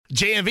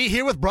JMV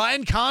here with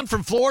Brian Kahn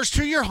from Floors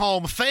to Your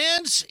Home.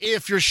 Fans,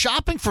 if you're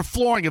shopping for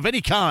flooring of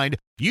any kind,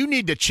 you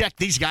need to check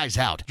these guys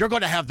out. You're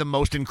going to have the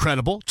most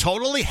incredible,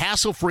 totally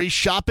hassle-free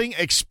shopping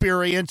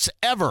experience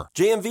ever.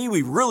 JMV,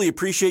 we really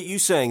appreciate you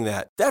saying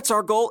that. That's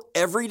our goal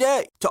every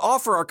day, to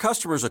offer our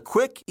customers a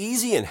quick,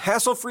 easy, and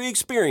hassle-free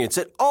experience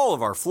at all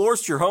of our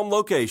Floors to Your Home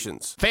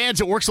locations.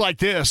 Fans, it works like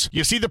this.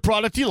 You see the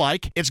product you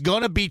like. It's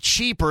going to be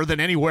cheaper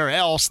than anywhere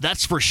else,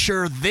 that's for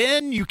sure.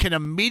 Then you can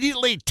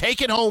immediately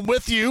take it home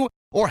with you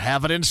or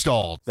have it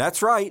installed.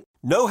 That's right.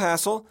 No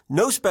hassle,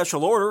 no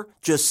special order.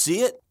 Just see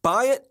it,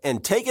 buy it,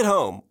 and take it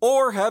home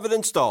or have it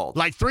installed.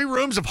 Like 3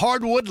 rooms of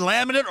hardwood,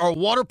 laminate, or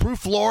waterproof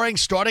flooring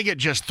starting at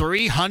just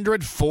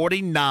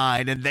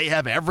 $349, and they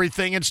have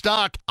everything in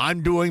stock.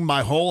 I'm doing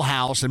my whole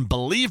house, and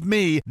believe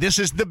me, this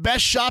is the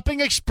best shopping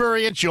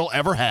experience you'll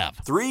ever have.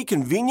 3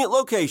 convenient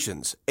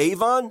locations: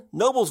 Avon,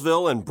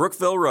 Noblesville, and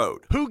Brookville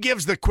Road. Who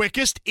gives the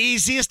quickest,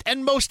 easiest,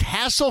 and most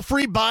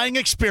hassle-free buying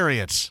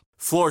experience?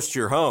 Floors to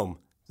Your Home.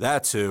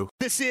 That's who.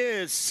 This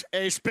is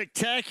a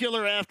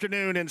spectacular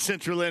afternoon in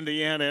central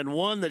Indiana, and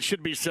one that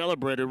should be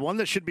celebrated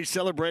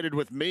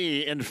with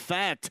me. In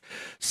fact,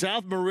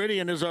 South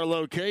Meridian is our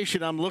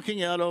location. I'm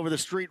looking out over the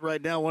street right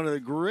now. One of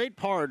the great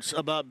parts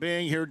about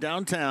being here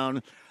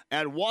downtown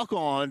at Walk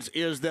Ons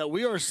is that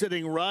we are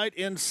sitting right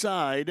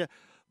inside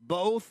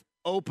both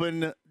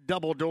open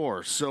double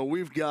doors. So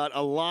we've got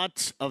a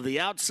lot of the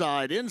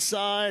outside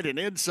inside and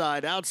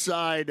inside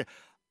outside.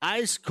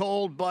 Ice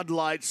cold Bud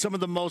Light, some of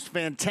the most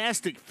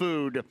fantastic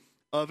food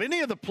of any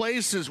of the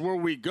places where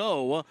we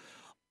go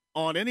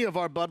on any of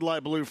our Bud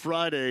Light Blue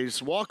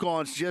Fridays.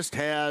 Walk-Ons just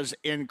has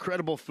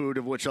incredible food,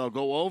 of which I'll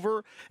go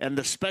over, and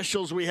the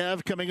specials we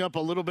have coming up a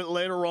little bit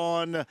later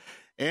on.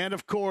 And,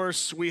 of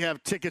course, we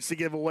have tickets to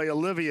give away.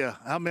 Olivia,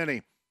 how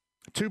many?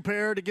 2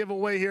 pair to give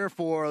away here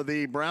for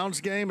the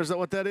Browns game. Is that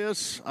what that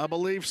is? I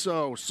believe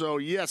so. So,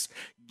 yes,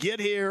 get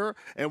here,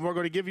 and we're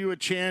going to give you a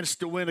chance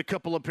to win a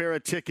couple of pair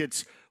of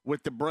tickets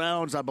with the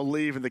Browns, I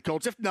believe, and the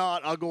Colts. If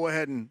not, I'll go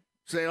ahead and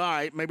say, all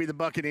right, maybe the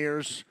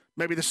Buccaneers,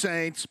 maybe the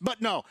Saints. But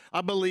no,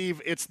 I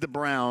believe it's the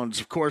Browns.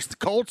 Of course, the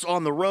Colts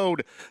on the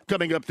road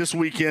coming up this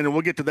weekend, and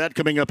we'll get to that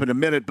coming up in a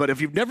minute. But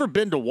if you've never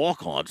been to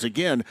Walk-Ons,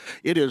 again,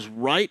 it is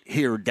right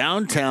here,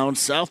 downtown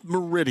South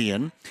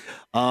Meridian,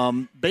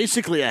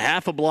 basically a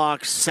half a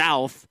block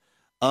south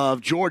of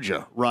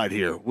Georgia right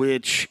here,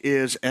 which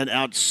is an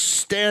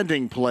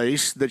outstanding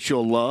place that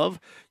you'll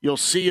love. You'll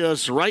see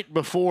us right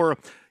before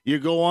you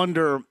go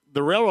under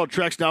the railroad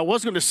tracks. Now, I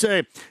was going to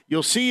say,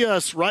 you'll see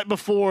us right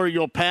before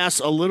you'll pass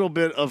a little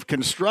bit of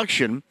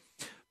construction,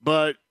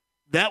 but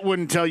that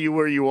wouldn't tell you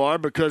where you are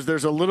because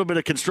there's a little bit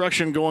of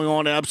construction going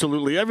on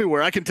absolutely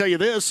everywhere. I can tell you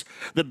this,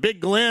 the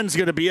Big Glen's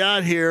going to be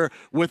out here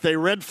with a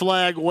red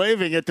flag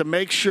waving it to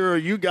make sure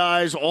you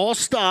guys all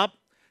stop,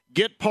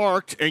 get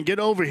parked, and get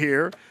over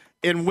here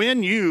and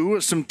win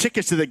you some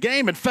tickets to the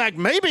game. In fact,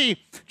 maybe,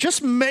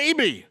 just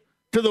maybe,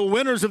 to the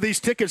winners of these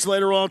tickets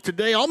later on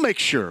today,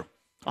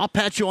 I'll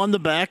pat you on the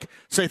back,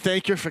 say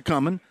thank you for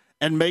coming,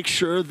 and make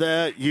sure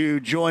that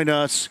you join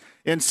us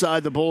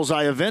inside the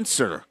Bullseye Event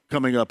Center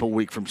coming up a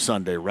week from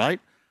Sunday, right?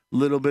 A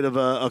little bit of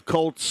a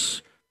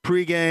Colts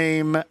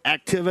pregame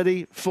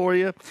activity for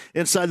you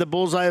inside the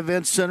Bullseye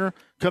Event Center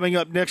coming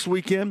up next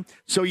weekend.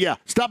 So, yeah,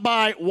 stop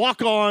by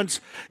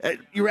Walk-Ons.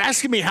 You're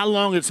asking me how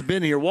long it's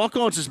been here.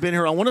 Walk-Ons has been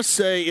here, I want to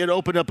say it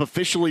opened up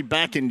officially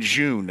back in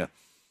June.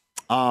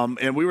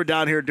 And we were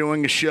down here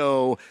doing a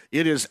show.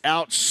 It is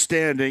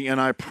outstanding, and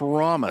I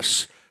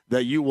promise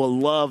that you will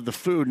love the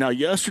food. Now,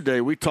 yesterday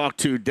we talked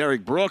to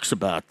Derek Brooks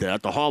about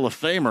that, the Hall of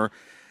Famer,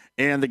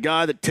 and the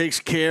guy that takes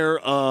care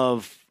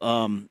of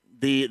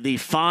the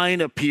fine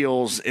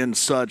appeals and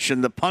such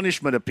and the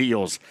punishment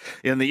appeals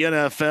in the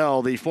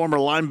NFL, the former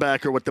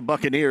linebacker with the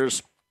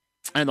Buccaneers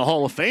and the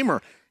Hall of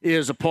Famer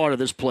is a part of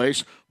this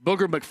place.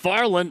 Booger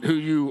McFarland, who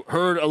you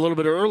heard a little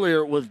bit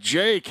earlier with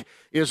Jake,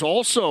 is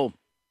also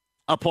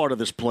a part of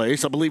this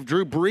place. I believe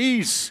Drew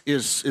Brees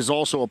is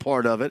also a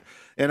part of it.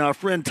 And our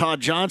friend Todd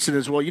Johnson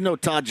as well. You know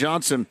Todd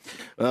Johnson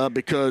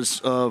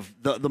because of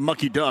the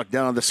Mucky Duck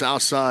down on the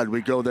south side.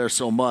 We go there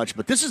so much.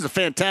 But this is a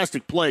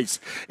fantastic place,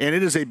 and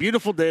it is a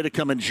beautiful day to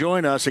come and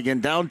join us again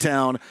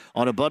downtown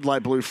on a Bud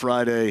Light Blue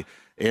Friday.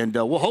 And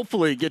we'll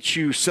hopefully get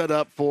you set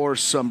up for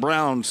some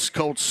Browns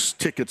Colts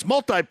tickets,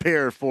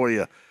 multi-pair for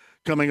you,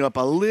 coming up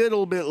a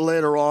little bit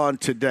later on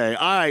today.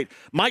 All right,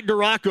 Mike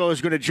DiRocco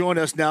is going to join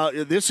us now.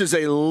 This is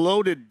a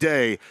loaded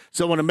day,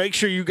 so I want to make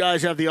sure you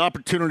guys have the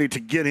opportunity to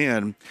get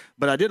in.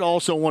 But I did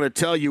also want to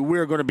tell you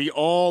we're going to be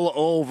all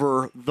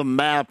over the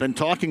map and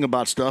talking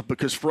about stuff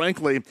because,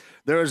 frankly,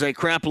 there is a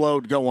crap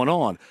load going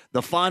on.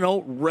 The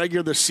final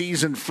regular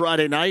season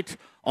Friday night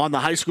on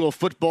the high school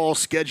football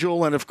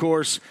schedule, and, of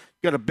course,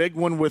 got a big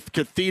one with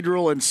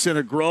Cathedral and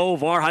Center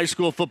Grove, our high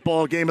school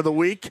football game of the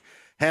week.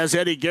 has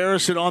Eddie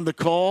Garrison on the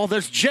call.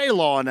 There's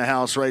J-Law in the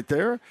house right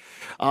there.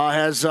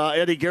 Has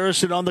Eddie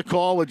Garrison on the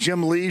call with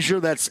Jim Leisure.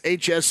 That's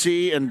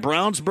HSC in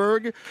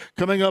Brownsburg.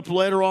 Coming up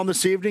later on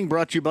this evening,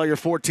 brought to you by your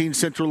 14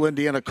 Central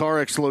Indiana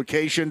CarX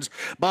locations.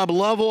 Bob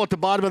Lovell at the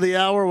bottom of the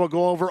hour will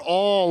go over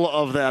all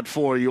of that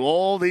for you.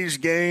 All these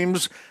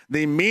games,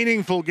 the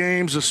meaningful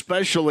games,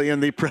 especially in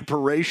the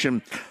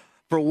preparation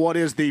for what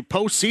is the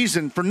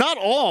postseason. For not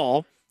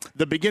all,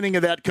 the beginning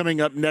of that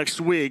coming up next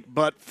week,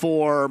 but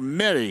for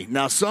many.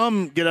 Now,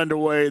 some get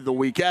underway the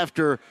week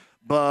after,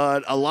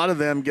 but a lot of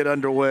them get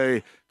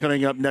underway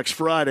coming up next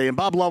Friday. And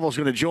Bob Lovell's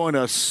going to join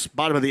us,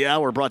 bottom of the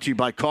hour, brought to you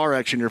by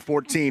CarX and your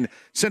 14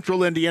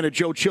 Central Indiana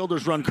Joe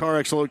Childers run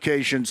CarX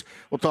locations.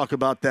 We'll talk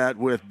about that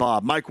with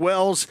Bob. Mike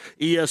Wells,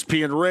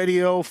 ESPN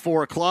Radio,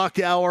 4 o'clock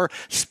hour.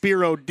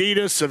 Spero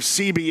Dedes of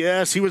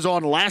CBS. He was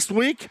on last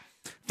week.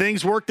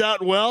 Things worked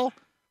out well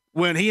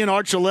when he and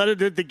Archuleta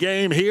did the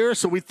game here,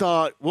 so we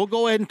thought we'll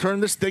go ahead and turn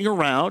this thing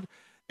around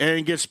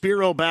and get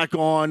Spero back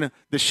on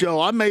the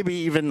show. I maybe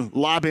even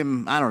lob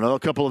him, I don't know,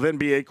 a couple of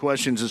NBA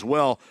questions as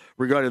well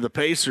regarding the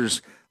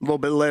Pacers a little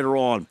bit later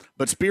on.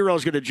 But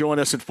Spero's going to join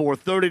us at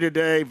 4:30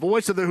 today.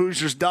 Voice of the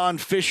Hoosiers, Don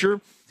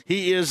Fischer.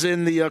 He is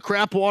in the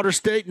crapwater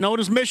state known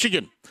as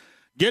Michigan,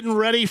 getting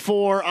ready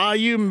for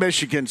IU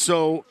Michigan.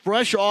 So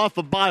fresh off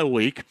a bye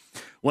week,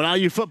 when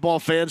IU football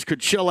fans could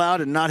chill out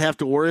and not have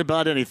to worry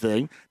about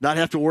anything, not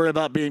have to worry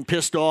about being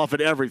pissed off at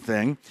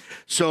everything.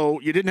 So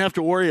you didn't have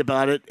to worry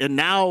about it, and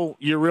now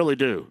you really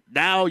do.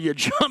 Now you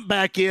jump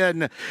back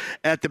in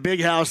at the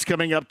Big House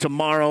coming up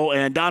tomorrow,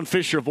 and Don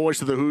Fischer,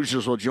 voice of the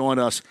Hoosiers, will join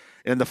us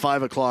in the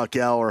 5 o'clock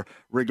hour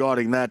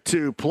regarding that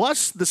too.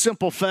 Plus, the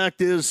simple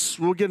fact is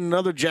we'll get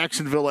another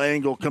Jacksonville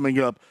angle coming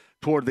up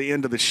toward the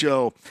end of the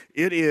show.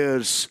 It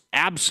is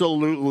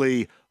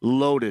absolutely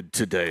loaded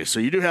today. So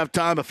you do have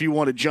time if you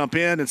want to jump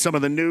in. And some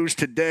of the news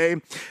today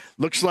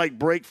looks like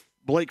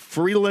Blake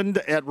Freeland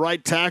at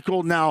right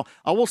tackle. Now,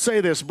 I will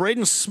say this.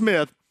 Braden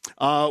Smith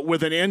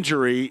with an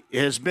injury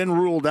has been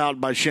ruled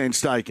out by Shane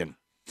Steichen.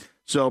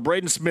 So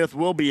Braden Smith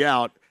will be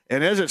out.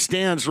 And as it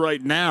stands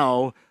right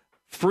now,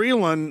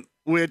 Freeland,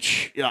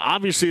 which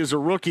obviously is a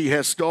rookie,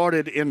 has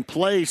started in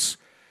place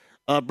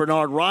of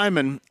Bernard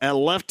Ryman at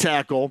left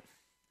tackle.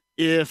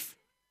 If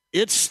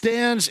it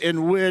stands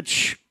in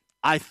which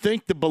I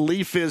think the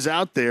belief is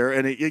out there,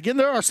 and again,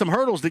 there are some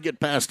hurdles to get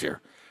past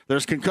here.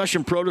 There's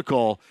concussion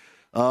protocol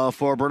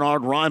for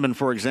Bernard Ryman,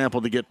 for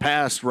example, to get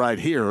past right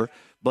here,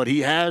 but he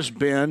has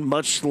been,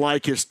 much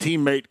like his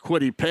teammate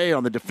Kwity Paye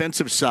on the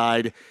defensive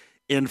side,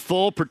 in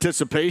full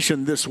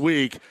participation this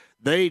week.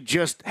 They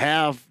just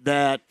have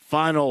that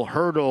final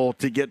hurdle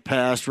to get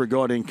past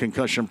regarding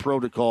concussion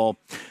protocol.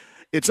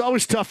 It's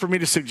always tough for me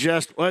to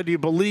suggest, well, do you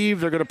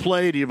believe they're going to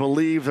play? Do you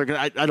believe they're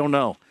going to – I don't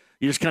know.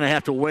 You just kind of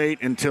have to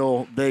wait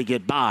until they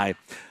get by.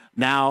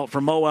 Now,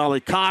 for Mo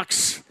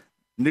Alley-Cox,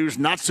 news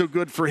not so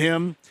good for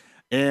him,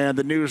 and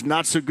the news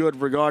not so good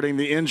regarding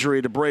the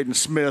injury to Braden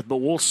Smith. But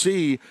we'll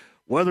see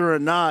whether or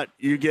not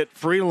you get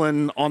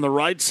Freeland on the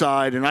right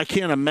side. And I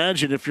can't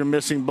imagine if you're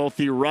missing both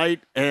the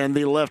right and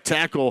the left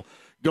tackle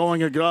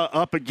going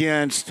up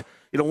against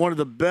one of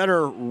the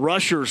better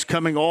rushers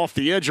coming off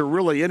the edge or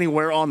really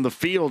anywhere on the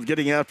field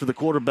getting after the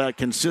quarterback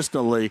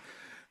consistently.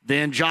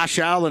 Then Josh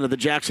Allen of the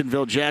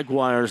Jacksonville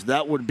Jaguars,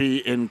 that would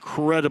be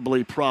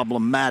incredibly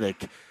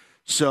problematic.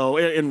 So,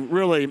 and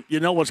really, you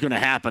know what's going to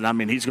happen. I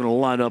mean, he's going to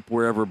line up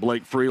wherever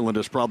Blake Freeland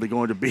is probably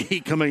going to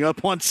be coming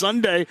up on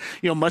Sunday.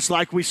 Much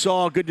like we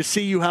saw, good to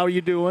see you, how are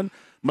you doing?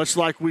 Much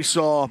like we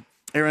saw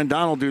Aaron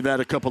Donald do that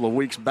a couple of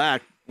weeks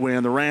back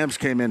when the Rams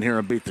came in here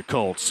and beat the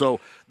Colts. So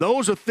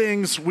those are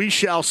things we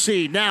shall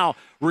see. Now,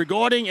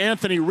 regarding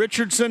Anthony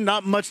Richardson,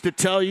 not much to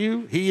tell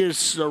you. He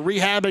is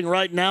rehabbing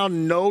right now.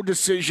 No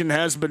decision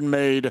has been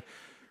made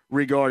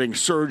regarding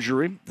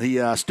surgery.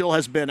 He still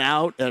has been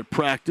out at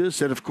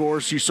practice. And, of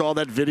course, you saw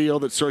that video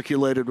that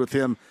circulated with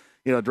him,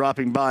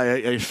 dropping by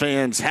a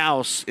fan's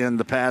house in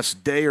the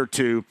past day or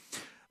two,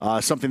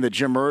 something that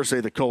Jim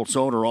Irsay, the Colts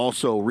owner,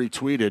 also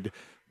retweeted.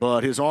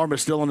 But his arm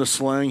is still in a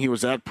sling. He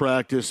was at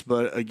practice.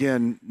 But,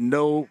 again,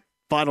 no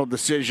final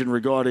decision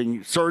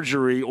regarding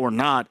surgery or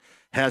not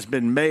has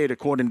been made,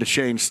 according to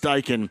Shane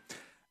Steichen,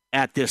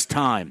 at this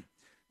time.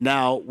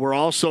 Now, we're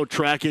also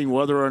tracking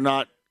whether or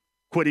not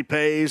Kwity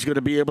Paye is going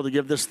to be able to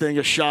give this thing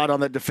a shot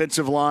on that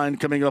defensive line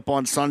coming up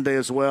on Sunday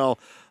as well.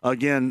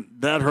 Again,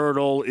 that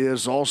hurdle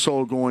is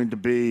also going to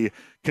be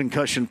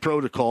concussion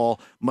protocol,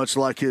 much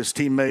like his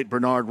teammate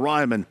Bernard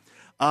Ryman.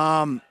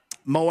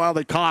 Mo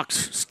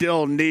Alley-Cox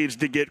still needs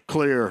to get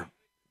clear,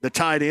 the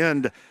tight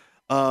end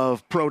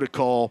of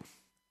protocol.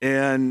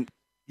 And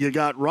you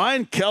got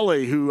Ryan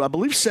Kelly, who I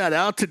believe sat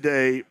out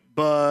today,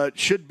 but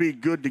should be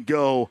good to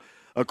go,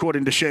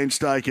 according to Shane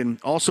Steichen.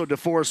 Also,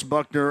 DeForest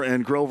Buckner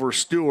and Grover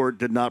Stewart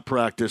did not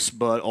practice,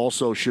 but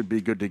also should be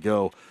good to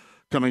go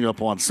coming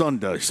up on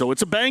Sunday. So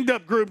it's a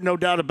banged-up group, no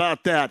doubt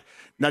about that.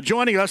 Now,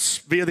 joining us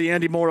via the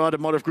Andy Moore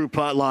Automotive Group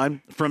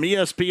hotline from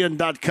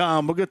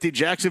ESPN.com, we'll get the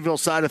Jacksonville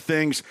side of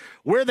things,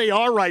 where they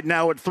are right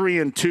now at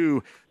 3-2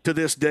 to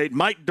this date.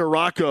 Mike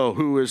DiRocco,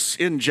 who is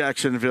in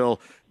Jacksonville,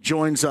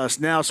 joins us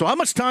now. So how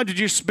much time did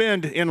you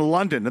spend in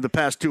London in the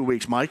past 2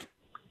 weeks, Mike?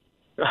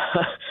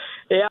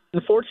 Yeah,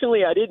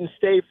 unfortunately, I didn't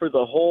stay for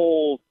the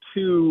whole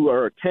 2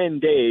 or 10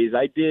 days.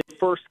 I did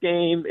first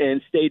game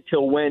and stayed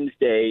till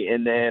Wednesday,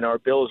 and then our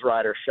Bills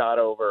rider shot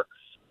over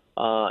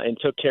and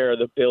took care of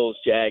the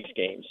Bills-Jags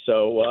game.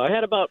 So I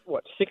had about,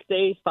 6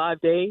 days,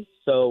 5 days.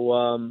 So,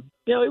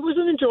 it was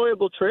an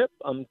enjoyable trip.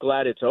 I'm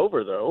glad it's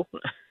over, though.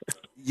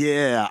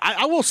 Yeah,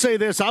 I will say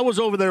this. I was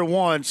over there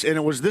once, and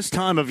it was this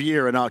time of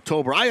year in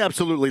October. I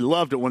absolutely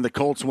loved it when the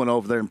Colts went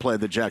over there and played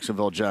the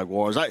Jacksonville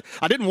Jaguars. I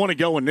didn't want to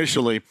go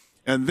initially,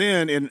 and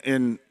then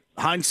in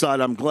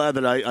hindsight, I'm glad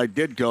that I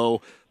did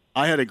go.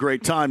 I had a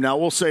great time. Now,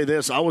 we'll say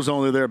this. I was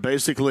only there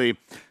basically,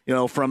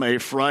 from a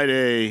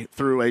Friday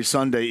through a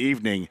Sunday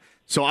evening.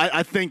 So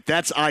I think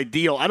that's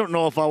ideal. I don't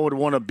know if I would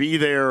want to be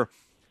there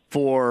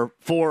for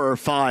 4 or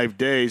 5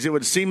 days. It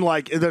would seem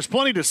like there's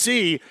plenty to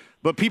see,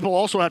 but people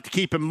also have to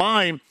keep in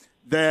mind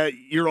that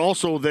you're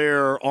also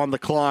there on the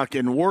clock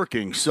and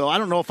working. So I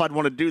don't know if I'd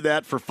want to do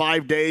that for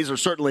 5 days or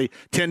certainly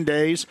 10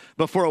 days.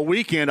 But for a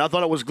weekend, I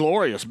thought it was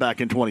glorious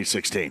back in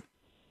 2016.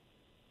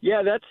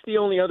 Yeah, that's the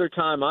only other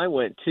time I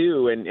went,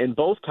 too. And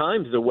both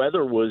times the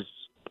weather was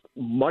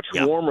much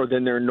warmer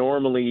than they're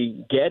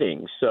normally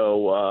getting.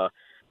 So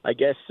I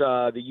guess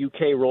the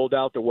UK rolled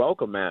out the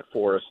welcome mat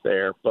for us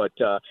there. But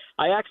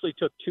I actually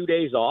took 2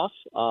 days off.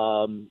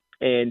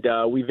 And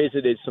we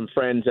visited some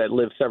friends that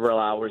live several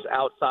hours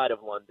outside of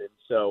London.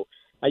 So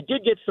I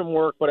did get some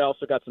work, but I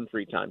also got some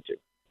free time, too.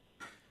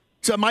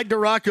 So Mike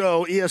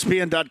DiRocco,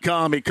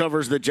 ESPN.com, he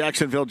covers the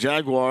Jacksonville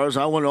Jaguars.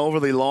 I went over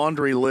the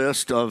laundry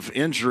list of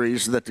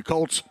injuries that the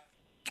Colts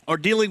are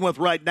dealing with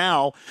right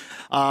now,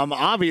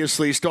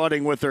 obviously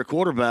starting with their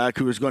quarterback,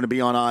 who is going to be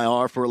on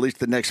IR for at least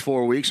the next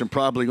 4 weeks and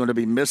probably going to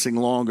be missing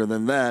longer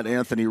than that,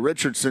 Anthony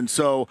Richardson.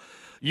 So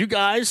you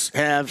guys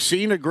have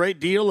seen a great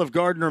deal of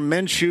Gardner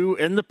Minshew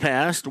in the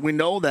past. We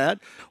know that.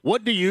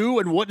 What do you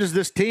and what does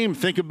this team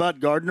think about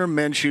Gardner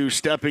Minshew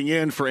stepping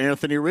in for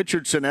Anthony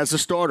Richardson as a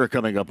starter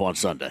coming up on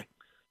Sunday?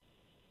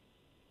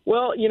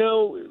 Well,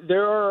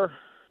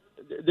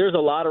 there's a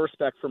lot of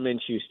respect for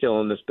Minshew still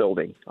in this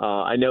building.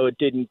 I know it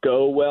didn't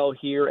go well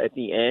here at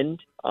the end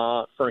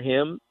for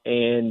him,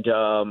 and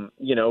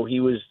he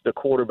was the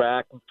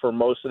quarterback for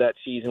most of that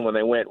season when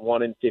they went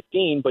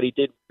 1-15, but he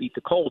did beat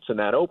the Colts in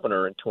that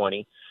opener in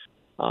 20.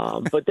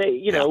 But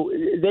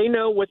they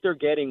know what they're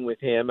getting with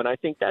him, and I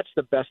think that's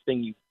the best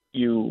thing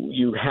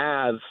you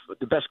have,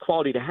 the best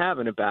quality to have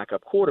in a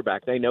backup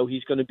quarterback. They know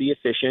he's going to be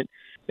efficient.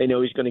 They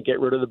know he's going to get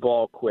rid of the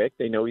ball quick.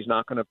 They know he's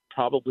not going to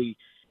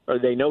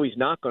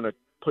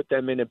put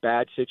them in a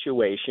bad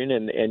situation,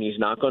 and he's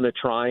not going to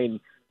try and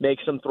make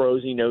some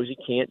throws he knows he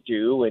can't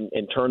do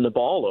and turn the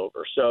ball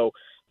over. So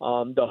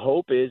the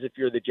hope is if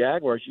you're the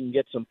Jaguars, you can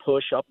get some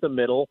push up the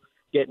middle,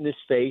 get in his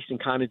face,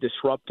 and kind of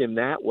disrupt him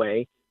that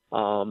way.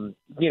 And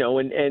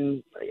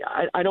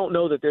I don't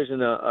know that there's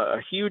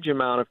a huge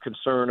amount of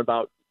concern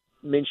about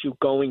Minshew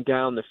going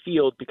down the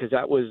field, because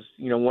that was,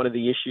 one of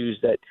the issues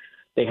that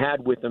they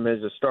had with him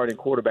as a starting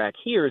quarterback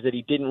here, is that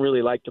he didn't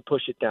really like to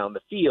push it down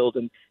the field.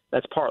 And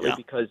that's partly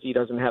because he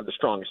doesn't have the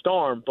strongest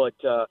arm. But,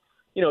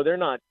 they're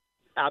not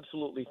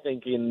absolutely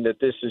thinking that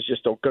this is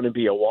just going to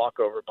be a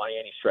walkover by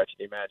any stretch of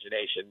the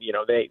imagination.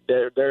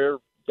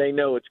 They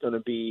know it's going to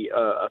be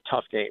a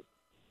tough game.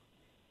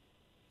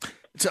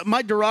 It's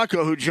Mike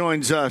DiRocco who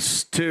joins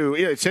us, too.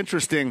 Yeah, it's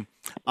interesting.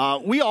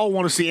 We all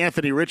want to see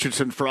Anthony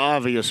Richardson for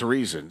obvious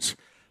reasons.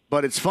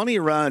 But it's funny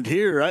around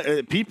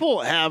here, people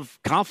have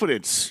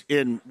confidence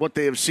in what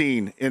they have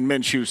seen in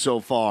Minshew so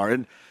far.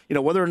 And,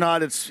 whether or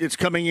not it's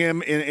coming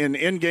in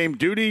in-game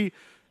duty,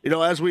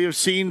 as we have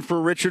seen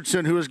for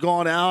Richardson, who has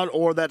gone out,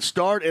 or that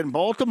start in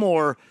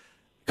Baltimore,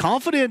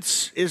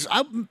 confidence is,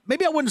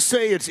 maybe I wouldn't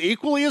say it's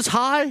equally as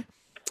high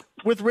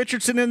with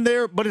Richardson in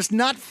there, but it's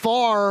not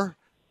far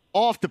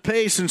off the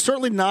pace, and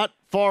certainly not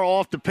far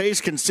off the pace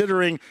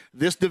considering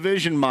this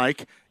division,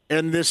 Mike,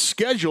 and this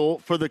schedule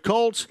for the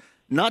Colts.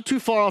 Not too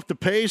far off the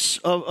pace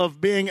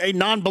of being a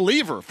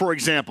non-believer, for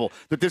example,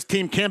 that this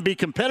team can be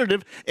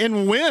competitive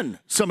and win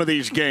some of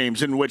these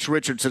games in which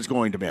Richardson's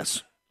going to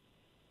miss.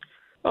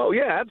 Oh,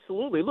 yeah,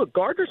 absolutely. Look,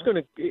 Gardner's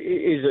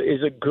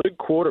is a good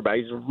quarterback.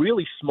 He's a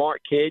really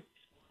smart kid,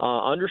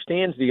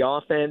 understands the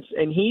offense,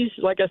 and he's,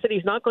 like I said,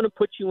 he's not going to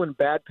put you in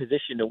bad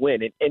position to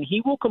win. And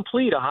he will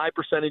complete a high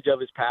percentage of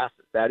his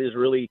passes. That is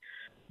really,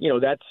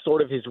 that's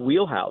sort of his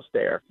wheelhouse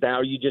there.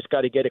 Now you just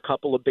got to get a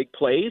couple of big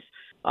plays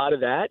out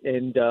of that.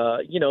 And,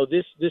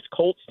 this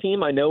Colts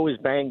team I know is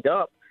banged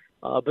up,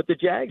 but the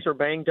Jags are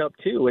banged up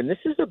too. And this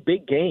is a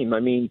big game. I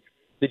mean,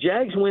 the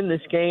Jags win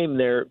this game.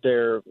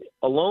 They're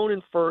alone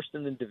in first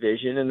in the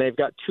division, and they've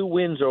got 2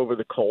 wins over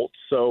the Colts.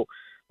 So,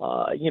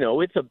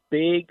 it's a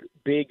big,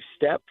 big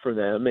step for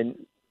them. And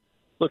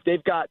look,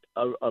 they've got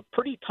a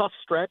pretty tough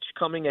stretch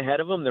coming ahead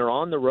of them. They're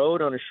on the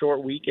road on a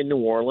short week in New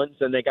Orleans,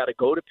 and they got to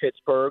go to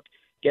Pittsburgh,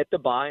 get the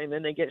bye, and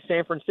then they get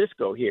San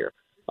Francisco here.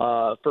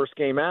 First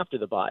game after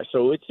the bye.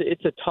 So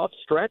it's a tough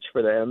stretch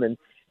for them. And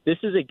this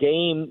is a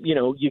game,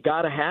 you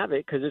got to have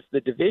it because it's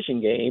the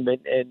division game.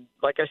 And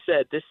like I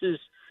said, this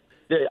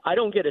I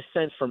don't get a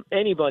sense from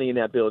anybody in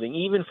that building,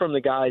 even from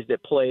the guys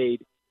that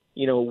played,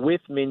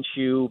 with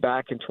Minshew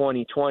back in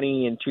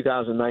 2020 and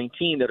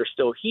 2019 that are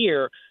still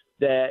here,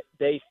 that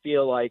they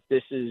feel like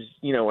this is,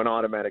 an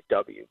automatic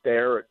W.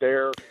 They're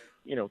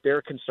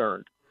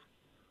concerned.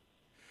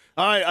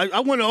 All right,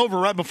 I went over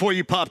right before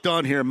you popped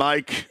on here,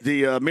 Mike,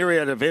 the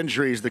myriad of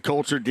injuries the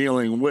Colts are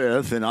dealing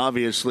with, and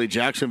obviously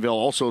Jacksonville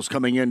also is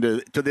coming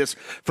into this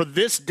for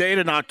this date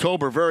in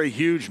October. Very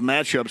huge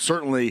matchup,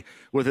 certainly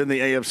within the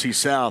AFC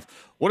South.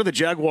 What are the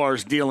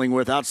Jaguars dealing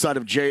with outside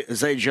of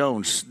Zay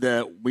Jones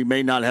that we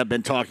may not have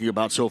been talking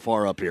about so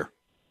far up here?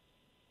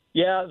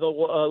 Yeah, the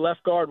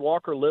left guard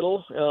Walker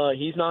Little,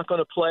 he's not going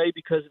to play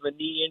because of a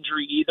knee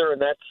injury either,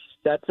 and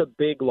that's a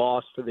big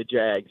loss for the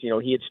Jags.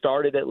 He had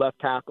started at left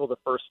tackle the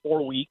first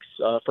 4 weeks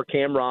for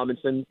Cam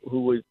Robinson,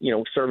 who was,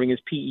 serving his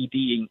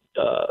PED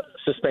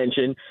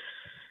suspension.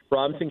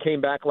 Robinson came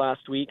back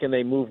last week, and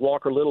they moved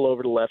Walker Little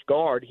over to left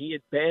guard. He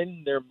had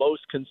been their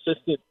most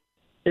consistent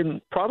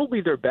and probably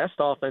their best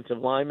offensive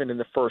lineman in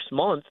the first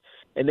month,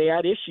 and they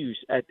had issues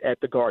at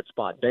the guard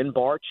spot. Ben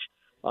Barch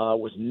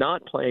was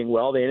not playing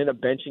well. They ended up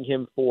benching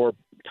him for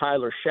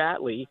Tyler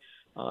Shatley,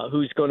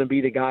 who's going to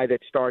be the guy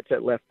that starts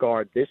at left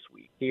guard this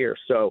week here.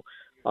 So,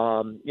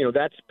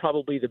 that's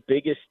probably the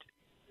biggest,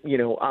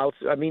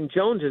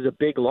 Jones is a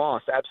big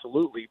loss,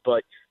 absolutely,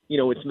 but,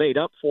 it's made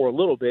up for a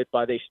little bit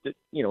by the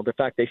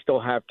fact they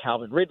still have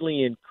Calvin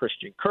Ridley and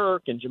Christian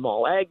Kirk and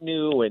Jamal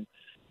Agnew and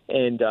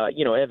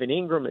Evan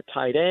Ingram at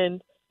tight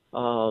end.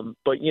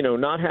 But,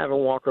 not having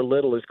Walker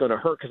Little is going to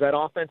hurt because that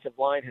offensive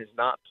line has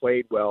not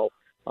played well,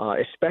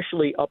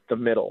 especially up the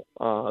middle.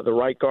 The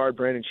right guard,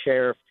 Brandon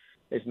Sheriff,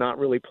 has not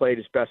really played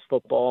his best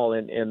football,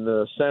 and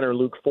the center,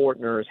 Luke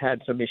Fortner, has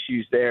had some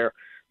issues there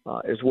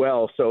as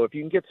well. So if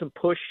you can get some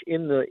push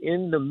in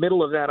the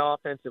middle of that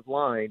offensive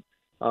line,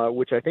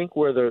 which I think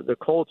where the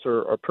Colts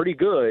are pretty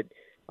good,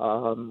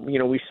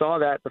 we saw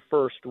that the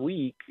first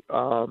week,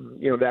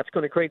 that's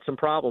going to create some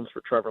problems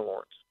for Trevor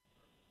Lawrence.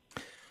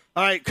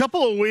 All right,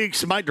 couple of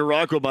weeks. Mike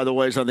DiRocco, by the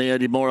way, is on the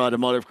Andy Moore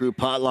Automotive Group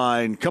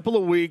hotline. Couple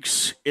of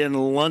weeks in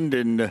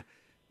London.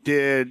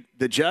 Did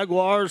the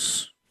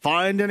Jaguars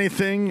find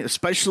anything,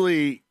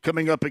 especially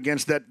coming up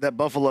against that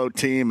Buffalo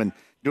team and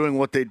doing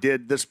what they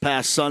did this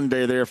past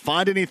Sunday there?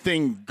 Find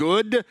anything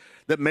good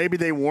that maybe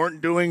they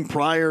weren't doing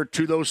prior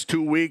to those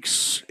 2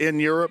 weeks in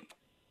Europe?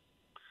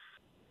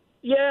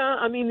 Yeah,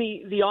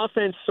 the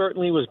offense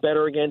certainly was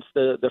better against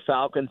the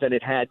Falcons than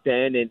it had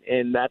been,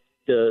 and that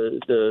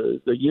the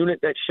unit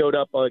that showed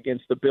up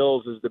against the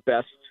Bills is the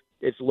best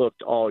it's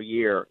looked all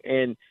year.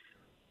 And,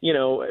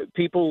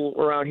 people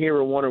around here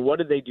were wondering, what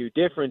did they do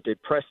different?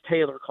 Did Press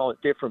Taylor call it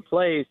different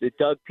plays? Did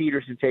Doug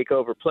Peterson take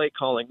over play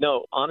calling?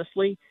 No,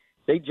 honestly,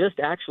 they just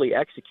actually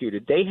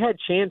executed. They had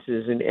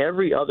chances in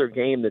every other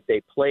game that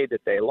they played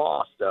that they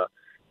lost,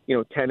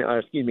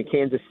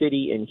 Kansas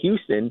City and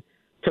Houston,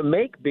 to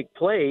make big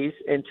plays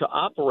and to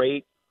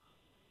operate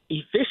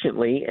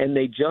efficiently, and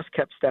they just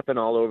kept stepping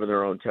all over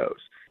their own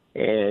toes.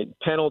 And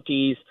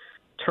penalties,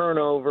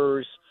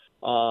 turnovers,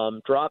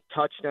 drop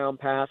touchdown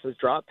passes,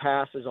 drop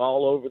passes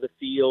all over the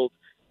field.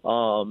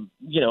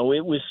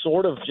 It was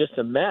sort of just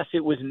a mess.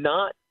 It was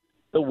not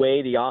the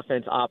way the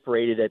offense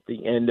operated at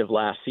the end of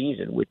last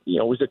season.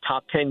 It was a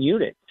top 10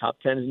 unit, top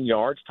 10 in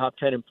yards, top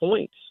 10 in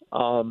points.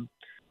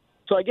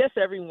 So I guess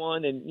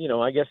everyone, and,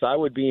 I guess I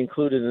would be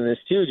included in this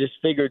too, just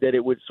figured that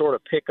it would sort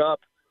of pick up,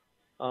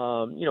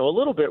 a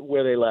little bit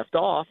where they left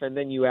off, and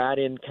then you add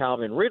in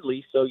Calvin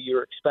Ridley, so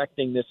you're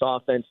expecting this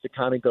offense to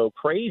kind of go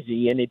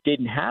crazy, and it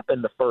didn't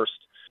happen the first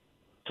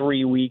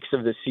 3 weeks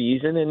of the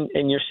season,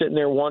 and you're sitting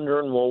there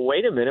wondering, well,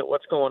 wait a minute,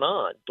 what's going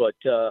on? But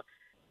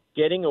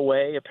getting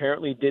away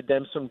apparently did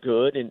them some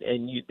good, and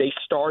they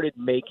started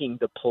making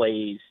the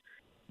plays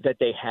that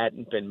they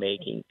hadn't been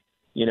making,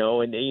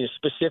 and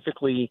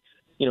specifically,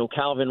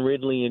 Calvin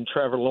Ridley and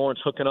Trevor Lawrence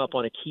hooking up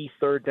on a key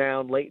third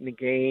down late in the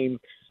game,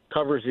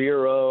 cover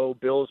zero.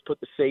 Bills put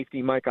the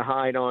safety Micah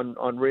Hyde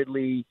on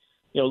Ridley,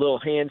 little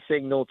hand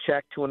signal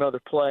check to another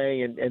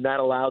play, and that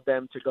allowed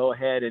them to go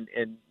ahead and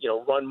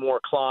run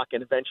more clock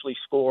and eventually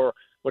score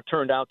what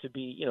turned out to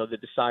be, the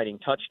deciding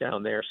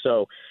touchdown there.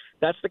 So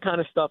that's the kind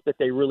of stuff that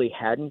they really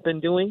hadn't been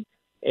doing.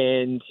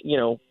 And,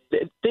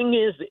 the thing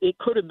is, it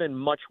could have been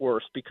much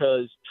worse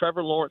because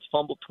Trevor Lawrence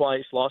fumbled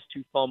twice, lost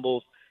 2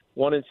 fumbles,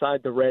 one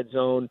inside the red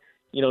zone.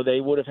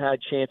 They would have had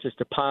chances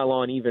to pile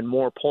on even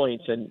more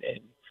points, and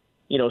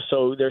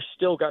so they're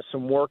still got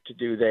some work to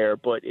do there.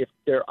 But if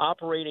they're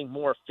operating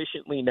more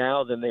efficiently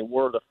now than they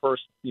were the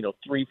first,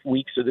 3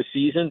 weeks of the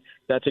season,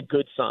 that's a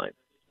good sign.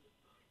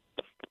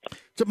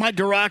 So Mike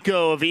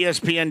DiRocco of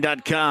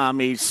ESPN.com,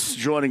 he's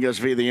joining us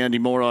via the Andy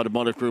Moore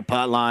Automotive Group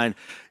hotline.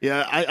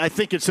 Yeah, I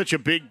think it's such a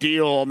big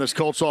deal on this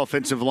Colts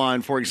offensive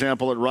line, for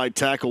example, at right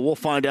tackle. We'll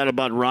find out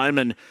about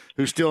Ryman,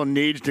 who still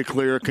needs to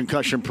clear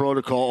concussion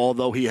protocol,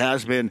 although he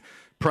has been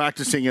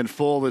practicing in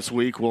full this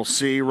week. We'll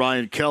see.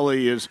 Ryan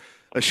Kelly is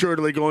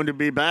assuredly going to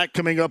be back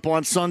coming up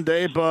on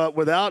Sunday, but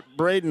without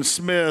Braden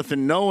Smith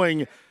and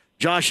knowing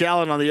Josh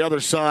Allen on the other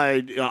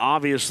side,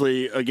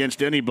 obviously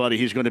against anybody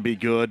he's going to be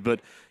good. But,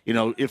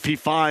 if he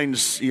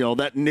finds,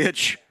 that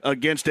niche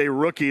against a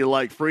rookie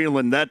like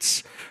Freeland,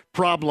 that's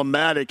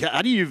problematic.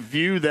 How do you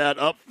view that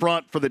up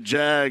front for the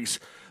Jags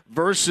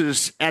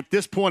versus, at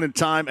this point in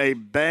time, a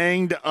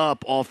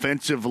banged-up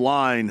offensive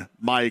line,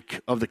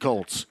 Mike, of the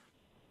Colts?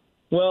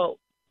 Well,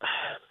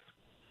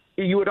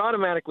 you would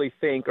automatically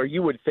think, or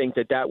you would think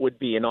that would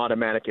be an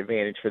automatic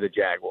advantage for the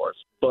Jaguars.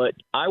 But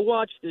I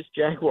watched this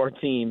Jaguar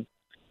team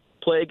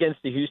play against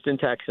the Houston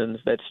Texans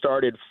that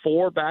started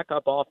 4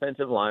 backup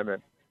offensive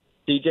linemen.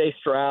 C.J.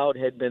 Stroud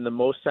had been the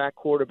most sacked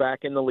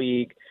quarterback in the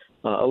league,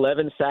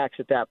 11 sacks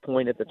at that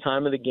point at the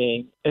time of the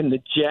game, and the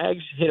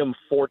Jags hit him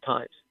 4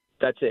 times.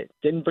 That's it.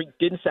 Didn't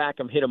sack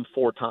him, hit him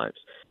 4 times.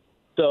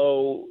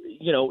 So,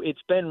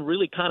 it's been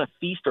really kind of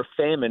feast or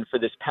famine for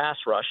this pass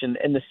rush, and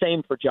the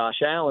same for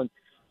Josh Allen.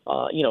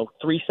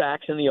 3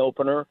 sacks in the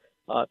opener,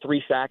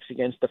 3 sacks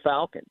against the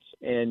Falcons,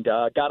 and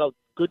got a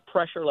good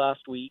pressure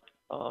last week.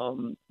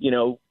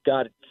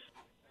 Got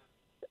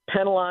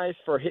penalized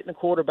for hitting the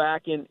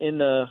quarterback in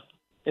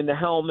the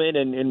helmet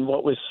and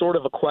what was sort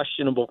of a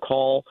questionable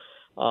call.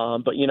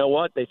 But you know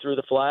what? They threw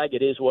the flag.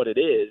 It is what it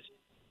is.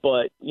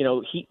 But,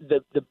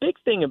 the big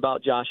thing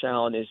about Josh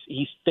Allen is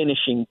he's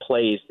finishing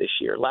plays this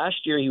year.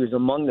 Last year he was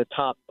among the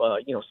top,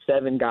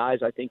 7 guys,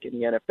 I think, in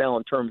the NFL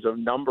in terms of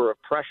number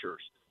of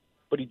pressures.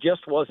 But he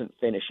just wasn't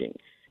finishing.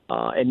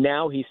 And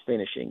now he's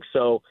finishing.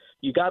 So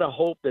you got to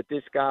hope that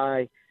this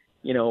guy,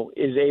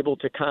 is able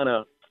to kind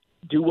of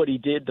do what he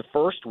did the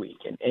first week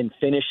and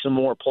finish some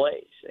more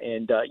plays.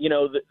 And,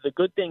 the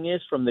good thing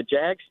is from the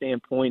Jags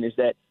standpoint is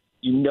that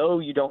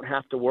you don't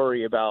have to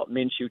worry about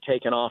Minshew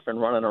taking off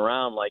and running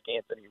around like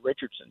Anthony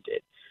Richardson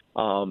did.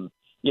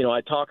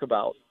 I talk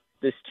about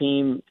this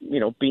team,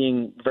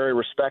 being very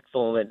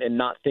respectful and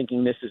not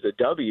thinking this is a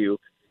W.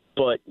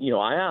 But,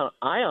 I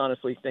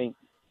honestly think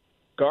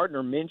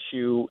Gardner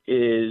Minshew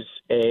is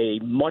a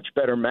much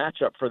better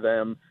matchup for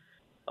them,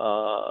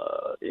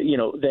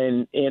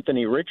 than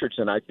Anthony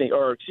Richardson. I think,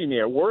 a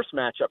worse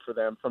matchup for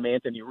them than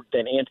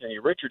Anthony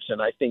Richardson.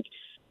 I think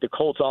the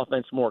Colts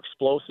offense more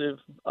explosive,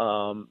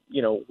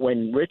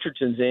 when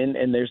Richardson's in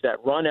and there's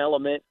that run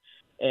element.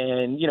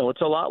 And,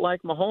 it's a lot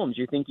like Mahomes.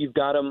 You think you've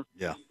got him,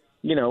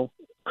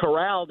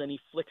 corralled and he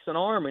flicks an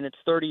arm and it's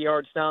 30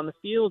 yards down the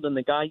field and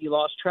the guy you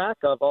lost track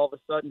of all of a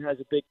sudden has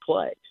a big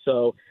play.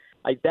 So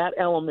that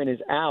element is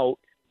out.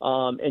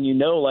 And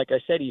like I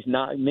said,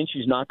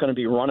 Minshew's not going to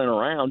be running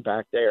around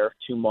back there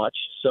too much.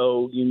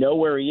 So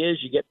where he is,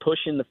 you get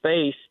pushed in the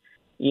face.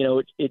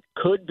 It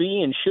could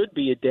be and should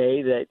be a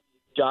day that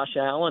Josh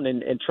Allen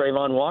and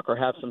Trayvon Walker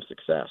have some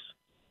success.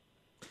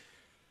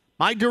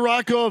 Mike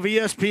DiRocco of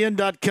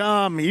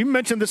ESPN.com. You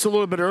mentioned this a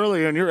little bit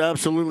earlier, and you're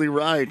absolutely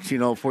right.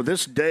 For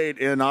this date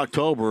in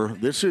October,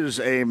 this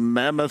is a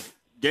mammoth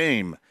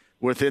game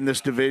within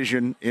this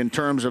division in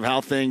terms of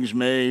how things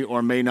may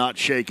or may not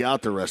shake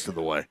out the rest of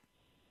the way.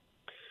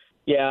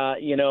 Yeah,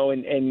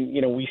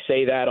 and we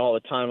say that all the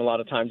time. A lot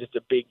of times it's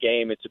a big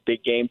game. It's a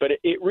big game. But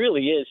it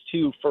really is,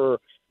 too, for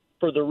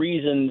the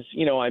reasons,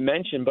 I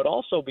mentioned, but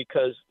also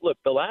because, look,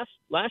 the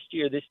last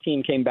year this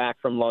team came back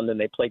from London.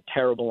 They played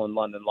terrible in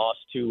London, lost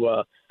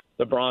to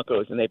the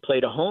Broncos, and they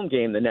played a home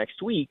game the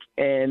next week,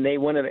 and they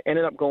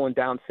ended up going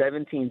down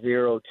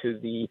 17-0 to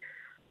the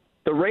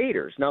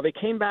Raiders. Now, they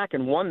came back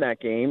and won that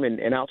game and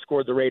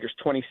outscored the Raiders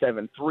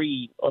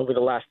 27-3 over the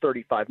last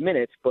 35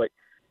 minutes, but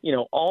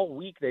all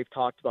week they've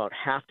talked about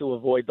have to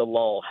avoid the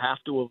lull, have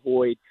to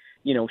avoid,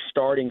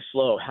 starting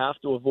slow, have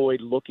to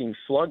avoid looking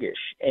sluggish.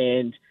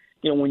 And,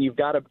 when you've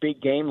got a big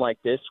game like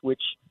this,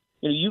 which,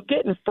 you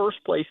get in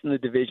first place in the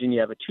division, you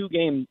have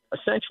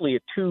essentially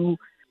a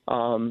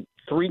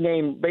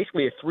 3-game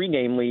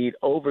lead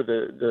over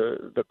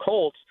the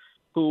Colts,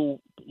 who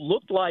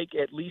looked like,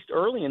 at least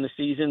early in the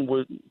season,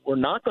 were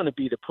not going to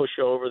be the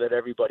pushover that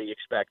everybody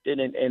expected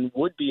and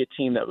would be a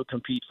team that would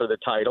compete for the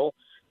title.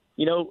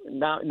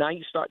 Now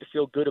you start to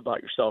feel good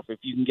about yourself. If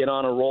you can get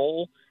on a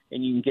roll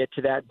and you can get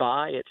to that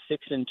bye at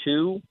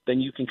 6-2, then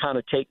you can kind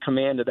of take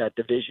command of that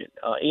division.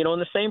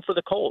 And the same for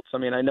the Colts. I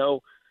mean, I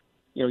know,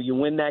 you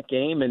win that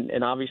game,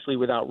 and obviously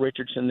without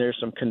Richardson, there's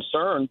some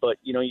concern. But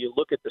you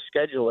look at the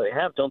schedule they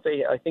have, don't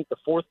they? I think the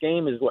 4th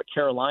game is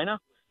Carolina.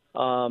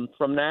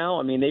 From now,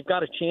 I mean, they've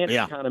got a chance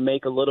to kind of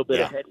make a little bit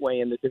of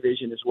headway in the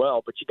division as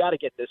well. But you got to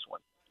get this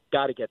one.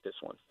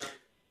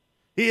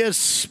 He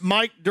is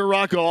Mike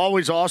DiRocco,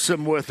 always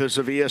awesome with us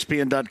of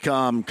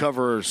ESPN.com,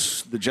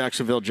 covers the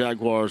Jacksonville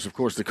Jaguars, of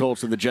course, the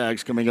Colts and the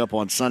Jags coming up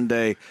on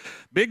Sunday.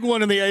 Big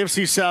one in the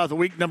AFC South,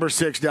 week number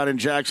 6 down in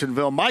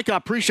Jacksonville. Mike, I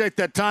appreciate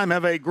that time.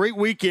 Have a great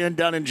weekend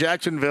down in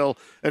Jacksonville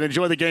and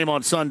enjoy the game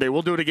on Sunday.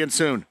 We'll do it again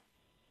soon.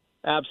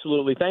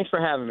 Absolutely. Thanks for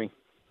having me.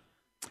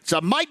 So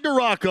Mike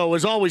DiRocco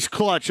is always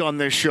clutch on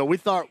this show. We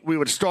thought we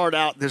would start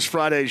out this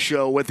Friday's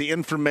show with the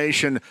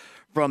information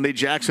from the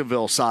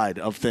Jacksonville side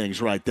of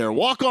things right there.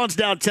 Walk Ons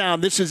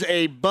downtown. This is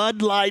a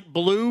Bud Light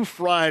Blue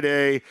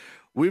Friday.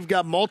 We've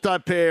got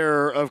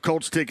multi-pair of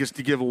Colts tickets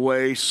to give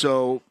away,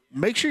 so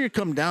make sure you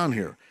come down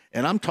here.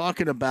 And I'm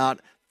talking about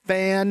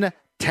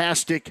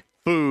fantastic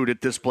food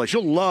at this place.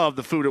 You'll love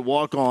the food at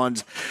Walk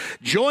Ons.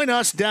 Join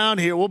us down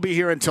here. We'll be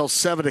here until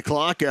 7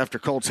 o'clock after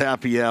Colts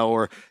happy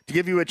hour to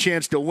give you a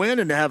chance to win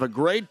and to have a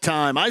great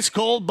time. Ice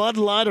cold Bud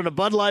Light on a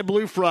Bud Light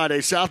Blue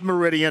Friday, South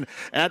Meridian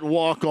at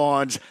Walk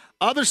Ons.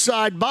 Other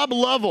side, Bob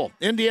Lovell,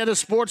 Indiana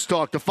Sports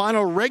Talk, the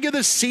final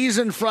regular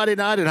season Friday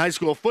night in high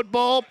school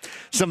football.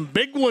 Some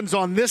big ones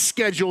on this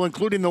schedule,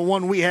 including the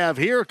one we have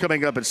here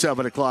coming up at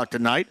 7 o'clock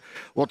tonight.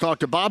 We'll talk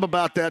to Bob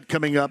about that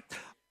coming up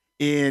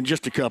in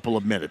just a couple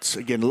of minutes.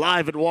 Again,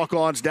 live at Walk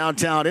Ons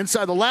downtown,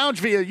 inside the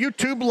lounge via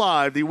YouTube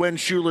Live, the Wen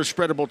Schuler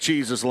Spreadable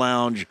Cheeses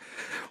Lounge.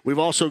 We've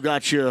also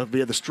got you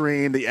via the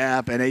stream, the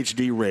app, and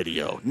HD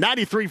Radio.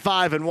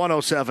 93.5 and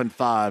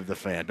 107.5, The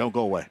Fan. Don't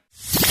go away.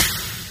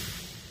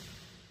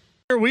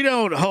 We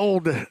don't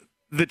hold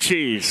the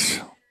cheese.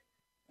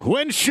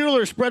 Wen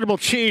Schuler Spreadable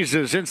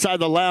Cheeses inside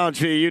the lounge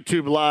via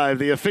YouTube Live,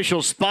 the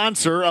official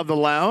sponsor of the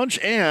lounge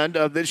and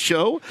of this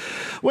show.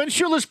 Wen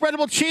Schuler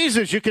Spreadable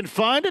Cheeses, you can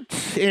find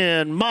it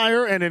in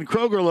Meijer and in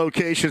Kroger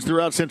locations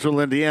throughout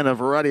central Indiana. A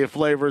variety of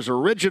flavors,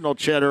 original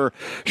cheddar,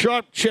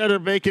 sharp cheddar,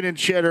 bacon and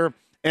cheddar,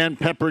 and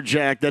pepper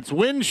jack. That's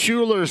Wen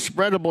Schuler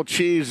Spreadable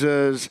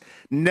Cheeses.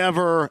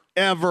 Never,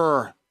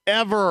 ever,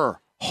 ever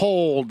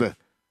hold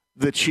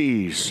the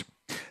cheese.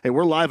 Hey,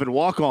 we're live at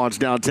Walk Ons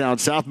downtown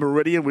South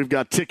Meridian. We've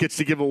got tickets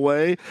to give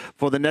away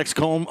for the next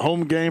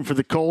home game for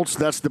the Colts.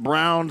 That's the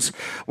Browns.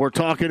 We're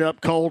talking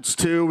up Colts,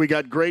 too. We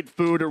got great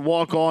food at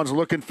Walk Ons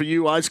looking for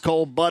you. Ice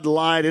cold Bud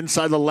Light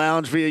inside the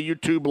lounge via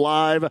YouTube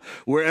Live,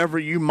 wherever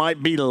you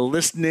might be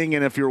listening.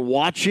 And if you're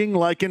watching,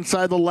 like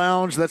inside the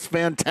lounge, that's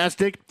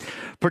fantastic.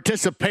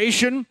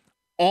 Participation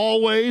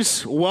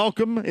always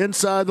welcome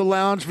inside the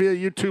lounge via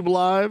YouTube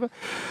Live.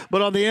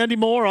 But on the Andy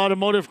Moore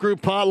Automotive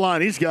Group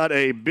hotline, he's got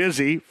a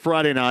busy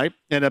Friday night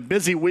and a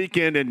busy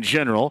weekend in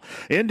general.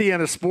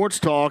 Indiana Sports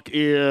Talk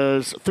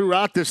is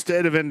throughout the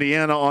state of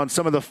Indiana on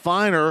some of the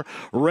finer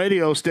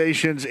radio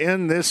stations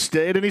in this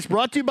state. And he's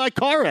brought to you by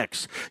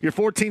CarX. Your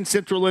 14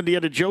 Central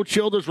Indiana Joe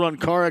Childers run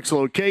CarX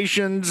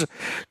locations.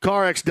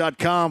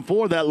 CarX.com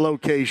for that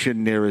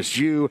location nearest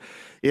you.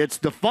 It's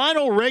the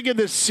final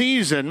regular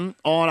season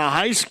on a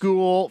high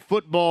school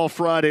football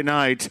Friday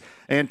night.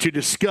 And to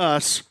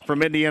discuss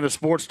from Indiana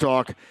Sports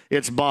Talk,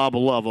 it's Bob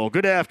Lovell.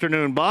 Good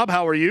afternoon, Bob.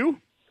 How are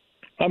you?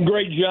 I'm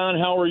great, John.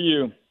 How are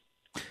you?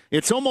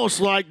 It's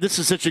almost like this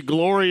is such a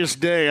glorious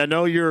day. I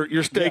know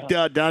you're staked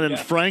out down in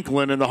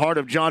Franklin in the heart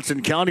of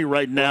Johnson County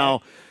right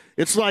now.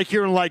 It's like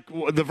you're in like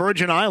the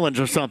Virgin Islands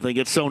or something.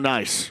 It's so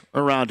nice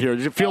around here.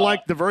 Does it feel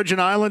like the Virgin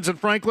Islands in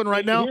Franklin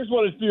right now? Here's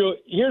what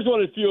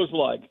it feels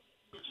like.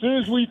 As soon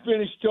as we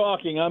finish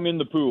talking, I'm in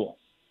the pool.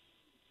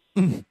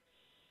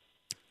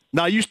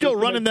 Now, you still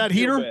running that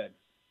heater?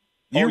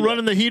 You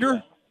running the heater?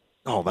 Yeah.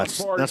 Oh,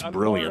 that's brilliant. I'm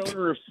part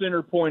owner of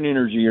Center Point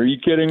Energy. Are you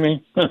kidding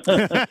me?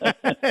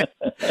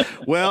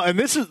 Well, and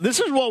this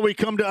is what we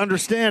come to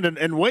understand.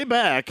 And way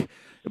back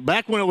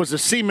when it was a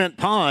cement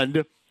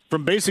pond,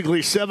 from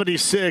basically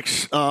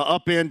 76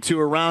 up into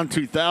around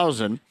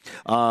 2000,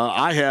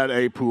 I had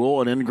a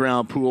pool, an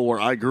in-ground pool where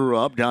I grew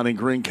up down in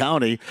Greene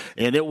County,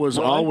 and it was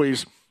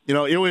always –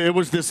 it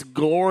was this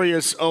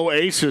glorious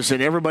oasis,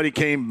 and everybody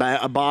came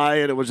by,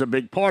 and it was a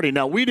big party.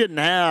 Now, we didn't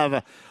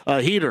have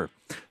a heater,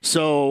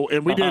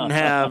 and we didn't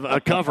have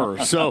a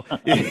cover. So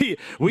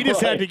we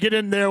just had to get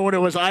in there when it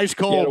was ice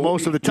cold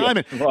most of the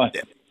time.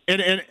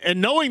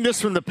 And knowing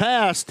this from the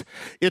past,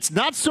 it's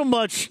not so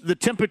much the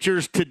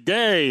temperatures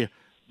today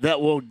that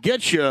will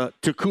get you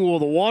to cool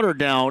the water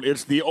down.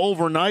 It's the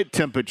overnight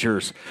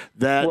temperatures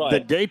that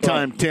the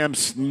daytime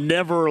temps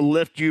never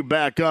lift you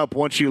back up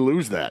once you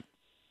lose that.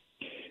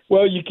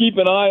 Well, you keep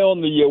an eye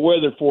on the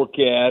weather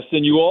forecast,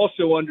 and you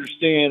also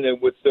understand that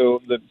with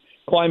the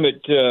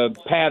climate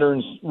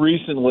patterns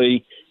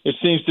recently, it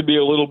seems to be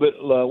a little bit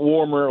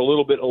warmer, a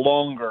little bit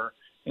longer,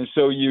 and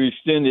so you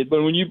extend it.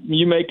 But when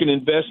you make an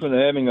investment in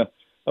having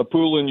a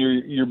pool in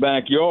your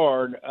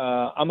backyard,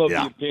 I'm of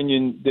the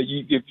opinion that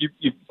if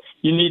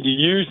you need to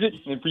use it,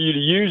 and for you to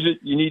use it,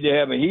 you need to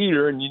have a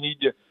heater, and you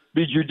need to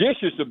be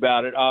judicious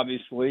about it,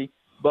 obviously.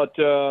 But,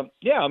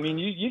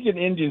 you get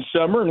Indian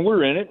summer, and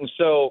we're in it, and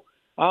so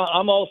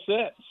I'm all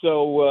set.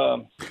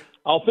 So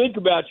I'll think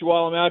about you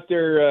while I'm out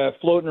there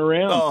floating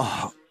around.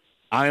 Oh,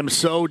 I am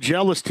so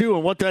jealous too.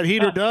 And what that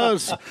heater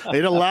does,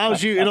 it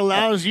allows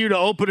you to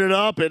open it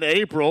up in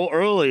April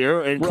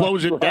earlier and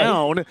close it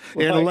down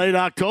in late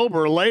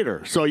October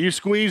later. So you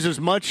squeeze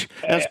as much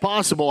as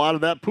possible out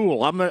of that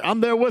pool.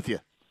 I'm there with you.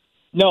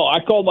 No, I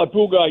called my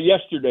pool guy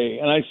yesterday,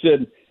 and I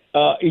said,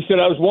 he said,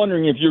 I was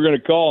wondering if you're going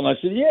to call. And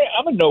I said, yeah,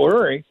 I'm in no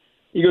hurry.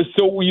 He goes,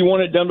 so you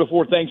want it done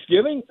before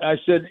Thanksgiving? I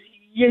said,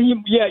 yeah,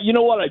 you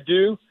know what I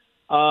do.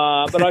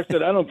 But I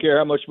said, I don't care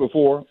how much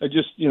before. I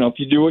just, if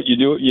you do it, you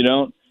do it. You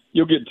don't,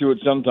 you'll get to it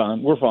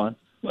sometime. We're fine.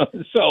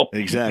 So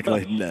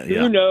exactly.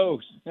 Who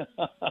knows?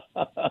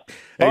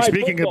 Hey,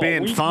 speaking of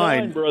being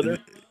fine, brother.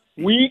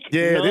 Week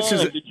 9.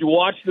 Did you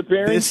watch the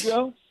parents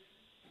show?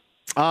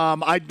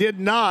 I did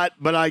not,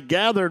 but I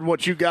gathered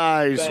what you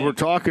guys were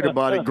talking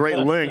about at great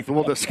length.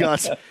 We'll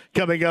discuss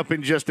coming up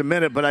in just a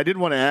minute. But I did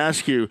want to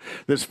ask you,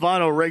 this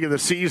final regular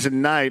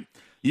season night,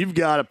 You've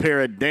got a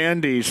pair of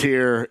dandies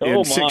here in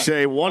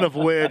 6A, one of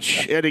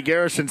which, Eddie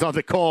Garrison's on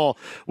the call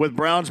with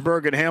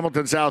Brownsburg and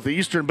Hamilton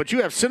Southeastern. But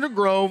you have Center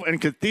Grove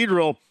and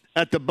Cathedral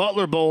at the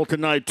Butler Bowl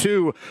tonight,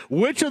 too.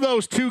 Which of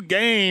those two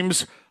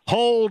games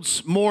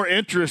holds more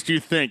interest, you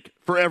think,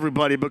 for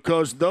everybody?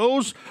 Because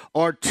those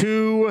are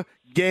two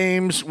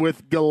games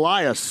with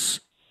goliaths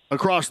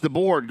across the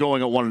board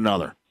going at one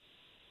another.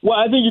 Well,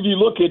 I think if you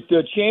look at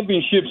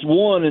championships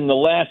won in the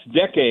last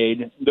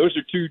decade, those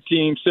are two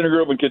teams, Center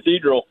Grove and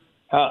Cathedral,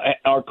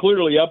 are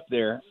clearly up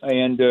there.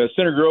 And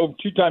Center Grove,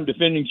 two-time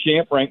defending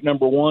champ, ranked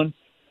number 1.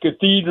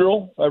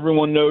 Cathedral,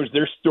 everyone knows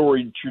their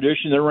storied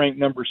tradition. They're ranked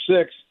number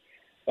 6.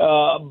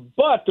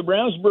 But the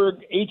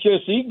Brownsburg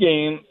HSE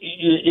game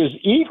is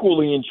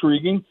equally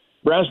intriguing.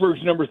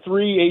 Brownsburg's number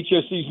 3,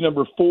 HSE's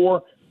number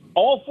 4.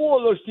 All 4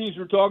 of those teams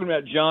we're talking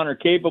about, John, are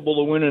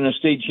capable of winning a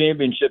state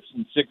championships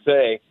in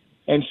 6A.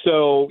 And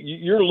so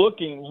you're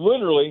looking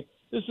literally,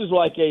 this is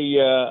like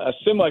a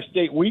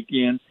semi-state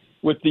weekend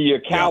with the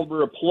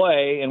caliber of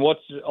play and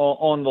what's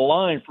on the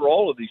line for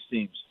all of these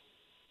teams.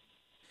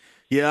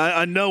 Yeah,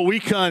 I know we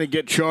kind of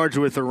get charged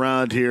with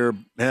around here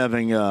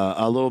having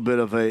a little bit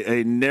of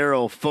a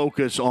narrow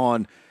focus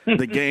on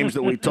the games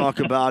that we talk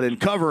about and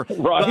cover.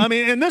 Right. But, I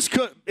mean, in this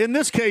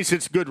case,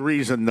 it's good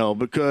reason, though,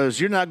 because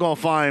you're not going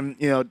to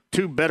find,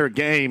 two better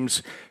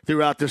games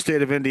throughout the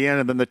state of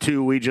Indiana than the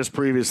two we just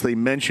previously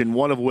mentioned,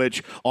 one of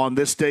which on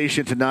this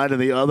station tonight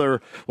and the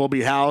other will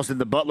be housed in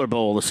the Butler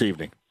Bowl this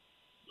evening.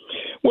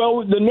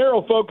 Well, the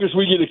narrow focus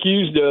we get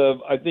accused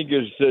of, I think,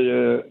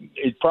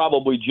 is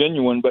probably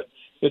genuine, but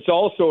it's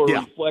also a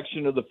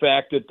reflection of the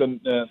fact that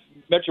the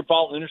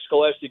Metropolitan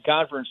Interscholastic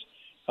Conference,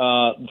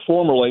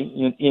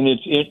 formerly in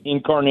its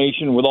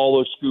incarnation with all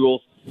those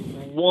schools,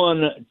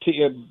 won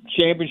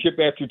championship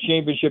after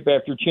championship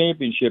after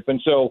championship,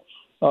 and so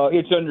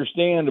it's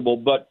understandable.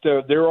 But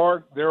there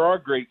are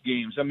great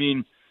games. I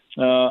mean,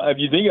 if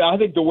you think, I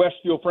think the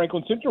Westfield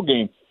Franklin Central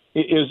game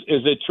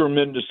is a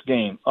tremendous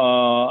game.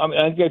 I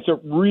think it's a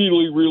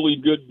really, really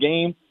good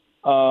game.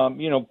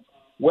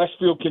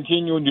 Westfield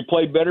continuing to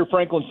play better.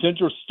 Franklin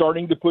Central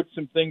starting to put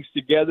some things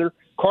together.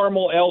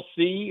 Carmel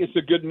LC is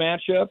a good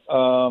matchup.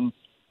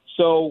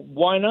 So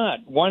why not?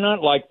 Why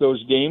not like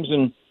those games?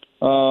 And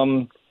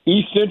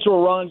East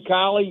Central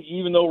Roncalli,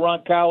 even though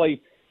Roncalli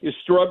is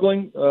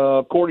struggling,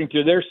 according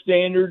to their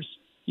standards,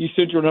 East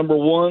Central number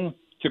 1.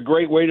 It's a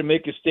great way to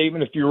make a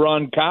statement. If you're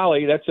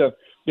Roncalli, that's a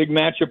big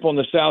matchup on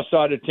the south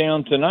side of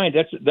town tonight.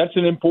 That's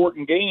an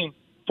important game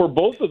for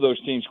both of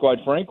those teams, quite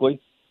frankly.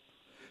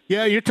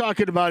 Yeah, you're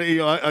talking about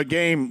a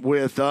game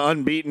with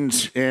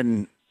unbeatens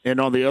and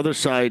on the other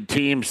side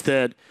teams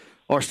that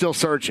are still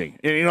searching.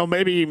 And,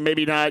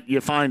 maybe not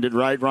you find it,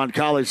 right?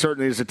 Roncalli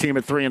certainly is a team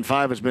at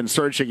 3-5 has been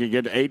searching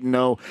again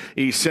 8-0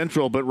 East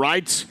Central. But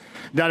Wright's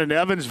down in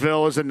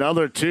Evansville is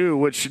another, too,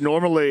 which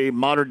normally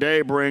Mater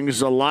Dei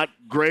brings a lot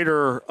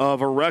greater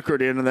of a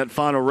record in that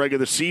final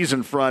regular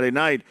season Friday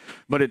night.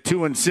 But at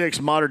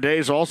 2-6, Mater Dei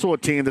is also a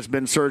team that's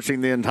been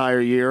searching the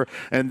entire year,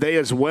 and they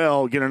as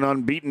well get an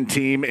unbeaten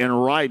team in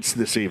Wright's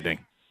this evening.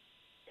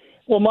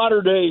 Well,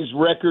 Mater Dei's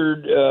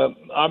record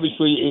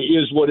obviously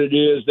is what it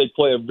is. They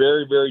play a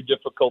very, very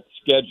difficult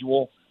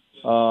schedule.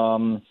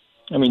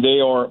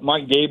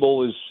 Mike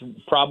Gable is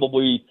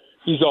probably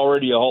 – he's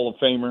already a Hall of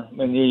Famer,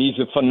 and he's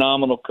a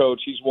phenomenal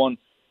coach. He's won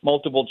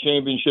multiple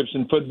championships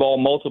in football,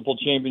 multiple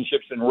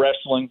championships in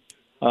wrestling.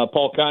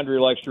 Paul Condry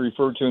likes to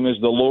refer to him as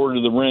the Lord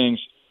of the Rings.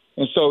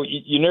 And so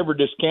you never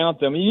discount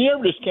them. You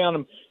never discount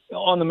them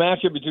on the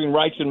matchup between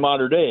Wrights and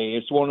Mater Dei.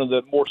 It's one of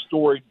the more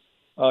storied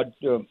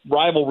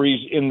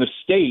rivalries in the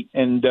state.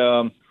 And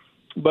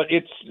but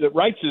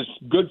Wrights is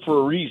good for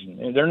a reason.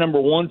 And they're number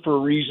 1 for a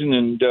reason,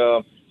 and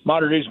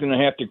Mater Dei is going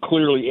to have to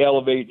clearly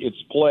elevate its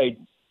play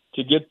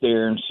to get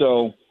there. And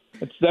so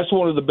that's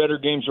one of the better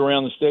games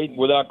around the state,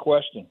 without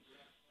question.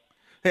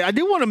 Hey, I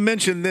do want to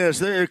mention this.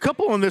 There are a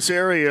couple in this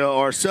area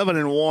are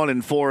 7-1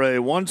 in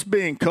 4A. One's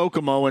being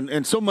Kokomo,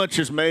 and so much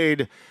is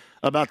made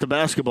about the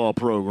basketball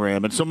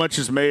program, and so much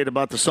is made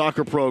about the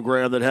soccer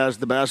program that has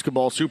the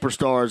basketball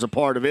superstar as a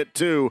part of it,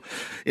 too.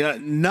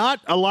 Not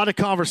a lot of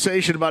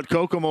conversation about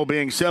Kokomo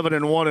being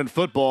 7-1 in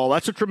football.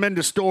 That's a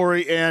tremendous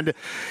story, and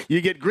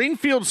you get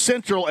Greenfield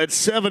Central at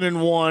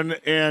 7-1,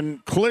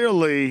 and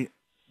clearly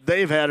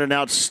they've had an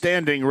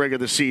outstanding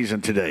regular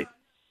season to date.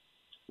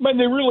 But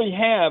they really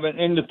have,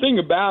 and the thing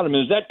about them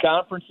is that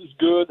conference is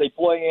good. They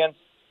play in.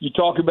 You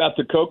talk about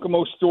the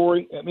Kokomo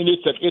story. I mean,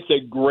 it's a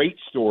great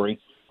story,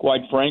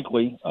 quite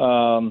frankly.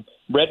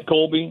 Brett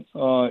Colby,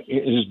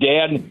 his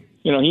dad,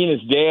 he and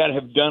his dad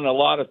have done a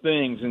lot of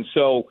things, and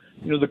so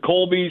the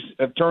Colbys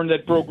have turned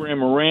that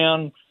program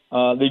around.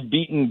 They've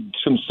beaten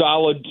some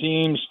solid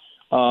teams.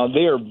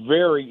 They are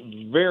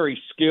very,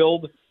 very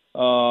skilled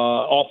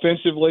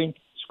offensively,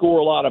 score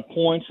a lot of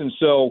points, and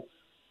so.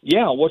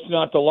 Yeah, what's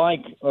not to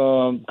like?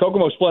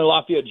 Kokomo's playing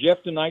Lafayette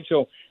Jeff tonight,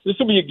 so this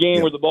will be a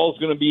game where the ball's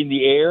going to be in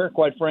the air,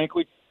 quite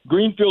frankly.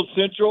 Greenfield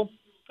Central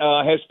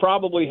has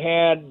probably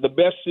had the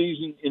best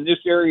season in this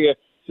area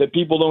that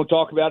people don't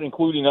talk about,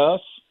 including us,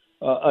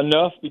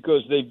 enough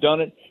because they've done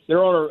it.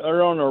 They're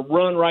on a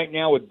run right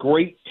now with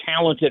great,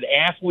 talented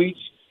athletes.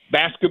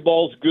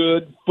 Basketball's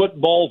good.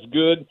 Football's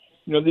good.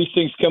 You know, these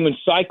things come in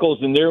cycles,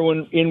 and they're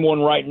in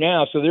one right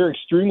now, so they're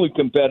extremely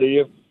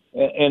competitive,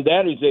 and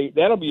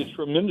that'll be a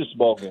tremendous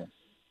ball game.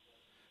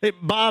 Hey,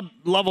 Bob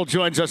Lovell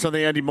joins us on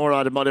the Andy Moore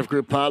Automotive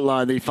Group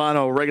hotline. The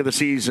final regular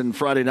season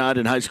Friday night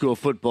in high school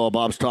football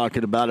Bob's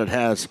talking about. It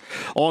has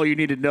all you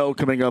need to know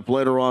coming up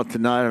later on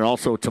tonight and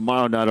also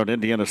tomorrow night on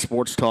Indiana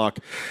Sports Talk.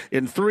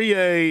 In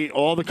 3A,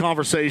 all the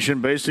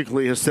conversation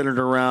basically has centered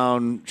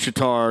around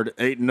Chittard,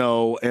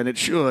 8-0, and it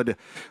should.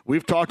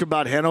 We've talked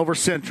about Hanover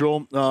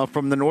Central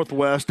from the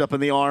Northwest up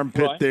in the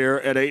armpit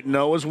there at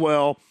 8-0 as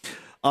well.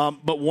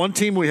 But one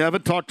team we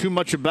haven't talked too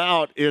much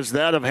about is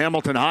that of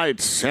Hamilton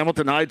Heights.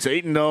 Hamilton Heights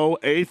 8-0,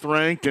 8th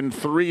ranked in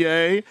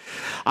 3A.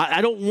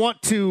 I don't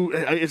want to –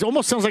 it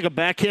almost sounds like a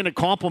backhanded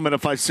compliment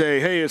if I say,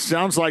 hey, it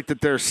sounds like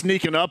that they're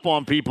sneaking up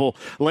on people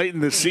late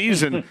in the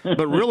season.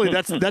 But really,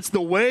 that's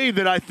the way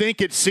that I think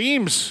it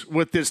seems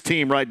with this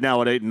team right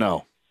now at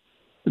 8-0.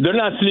 They're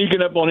not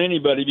sneaking up on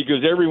anybody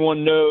because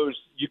everyone knows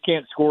you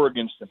can't score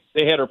against them.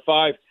 They had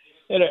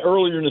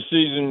earlier in the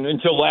season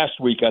until last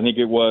week, I think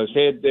it was.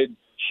 They'd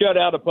shut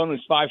out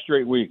opponents 5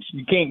 straight weeks.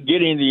 You can't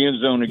get in the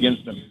end zone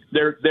against them.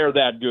 They're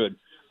that good.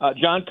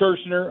 John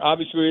Kirshner,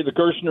 obviously the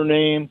Kirshner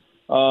name,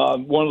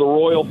 one of the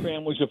royal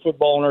families of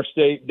football in our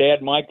state.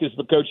 Dad Mike is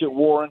the coach at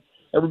Warren.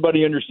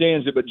 Everybody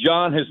understands it, but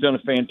John has done a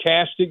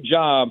fantastic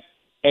job.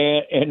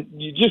 And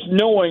you just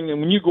knowing that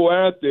when you go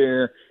out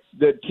there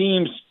that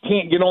teams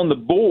can't get on the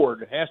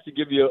board, it has to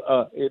give you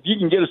if you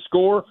can get a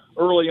score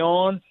early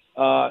on,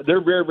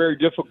 they're very, very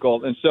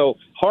difficult. And so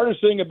hardest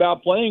thing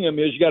about playing them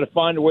is you got to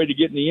find a way to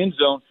get in the end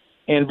zone,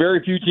 and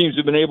very few teams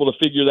have been able to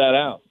figure that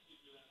out.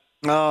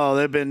 Oh,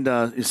 they've been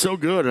so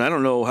good. I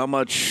don't know how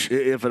much,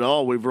 if at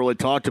all, we've really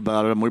talked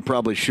about them. We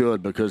probably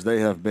should because they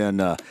have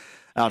been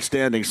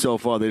outstanding so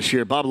far this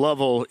year. Bob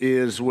Lovell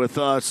is with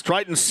us.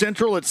 Triton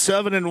Central at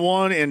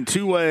 7-1 in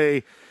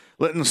 2A.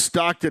 Linton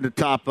Stockton at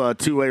top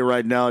 2A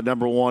right now at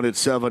number 1 at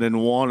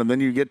 7-1, and then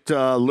you get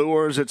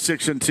Lures at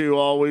 6-2,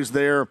 always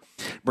there.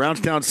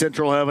 Brownstown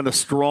Central having a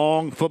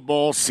strong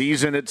football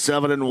season at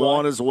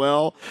 7-1 as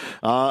well.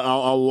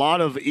 A lot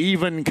of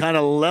even kind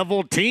of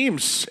level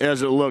teams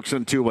as it looks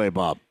in 2A,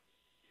 Bob.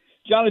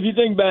 John, if you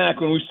think back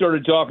when we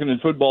started talking in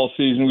football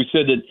season, we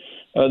said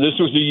that this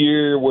was a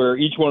year where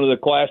each one of the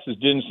classes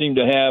didn't seem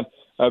to have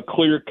a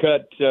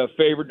clear-cut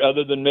favorite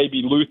other than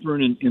maybe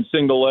Lutheran in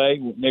single A.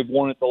 They've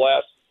won it the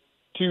last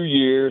 2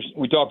 years.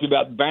 We talked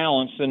about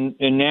balance, and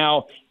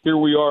now here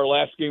we are,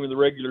 last game of the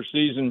regular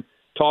season,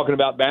 talking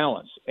about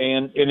balance.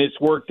 And it's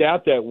worked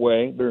out that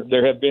way.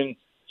 There have been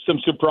some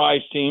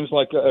surprise teams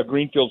like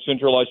Greenfield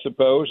Central, I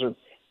suppose,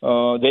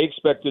 or they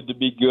expected to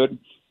be good.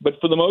 But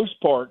for the most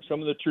part,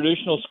 some of the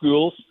traditional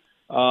schools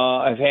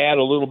have had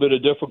a little bit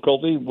of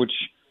difficulty, which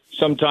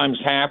sometimes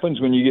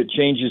happens when you get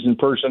changes in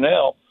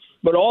personnel.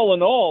 But all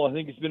in all, I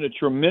think it's been a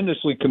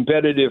tremendously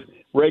competitive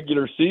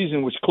regular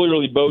season, which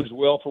clearly bodes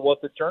well for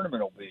what the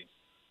tournament will be.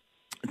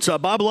 So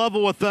Bob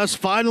Lovell with us,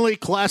 finally,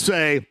 Class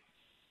A.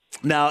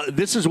 Now,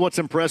 this is what's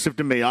impressive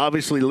to me.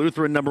 Obviously,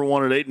 Lutheran number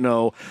 1 at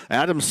 8-0,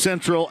 Adams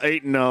Central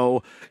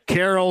 8-0,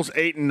 Carroll's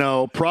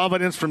 8-0,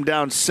 Providence from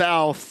down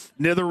south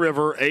near the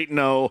river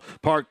 8-0,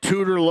 Park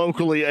Tudor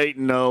locally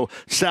 8-0,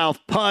 South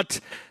Putt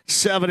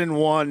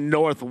 7-1,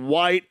 North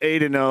White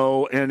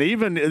 8-0, and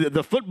even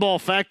the football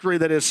factory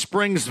that is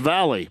Springs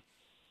Valley,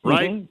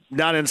 right,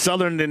 down in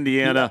southern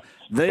Indiana.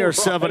 They are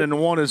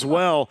 7-1 as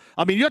well.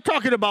 I mean, you're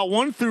talking about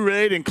 1 through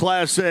 8 in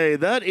Class A.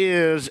 That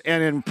is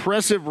an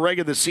impressive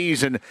regular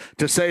season,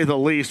 to say the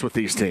least, with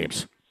these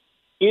teams.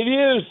 It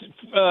is.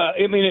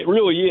 I mean, it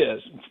really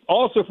is.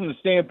 Also from the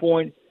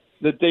standpoint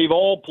that they've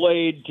all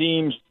played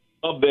teams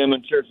of them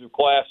in terms of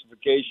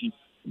classification.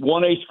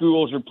 1A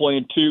schools are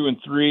playing 2 and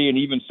 3 and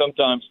even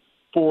sometimes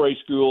 4A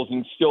schools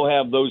and still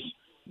have those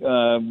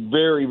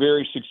very,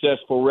 very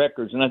successful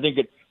records. And I think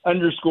it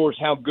underscores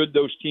how good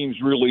those teams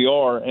really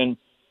are. And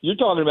you're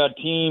talking about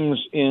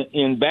teams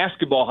in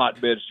basketball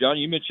hotbeds, John.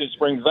 You mentioned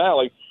Springs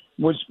Valley.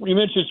 When you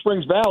mention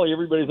Springs Valley,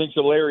 everybody thinks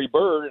of Larry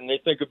Bird, and they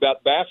think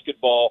about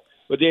basketball,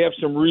 but they have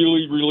some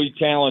really, really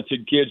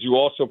talented kids who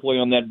also play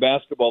on that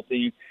basketball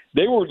team.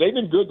 They've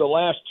been good the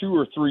last 2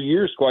 or 3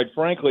 years, quite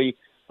frankly,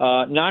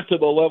 not to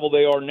the level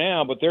they are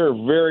now, but they're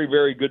a very,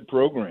 very good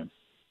program.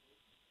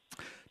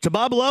 To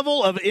Bob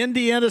Lovell of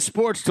Indiana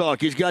Sports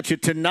Talk. He's got you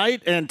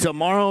tonight and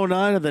tomorrow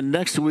night, and then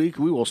next week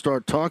we will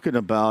start talking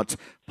about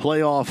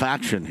playoff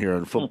action here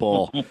in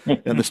football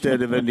in the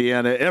state of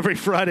Indiana. Every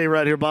Friday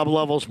right here, Bob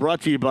Lovell's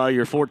brought to you by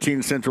your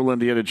 14 Central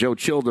Indiana Joe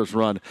Childers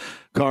run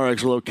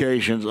CarX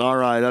locations. All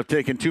right, I've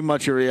taken too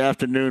much of your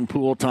afternoon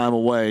pool time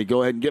away.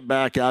 Go ahead and get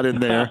back out in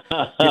there,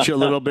 get you a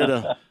little bit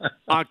of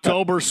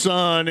October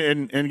sun,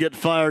 and get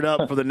fired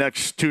up for the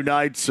next 2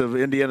 nights of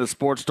Indiana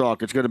Sports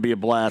Talk. It's going to be a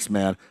blast,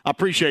 man. I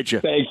appreciate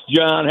you. Thanks,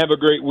 John. Have a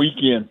great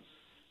weekend.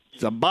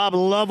 It's a Bob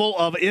Lovell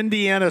of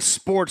Indiana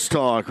Sports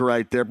Talk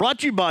right there. Brought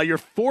to you by your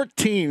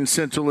 14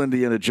 Central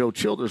Indiana Joe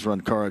Childers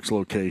run CarX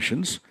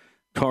locations.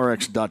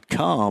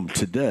 CarX.com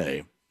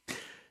today.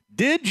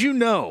 Did you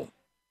know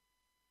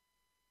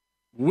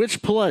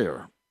which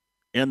player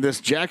in this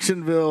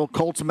Jacksonville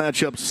Colts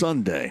matchup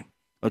Sunday,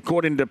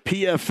 according to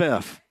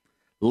PFF,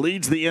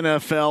 leads the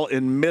NFL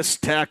in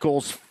missed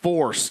tackles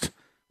forced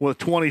with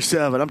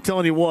 27. I'm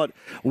telling you what,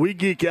 we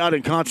geek out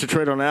and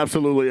concentrate on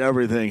absolutely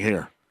everything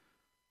here.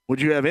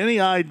 Would you have any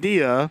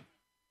idea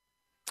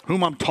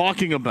whom I'm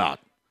talking about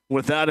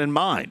with that in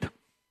mind?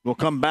 We'll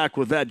come back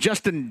with that.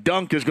 Justin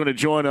Dunk is going to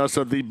join us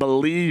of the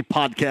Believe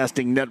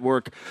Podcasting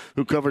Network,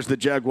 who covers the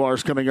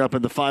Jaguars, coming up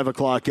in the 5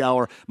 o'clock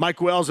hour. Mike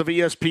Wells of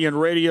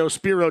ESPN Radio,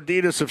 Spero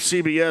Dedes of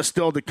CBS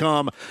still to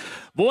come.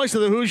 Voice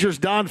of the Hoosiers,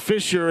 Don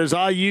Fischer, is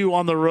IU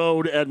on the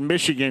road at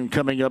Michigan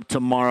coming up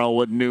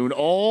tomorrow at noon.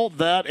 All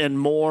that and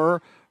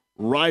more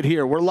right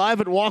here. We're live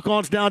at Walk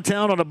Ons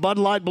downtown on a Bud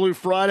Light Blue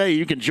Friday.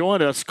 You can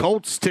join us.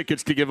 Colts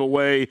tickets to give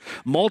away,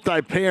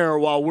 multi-pair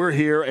while we're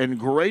here, and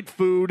great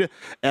food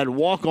at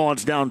Walk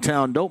Ons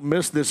downtown. Don't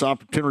miss this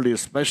opportunity,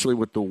 especially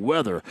with the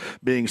weather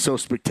being so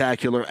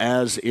spectacular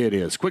as it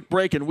is. Quick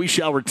break, and we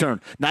shall return.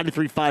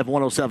 93.5,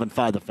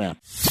 107.5 The Fan.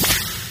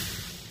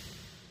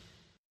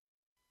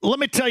 Let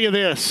me tell you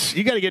this.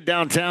 You got to get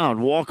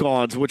downtown, Walk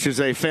Ons, which is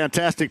a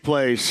fantastic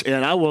place,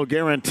 and I will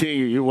guarantee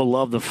you will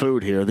love the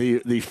food here.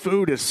 The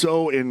food is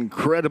so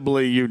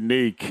incredibly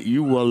unique.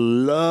 You will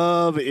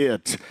love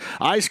it.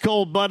 Ice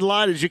cold Bud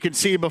Light, as you can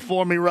see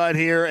before me right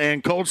here,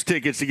 and Colts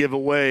tickets to give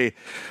away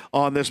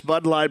on this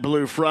Bud Light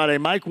Blue Friday.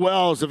 Mike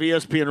Wells of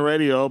ESPN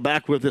Radio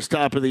back with this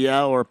top of the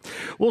hour.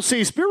 We'll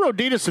see Spero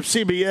Dedes of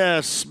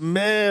CBS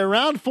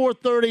around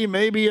 4:30,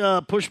 maybe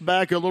push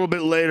back a little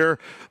bit later,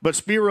 but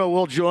Spero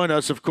will join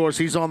us. Of course,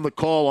 he's on the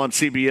call on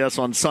CBS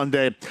on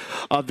Sunday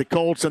of the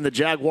Colts and the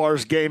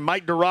Jaguars game.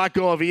 Mike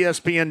DiRocco of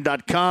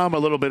ESPN.com a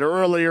little bit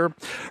earlier.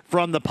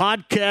 From the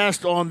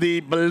podcast on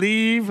the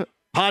Believe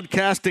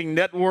Podcasting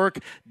Network,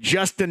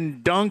 Justin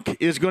Dunk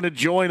is going to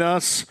join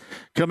us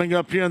coming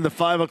up here in the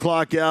 5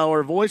 o'clock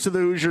hour. Voice of the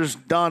Hoosiers,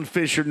 Don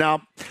Fischer.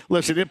 Now,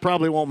 listen, it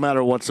probably won't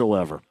matter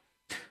whatsoever,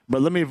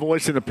 but let me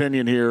voice an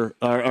opinion here,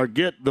 or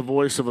get the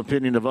voice of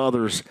opinion of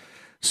others.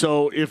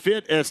 So if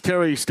it, as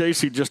Terry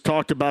Stacy just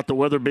talked about the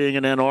weather being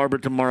in Ann Arbor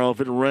tomorrow,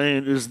 if it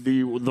rain, is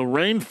the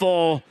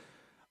rainfall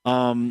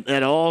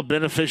at all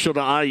beneficial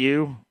to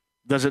IU?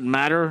 Does it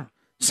matter?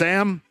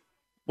 Sam,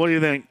 what do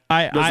you think?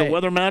 Does the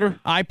weather matter?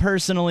 I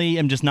personally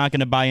am just not going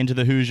to buy into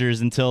the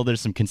Hoosiers until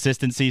there's some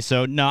consistency.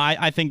 So, no,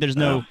 I think there's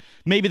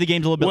maybe the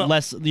game's a little bit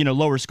less,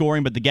 lower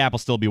scoring, but the gap will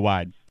still be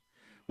wide.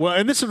 Well,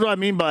 and this is what I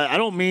mean by, I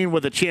don't mean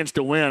with a chance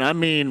to win. I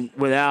mean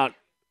without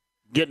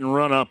getting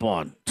run up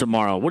on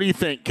tomorrow. What do you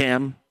think,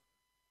 Cam?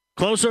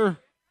 Closer?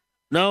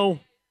 No?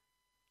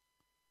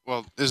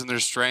 Well, isn't there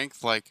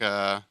strength like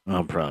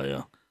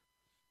probably,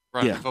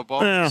 running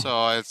football? Yeah.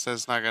 So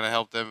it's not going to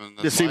help them.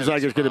 It seems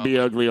like it's going to be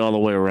ugly all the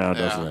way around,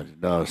 doesn't it? It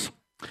does.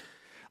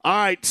 All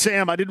right,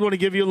 Sam, I did want to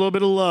give you a little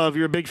bit of love.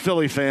 You're a big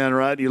Philly fan,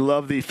 right? You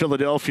love the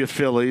Philadelphia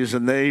Phillies,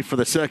 and they, for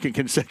the second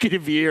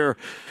consecutive year,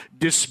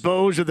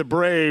 dispose of the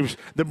Braves.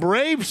 The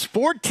Braves,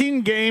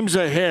 14 games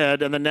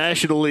ahead in the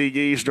National League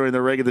East during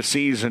the regular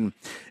season,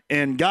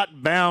 and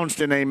got bounced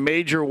in a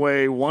major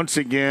way once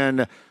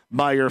again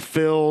by your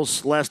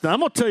Phils last night. I'm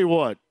going to tell you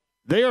what,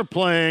 they are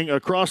playing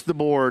across the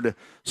board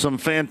some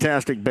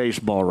fantastic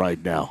baseball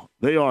right now.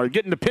 They are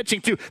getting the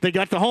pitching, too. They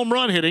got the home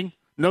run hitting,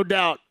 no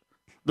doubt.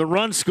 The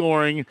run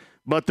scoring,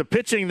 but the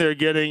pitching they're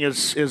getting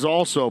is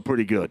also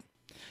pretty good.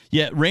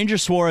 Yeah, Ranger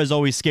Suarez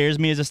always scares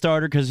me as a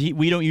starter because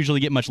we don't usually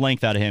get much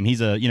length out of him.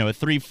 He's a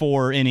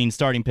 3-4 inning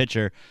starting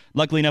pitcher.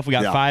 Luckily enough, we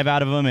got 5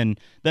 out of him, and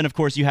then of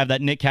course you have that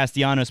Nick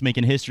Castellanos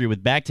making history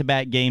with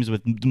back-to-back games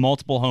with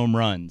multiple home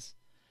runs.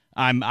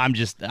 I'm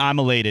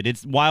elated.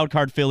 It's wild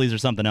card Phillies or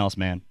something else,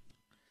 man.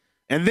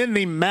 And then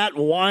the Matt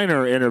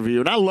Weiner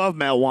interview, and I love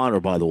Matt Weiner,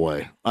 by the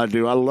way. I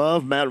do. I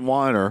love Matt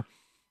Weiner.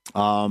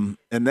 And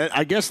then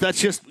I guess that's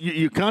just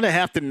you kind of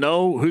have to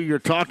know who you're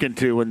talking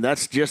to, and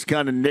that's just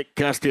kind of Nick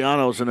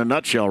Castellanos in a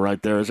nutshell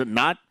right there, is it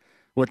not?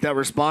 With that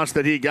response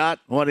that he got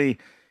when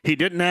he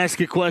didn't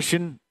ask a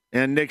question,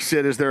 and Nick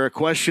said, "Is there a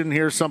question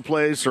here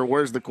someplace, or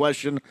where's the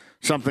question?"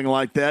 Something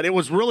like that. It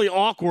was really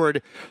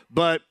awkward,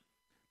 but.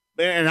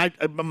 And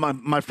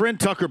my friend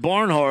Tucker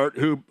Barnhart,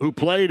 who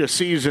played a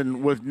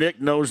season with Nick,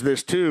 knows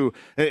this too.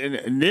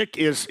 And Nick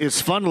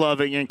is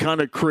fun-loving and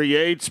kind of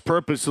creates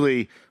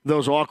purposely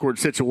those awkward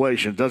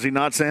situations. Does he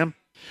not, Sam?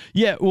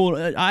 Yeah,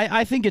 well,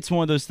 I think it's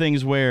one of those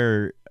things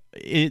where,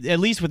 at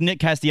least with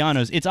Nick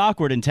Castellanos, it's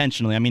awkward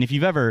intentionally. I mean, if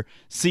you've ever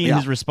seen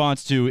his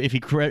response to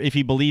if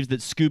he believes that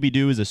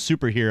Scooby-Doo is a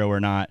superhero or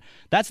not,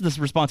 that's the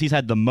response he's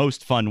had the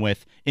most fun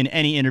with in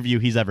any interview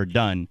he's ever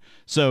done.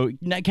 So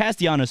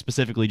Castellanos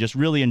specifically just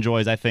really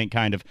enjoys, I think,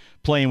 kind of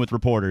playing with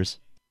reporters.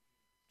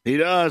 He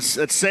does.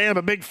 That's Sam,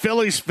 a big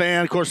Phillies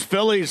fan. Of course,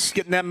 Phillies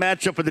getting that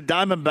matchup with the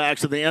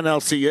Diamondbacks of the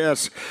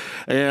NLCS.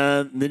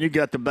 And then you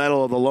got the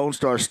Battle of the Lone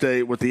Star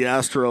State with the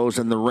Astros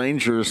and the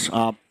Rangers.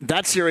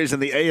 That series in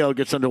the AL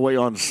gets underway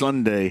on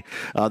Sunday.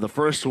 The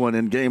first one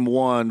in Game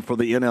 1 for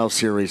the NL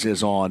Series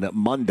is on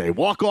Monday.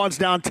 Walk-Ons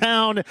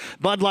downtown,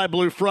 Bud Light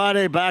Blue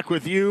Friday. Back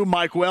with you,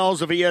 Mike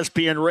Wells of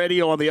ESPN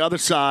Radio on the other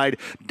side.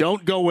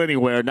 Don't go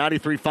anywhere.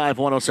 93.5,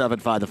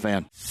 107.5 The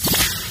Fan.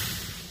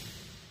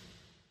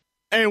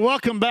 Hey,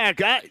 welcome back.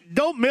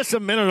 Don't miss a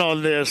minute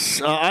on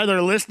this, either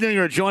listening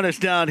or join us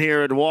down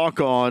here at Walk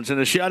Ons.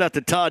 And a shout-out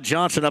to Todd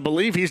Johnson. I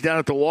believe he's down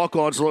at the Walk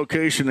Ons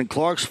location in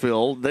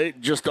Clarksville. They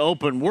just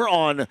opened. We're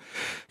on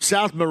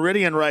South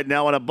Meridian right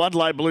now on a Bud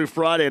Light Blue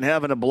Friday and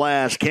having a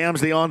blast.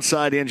 Cam's the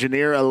on-site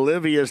engineer.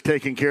 Olivia's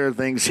taking care of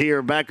things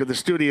here. Back to the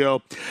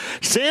studio.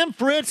 Sam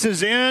Fritz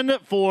is in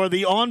for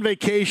the On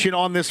Vacation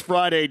on this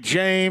Friday.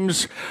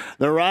 James,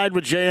 the ride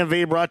with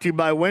JMV brought to you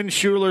by Win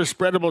Schuler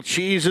Spreadable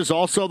Cheeses.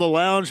 Also the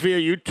lounge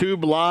via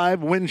YouTube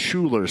Live, Win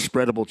Schuler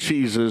Spreadable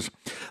Cheeses.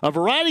 A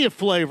variety of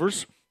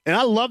flavors, and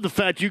I love the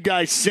fact you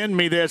guys send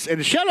me this.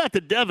 And shout out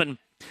to Devin.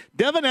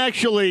 Devin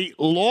actually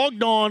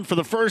logged on for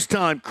the first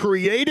time,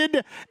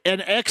 created an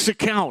X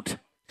account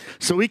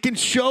so he can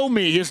show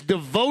me his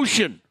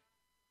devotion,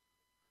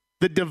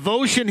 the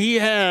devotion he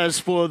has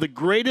for the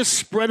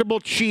greatest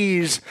spreadable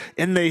cheese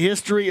in the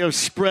history of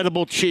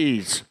spreadable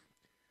cheese.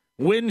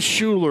 Win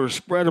Schuler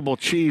Spreadable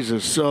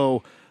Cheeses.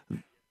 So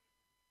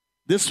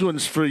this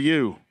one's for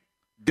you,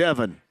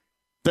 Devin.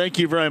 Thank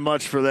you very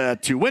much for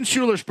that, too. Win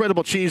Schuler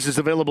Spreadable Cheese is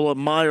available at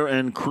Meijer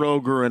and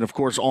Kroger and, of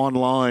course,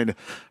 online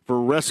for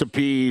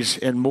recipes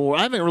and more.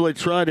 I haven't really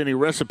tried any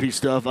recipe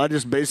stuff. I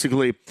just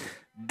basically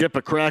dip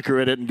a cracker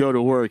in it and go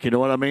to work. You know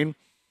what I mean?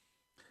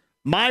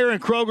 Meijer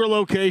and Kroger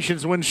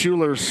locations,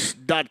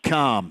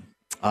 winschulers.com.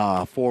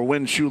 For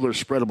Win Schuler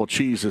Spreadable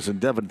Cheeses.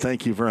 And, Devin,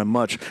 thank you very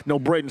much. No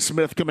Braden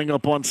Smith coming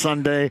up on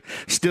Sunday.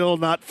 Still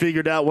not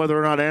figured out whether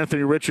or not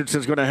Anthony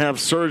Richardson is going to have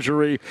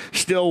surgery.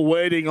 Still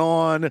waiting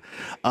on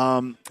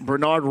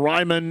Bernard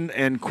Ryman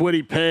and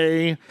Kwity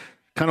Paye.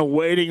 Kind of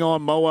waiting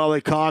on Mo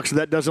Alley Cox.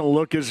 That doesn't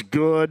look as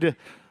good.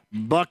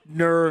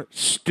 Buckner,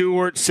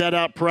 Stewart set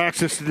out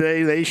practice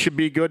today. They should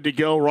be good to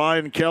go.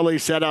 Ryan Kelly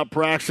set out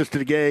practice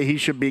today. He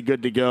should be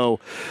good to go.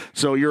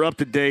 So you're up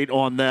to date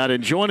on that.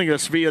 And joining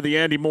us via the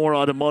Andy Moore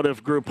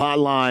Automotive Group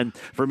hotline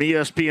from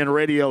ESPN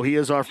Radio, he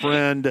is our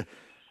friend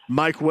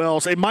Mike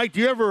Wells. Hey, Mike,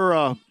 do you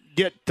ever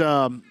get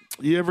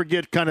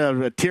kind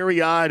of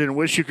teary-eyed and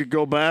wish you could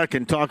go back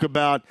and talk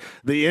about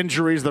the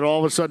injuries that all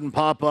of a sudden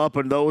pop up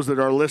and those that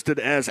are listed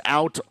as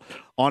out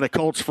on a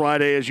Colts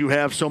Friday as you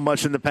have so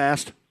much in the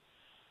past?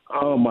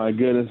 Oh, my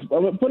goodness.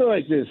 I'm going to put it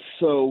like this.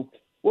 So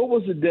what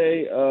was the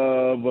day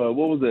of what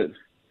was it?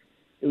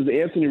 It was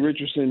the Anthony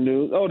Richardson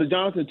news. Oh, the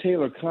Jonathan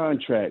Taylor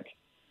contract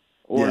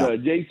or the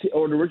JT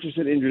or the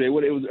Richardson injury.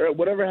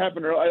 Whatever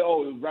happened. It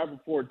was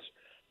Rappaport's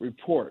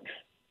report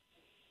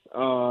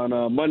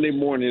on Monday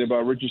morning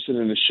about Richardson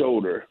and the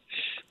shoulder.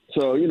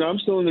 So, I'm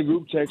still in the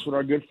group text with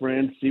our good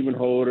friends, Stephen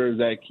Holder,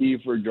 Zach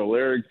Kiefer, Joel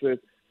Erickson,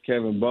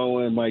 Kevin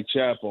Bowen, Mike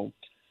Chappell.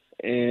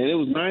 And it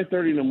was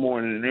 9:30 in the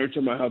morning, and they were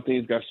talking about how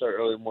things got started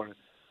early in the morning.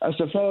 I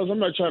said, fellas, I'm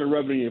not trying to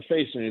rub it in your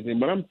face or anything,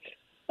 but I'm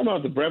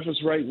out to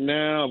breakfast right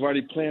now. I've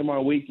already planned my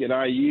week at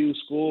IU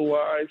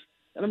school-wise,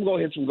 and I'm going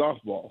to hit some golf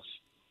balls.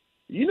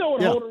 You know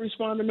what Holder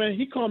responded, man?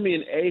 He called me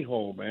an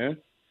a-hole, man.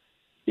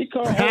 He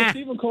called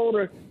Stephen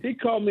Holder. He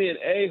called me an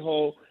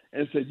a-hole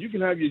and said, you can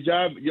have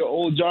your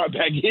old job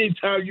back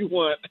anytime you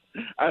want.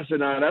 I said,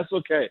 nah, that's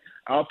okay.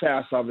 I'll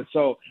pass on it.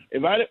 So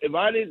if I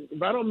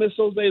don't miss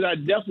those days, I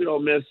definitely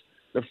don't miss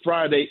the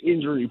Friday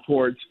injury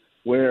reports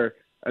where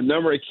a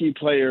number of key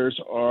players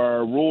are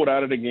ruled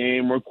out of the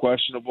game or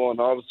questionable, and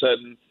all of a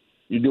sudden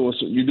you're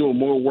doing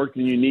more work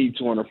than you need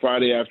to on a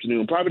Friday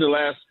afternoon. Probably the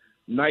last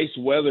nice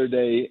weather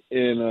day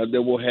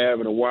that we'll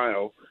have in a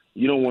while.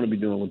 You don't want to be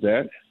dealing with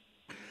that.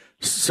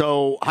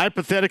 So,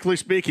 hypothetically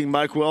speaking,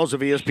 Mike Wells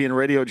of ESPN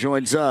Radio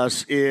joins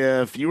us.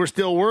 If you were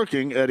still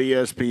working at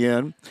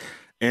ESPN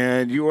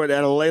and you were at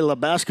a Layla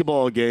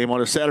basketball game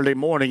on a Saturday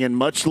morning, and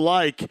much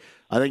like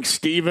I think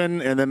Steven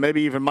and then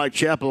maybe even Mike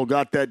Chappell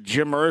got that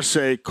Jim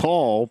Irsay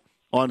call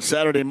on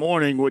Saturday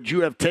morning, would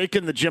you have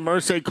taken the Jim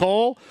Irsay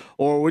call,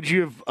 or would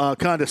you have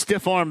kind of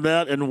stiff-armed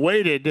that and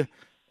waited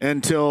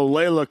until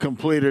Layla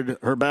completed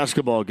her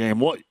basketball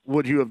game? What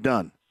would you have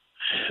done?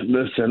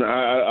 Listen,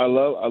 I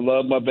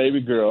love my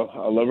baby girl.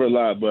 I love her a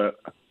lot, but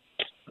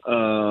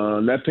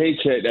that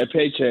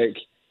paycheck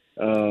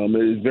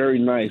is very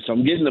nice.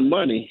 I'm getting the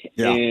money,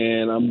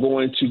 and I'm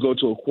going to go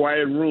to a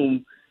quiet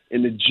room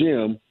in the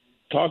gym,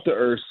 talk to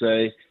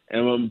Irsay,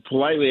 and I'm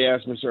politely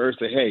ask Mr.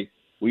 Irsay, hey,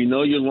 we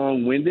know you're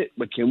long-winded,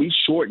 but can we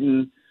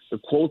shorten the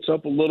quotes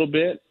up a little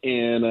bit?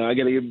 And I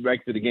got to get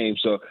back to the game.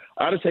 So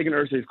I'd have taken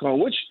Irsay's call,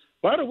 which,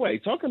 by the way,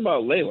 talking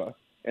about Layla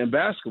and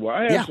basketball,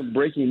 I have some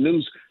breaking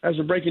news. I have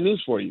some breaking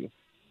news for you.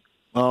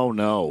 Oh,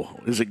 no.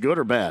 Is it good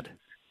or bad?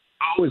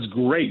 Oh, it's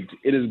great.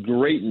 It is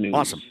great news.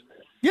 Awesome.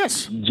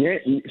 Yes.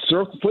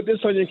 Put this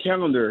on your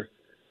calendar.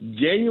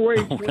 January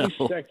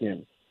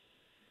 22nd.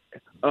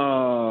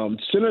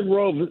 Center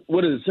Grove,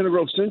 what is it, Center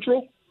Grove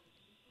Central?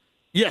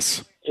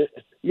 Yes.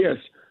 Yes.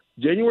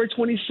 January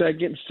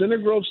 22nd, Center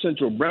Grove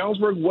Central,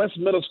 Brownsburg West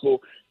Middle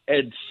School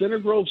at Center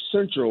Grove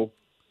Central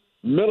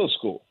Middle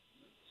School.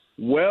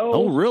 Wells,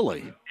 oh,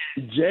 really?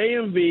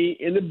 JMV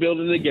in the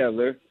building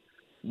together.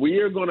 We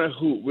are going to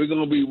hoop. We'll have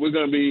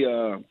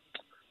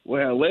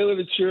Layla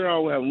to cheer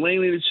on. We'll have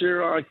Laney to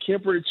cheer on.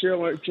 Kemper to cheer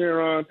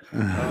on.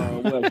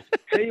 We'll have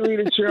Haley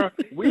to cheer on.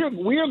 We are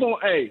going.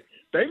 Hey,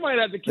 They might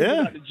have to kick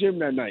us out the gym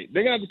that night.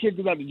 They're going to have to kick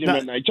us out the gym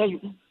that night. Trust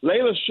me.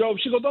 Layla showed up.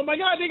 She goes, oh, my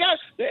God,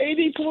 the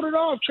AD pulled it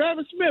off.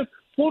 Travis Smith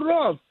pulled it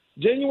off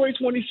January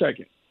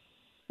 22nd.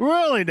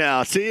 Really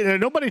now? See,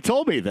 nobody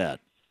told me that.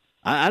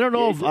 I don't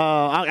know if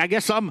I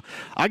guess I'm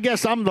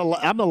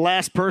the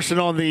last person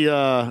on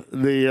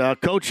the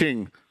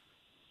coaching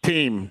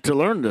team to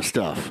learn this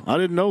stuff. I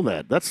didn't know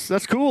that.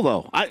 That's cool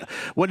though.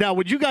 Now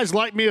would you guys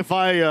like me if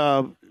I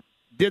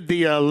did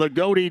the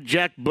Lagodi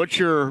Jack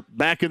Butcher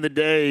back in the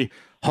day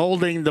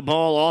holding the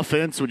ball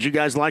offense? Would you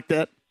guys like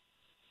that?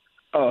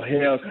 Oh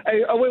hell!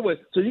 Hey, wait.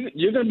 So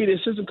you're going to be the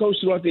assistant coach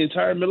throughout the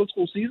entire middle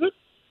school season?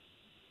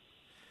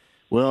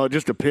 Well, it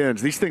just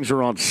depends. These things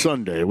are on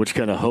Sunday, which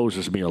kind of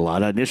hoses me a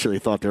lot. I initially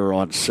thought they were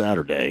on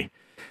Saturday.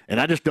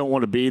 And I just don't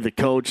want to be the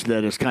coach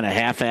that is kind of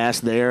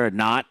half-assed there and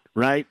not,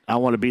 right? I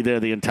want to be there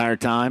the entire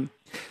time.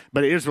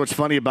 But here's what's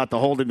funny about the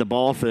holding the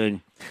ball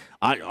thing.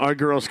 Our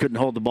girls couldn't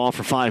hold the ball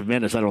for 5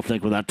 minutes, I don't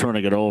think, without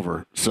turning it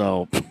over.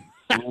 So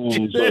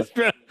probably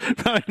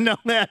know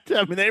that.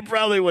 I mean, they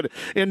probably would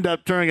end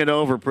up turning it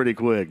over pretty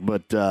quick.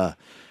 But,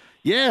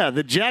 yeah,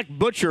 the Jack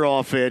Butcher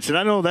offense, and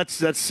I know that's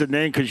the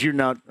name because you're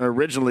not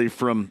originally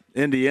from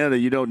Indiana.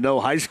 You don't know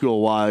high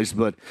school-wise,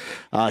 but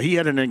he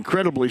had an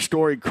incredibly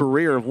storied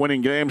career of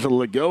winning games at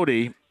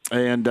Lagodi,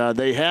 and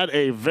they had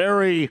a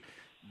very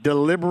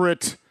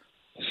deliberate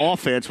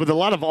offense with a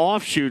lot of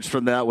offshoots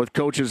from that with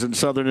coaches in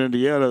southern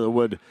Indiana that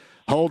would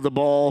hold the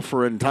ball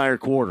for entire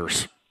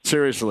quarters.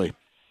 Seriously.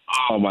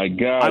 Oh, my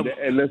God.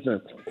 And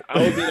listen, I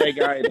would be that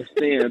guy in the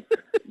stand.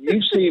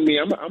 You see me.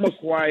 I'm a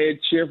quiet,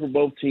 cheer for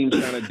both teams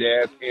kind of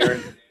dad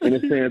parent in a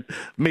sense.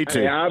 Me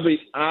too. Hey,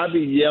 I'll be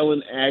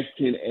yelling,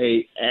 acting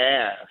a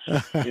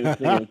ass in a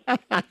sense.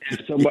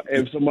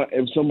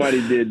 If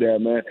somebody did that,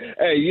 man.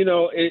 Hey,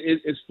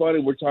 it's funny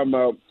we're talking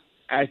about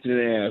acting an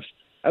ass.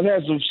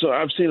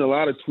 I've seen a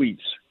lot of tweets.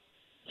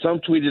 Some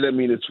tweeted at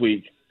me this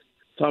week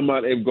talking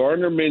about if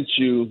Gardner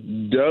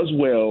Minshew does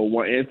well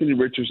while Anthony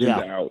Richardson's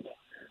out,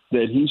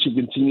 that he should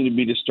continue to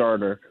be the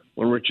starter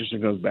when Richardson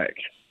comes back.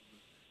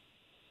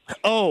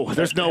 Oh,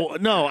 there's no.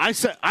 I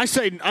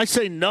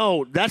say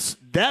no.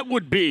 That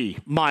would be,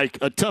 Mike,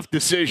 a tough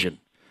decision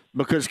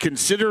because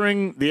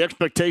considering the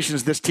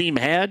expectations this team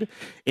had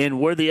and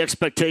where the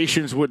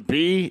expectations would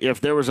be if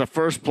there was a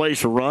first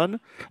place run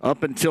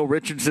up until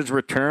Richardson's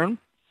return.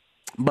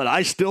 But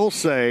I still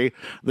say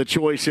the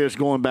choice is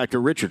going back to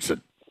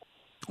Richardson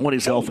when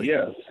he's healthy.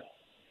 Yes.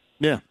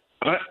 Yeah.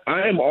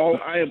 I am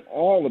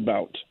all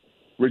about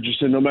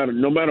Richardson, no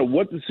matter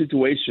what the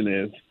situation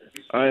is.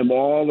 I am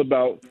all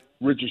about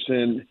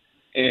Richardson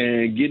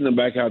and getting him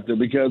back out there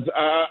because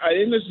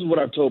and this is what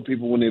I've told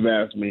people when they've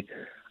asked me.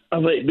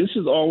 I'm like, this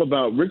is all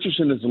about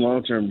Richardson is a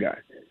long-term guy.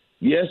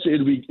 Yes,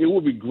 it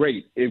would be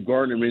great if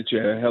Gardner Minshew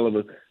had a hell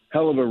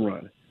of a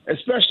run,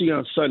 especially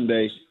on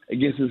Sunday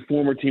against his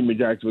former team in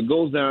Jacksonville.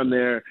 Goes down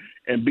there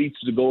and beats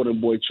the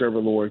Golden Boy Trevor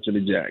Lawrence and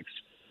the Jags.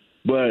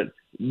 But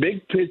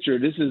big picture,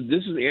 this is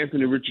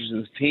Anthony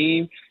Richardson's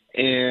team,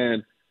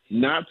 and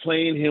not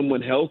playing him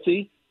when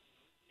healthy,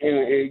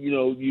 and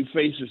you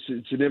face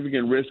a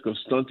significant risk of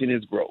stunting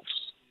his growth.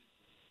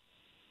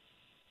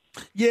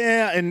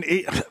 Yeah, and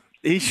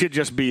he should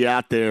just be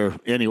out there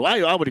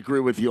anyway. I would agree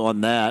with you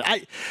on that.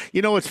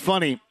 It's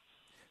funny.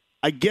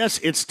 I guess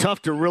it's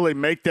tough to really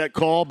make that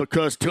call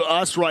because to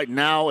us right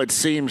now it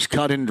seems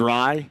cut and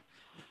dry.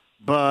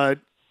 But,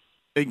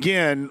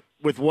 again,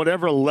 with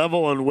whatever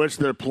level in which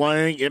they're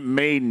playing, it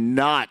may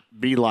not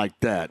be like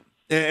that.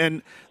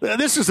 And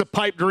this is a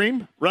pipe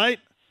dream, right?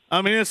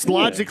 I mean, it's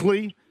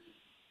logically,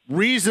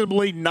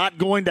 reasonably not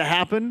going to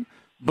happen.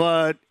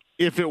 But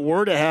if it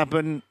were to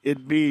happen,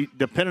 it'd be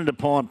dependent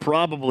upon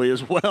probably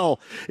as well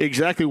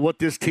exactly what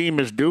this team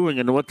is doing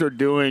and what they're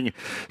doing.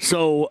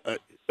 So,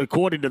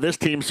 according to this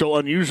team, so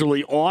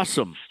unusually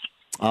awesome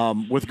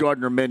with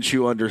Gardner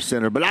Minshew under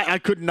center. But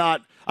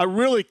I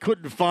really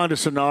couldn't find a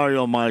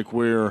scenario, Mike,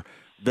 where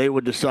they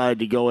would decide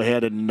to go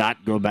ahead and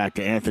not go back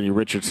to Anthony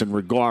Richardson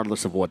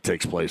regardless of what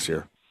takes place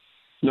here.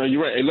 No,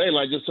 you're right. Hey,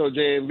 Layla, I just saw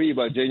JMV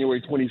by January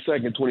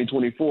 22nd,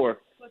 2024.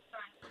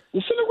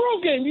 The Center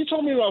Grove game you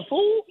told me about,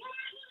 fool?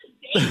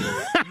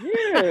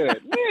 Yeah,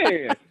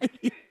 man.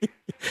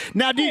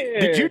 Now,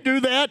 did you do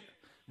that?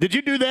 Did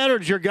you do that, or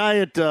did your guy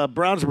at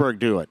Brownsburg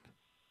do it?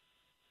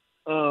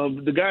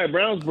 The guy at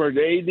Brownsburg,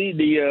 the AD,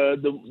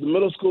 the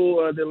middle school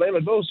that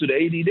Layla goes to, the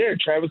AD there,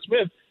 Travis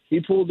Smith,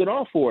 he pulled it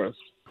off for us.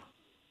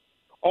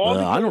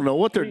 I don't know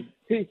what they're.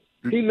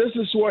 He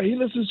listens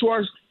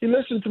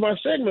to my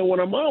segment when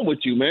I'm on with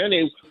you, man.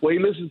 He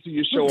listens to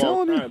your show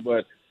all the time,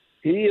 but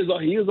he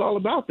is all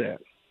about that.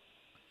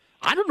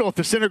 I don't know if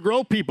the Center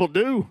Grove people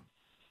do,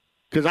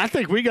 because I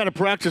think we got to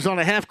practice on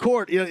a half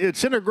court. In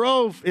Center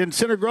Grove,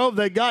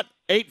 they got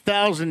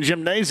 8,000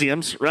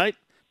 gymnasiums, right?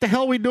 The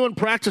hell are we doing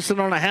practicing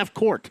on a half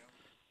court?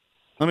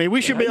 I mean, we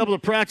should be able to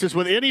practice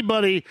with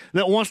anybody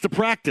that wants to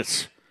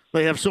practice.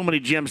 They have so many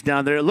gyms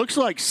down there. It looks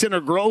like Center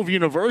Grove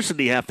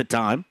University half the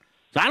time.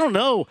 So I don't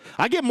know.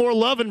 I get more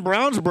love in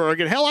Brownsburg,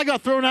 and hell, I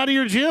got thrown out of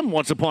your gym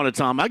once upon a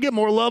time. I get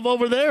more love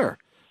over there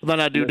than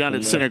I do down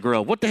at Center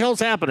Grove. What the hell's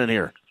happening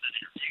here?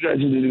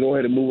 stretches to go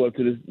ahead and move up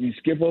to this. You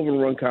skip over the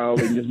run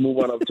column and just move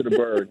on up to the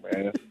bird,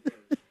 man.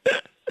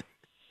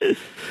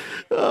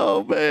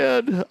 Oh,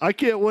 man. I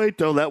can't wait,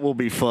 though. That will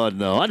be fun,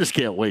 though. I just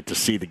can't wait to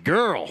see the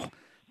girls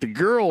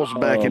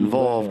back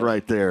involved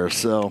right there.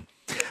 So,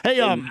 hey,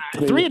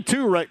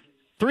 3-2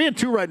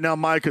 right now,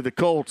 Mike, are the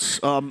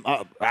Colts.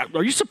 Are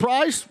you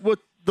surprised with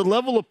the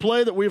level of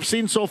play that we've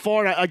seen so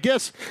far? I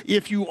guess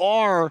if you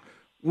are,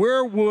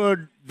 where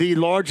would the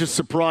largest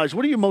surprise,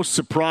 what are you most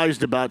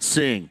surprised about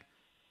seeing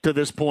to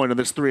this point of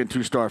this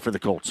 3-2 start for the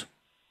Colts?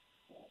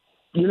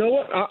 You know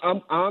what?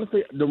 I'm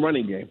honestly the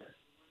running game.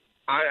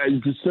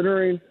 I'm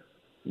considering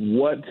how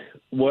I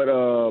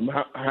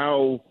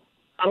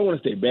don't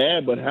want to say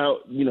bad, but how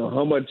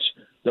much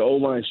the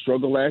O-line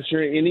struggled last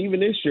year, and even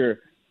this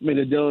year. I mean,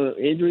 they're dealing with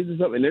injuries and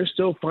stuff, and they're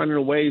still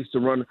finding ways to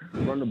run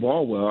the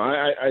ball well.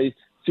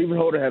 Stephen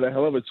Holder had a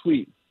hell of a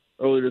tweet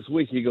earlier this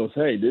week. He goes,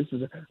 "Hey,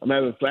 I'm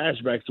having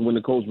flashbacks to when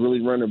the Colts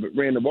really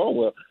ran the ball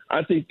well."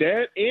 I think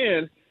that,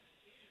 and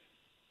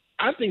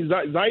I think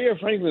Zaire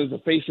Franklin is the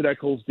face of that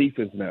Colts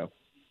defense now.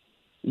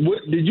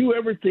 Did you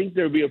ever think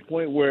there would be a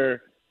point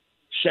where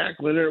Shaq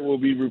Leonard will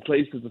be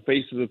replaced as the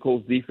face of the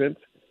Colts defense?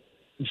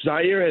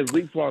 Zaire has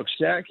leapfrogged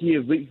Shaq. He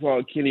has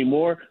leapfrogged Kenny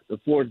Moore, the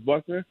Forrest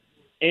Buckner.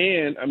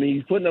 And, I mean,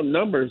 he's putting up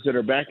numbers that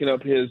are backing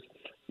up his,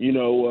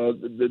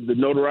 the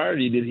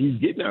notoriety that he's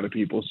getting out of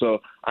people.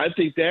 So I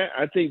think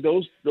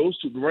those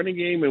two, the running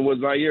game and what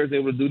Zaire is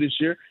able to do this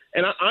year.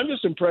 And I'm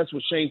just impressed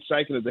with Shane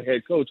Steichen as the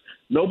head coach.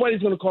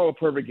 Nobody's going to call a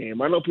perfect game.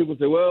 I know people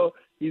say, well,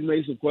 he's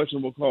made some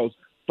questionable calls.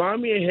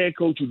 Find me a head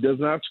coach who does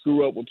not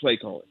screw up with play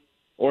calling,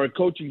 or a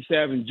coaching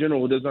staff in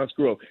general who does not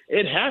screw up.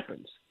 It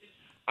happens.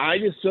 I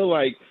just feel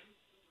like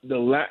the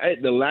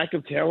lack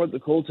of talent the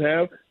Colts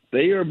have,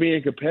 they are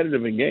being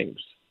competitive in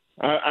games.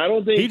 I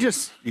don't think I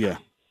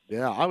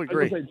would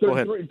agree. Go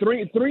ahead.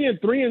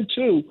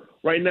 3-2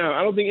 right now.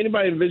 I don't think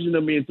anybody envisioned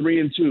them being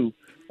 3-2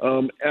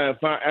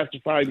 after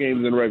 5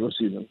 games in the regular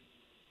season.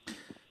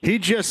 He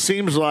just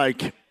seems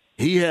like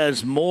he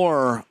has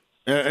more.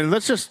 And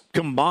let's just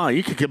combine.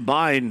 You could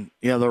combine,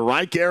 the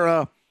Reich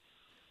era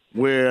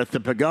with the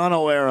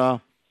Pagano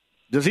era.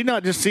 Does he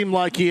not just seem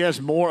like he has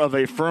more of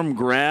a firm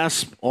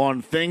grasp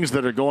on things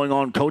that are going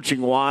on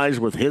coaching-wise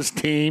with his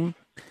team?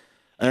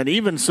 And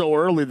even so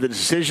early, the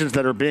decisions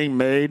that are being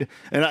made.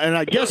 And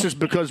I guess it's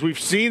because we've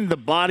seen the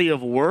body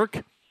of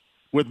work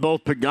with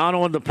both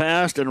Pagano in the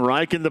past and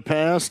Reich in the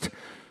past.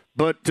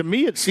 But to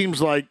me, it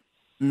seems like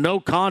no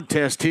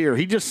contest here.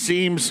 He just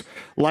seems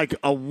like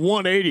a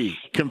 180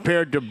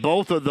 compared to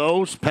both of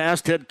those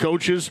past head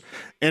coaches.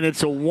 And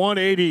it's a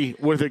 180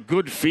 with a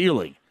good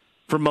feeling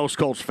for most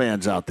Colts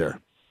fans out there.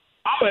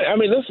 I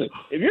mean, listen,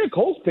 if you're a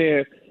Colts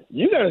fan,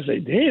 you got to say,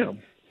 damn.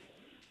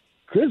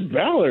 Chris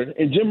Ballard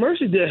and Jim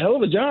Mercy did a hell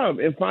of a job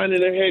in finding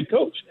their head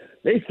coach.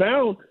 They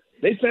found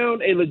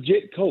a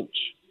legit coach.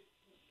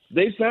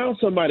 They found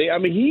somebody. I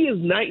mean, he is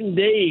night and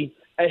day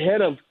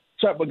ahead of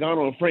Chuck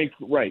Pagano and Frank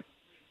Reich.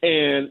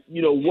 And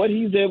what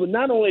he's able,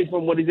 not only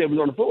from what he's able to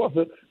do on the football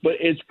field, but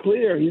it's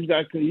clear he's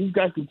got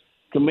the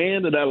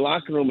command of that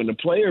locker room, and the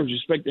players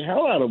respect the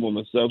hell out of him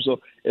and stuff.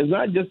 So it's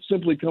not just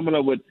simply coming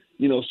up with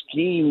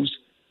schemes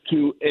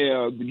to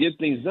get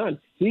things done.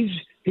 He's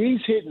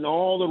hitting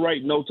all the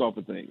right notes off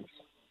of things.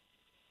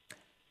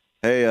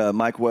 Hey,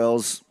 Mike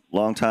Wells,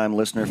 longtime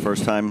listener,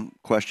 first-time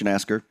question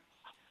asker.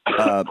 What's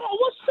up,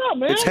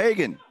 man? It's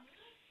Hagan.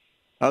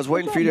 I was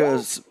waiting for you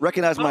to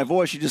recognize my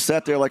voice. You just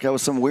sat there like I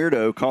was some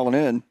weirdo calling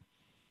in.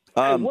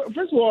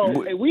 First of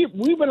all, we've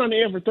been on the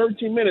air for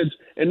 13 minutes,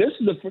 and this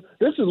is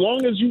as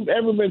long as you've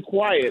ever been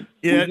quiet.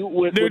 Yeah,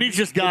 dude, he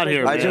just got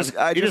here. I just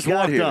got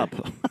walked here. Up.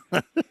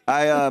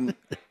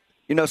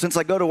 Since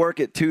I go to work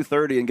at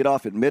 2:30 and get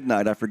off at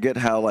midnight, I forget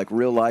how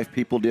real life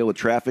people deal with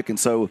traffic, and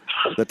so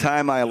the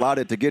time I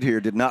allotted to get here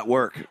did not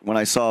work when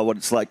I saw what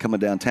it's like coming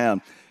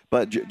downtown.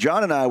 But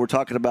John and I were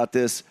talking about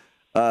this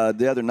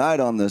the other night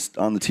on the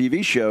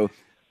TV show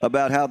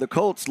about how the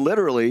Colts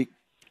literally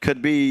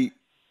could be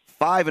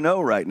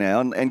 5-0 right now,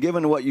 and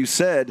given what you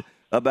said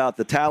about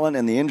the talent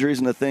and the injuries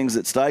and the things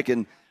that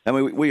Steichen, I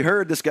mean, we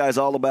heard this guy's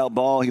all about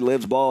ball, he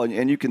lives ball,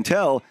 and you can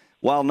tell.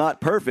 While not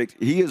perfect,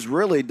 he has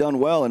really done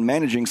well in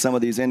managing some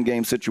of these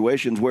in-game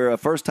situations where a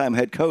first-time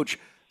head coach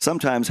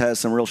sometimes has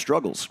some real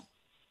struggles.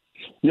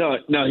 No,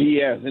 he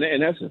has,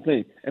 and that's the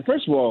thing. And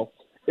first of all,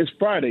 it's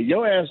Friday.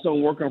 Your ass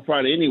don't work on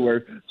Friday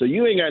anywhere, so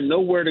you ain't got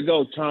nowhere to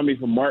go, Tommy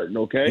from Martin,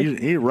 okay?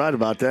 He's right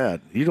about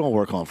that. You don't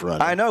work on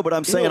Friday. I know, but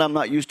I'm saying I'm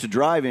not used to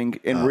driving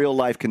in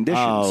real-life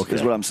conditions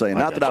is what I'm saying.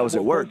 Not that I was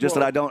at work, just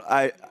that I don't –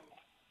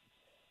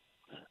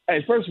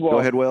 Hey, first of all – Go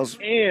ahead, Wells.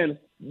 And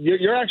 –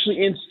 You're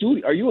actually in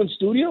studio. Are you in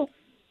studio?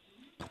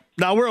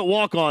 No, we're at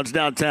Walk Ons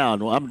downtown.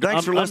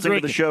 Thanks for listening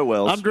to the show,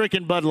 Wells. I'm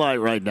drinking Bud Light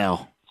right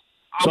now.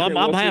 So Okay,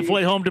 I'm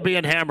halfway home to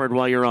being hammered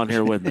while you're on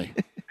here with me.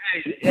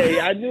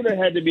 Hey, I knew there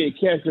had to be a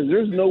catch because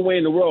there's no way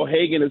in the world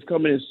Hagan is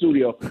coming in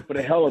studio for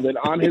the hell of it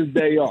on his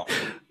day off.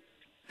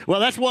 Well,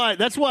 that's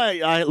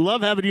why I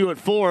love having you at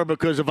 4,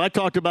 because if I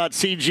talked about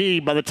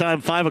CG by the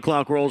time 5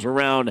 o'clock rolls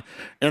around,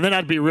 and then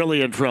I'd be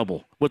really in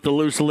trouble with the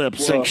loose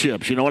lips, sink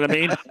ships. You know what I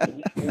mean?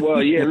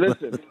 Well, yeah.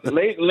 Listen,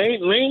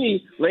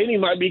 Laney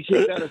might be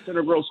kicked out of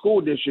Center Grove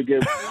School District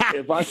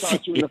if I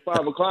talk to you in the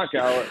 5 o'clock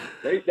hour.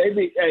 They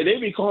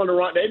be calling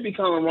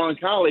Ron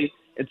Colley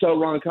and tell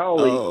Ron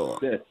Colley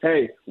that,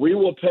 hey, we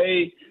will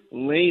pay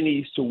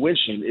Laney's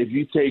tuition if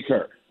you take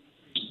her.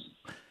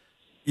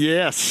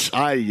 Yes,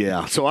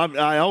 So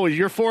I always,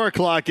 your 4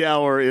 o'clock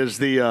hour is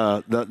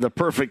the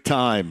perfect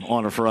time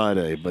on a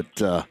Friday, but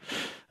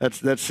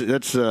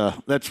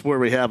that's where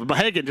we have it. But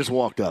Hagan just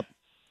walked up.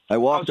 I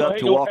walked up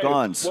to Walk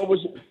Ons.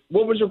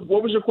 What was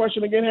your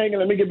question again, Hagan?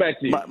 Let me get back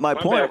to you. My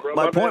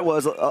point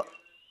was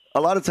a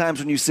lot of times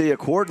when you see a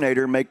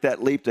coordinator make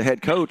that leap to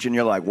head coach, and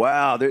you're like,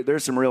 wow,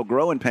 there's some real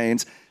growing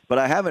pains. But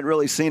I haven't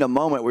really seen a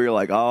moment where you're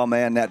like, oh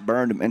man, that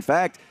burned him. In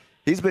fact,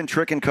 he's been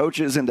tricking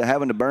coaches into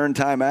having to burn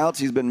timeouts.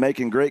 He's been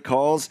making great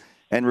calls.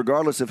 And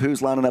regardless of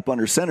who's lining up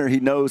under center, he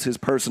knows his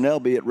personnel,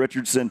 be it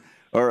Richardson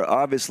or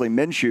obviously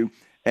Minshew.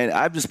 And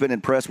I've just been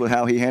impressed with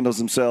how he handles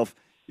himself,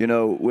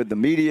 with the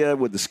media,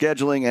 with the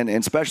scheduling, and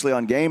especially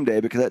on game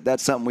day, because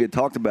that's something we had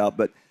talked about.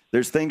 But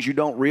there's things you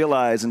don't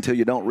realize until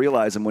you don't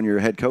realize them when you're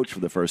a head coach for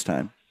the first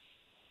time.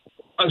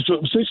 So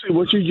essentially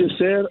what you just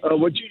said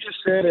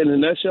in a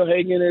nutshell,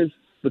 Hagan, is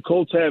the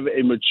Colts have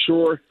a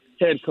mature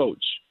head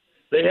coach.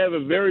 They have a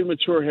very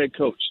mature head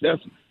coach.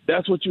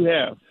 That's what you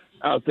have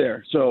out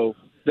there. So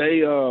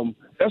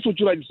that's what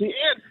you like to see.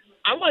 And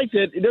I like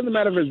that it doesn't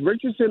matter if it's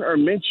Richardson or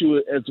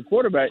Minshew as the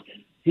quarterback.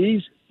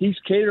 He's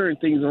catering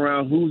things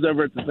around who's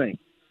ever at the thing.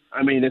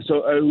 I mean, and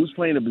so who's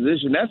playing the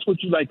position. That's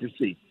what you like to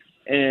see.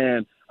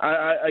 And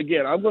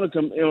I'm going to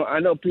come.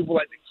 I know people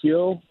like to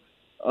kill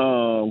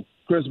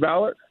Chris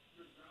Ballard,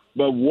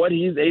 but what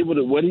he did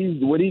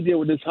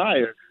with this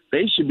hire,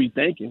 they should be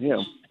thanking him.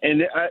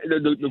 And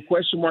the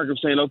question mark of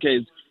saying,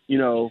 okay,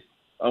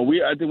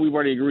 I think we've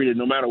already agreed that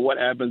no matter what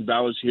happens,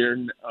 Ballard's here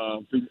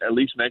at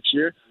least next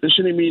year. There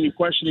shouldn't be any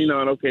questioning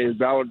on, okay, is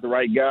Ballard the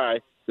right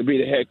guy to be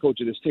the head coach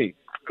of this team?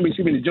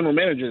 The general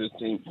manager of this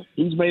team.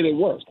 He's made it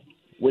work,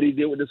 what he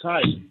did with this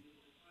hire.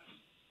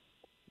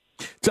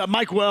 So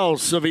Mike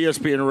Wells of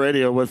ESPN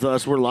Radio with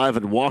us. We're live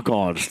at Walk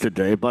Ons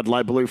today. Bud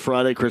Light Blue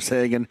Friday, Chris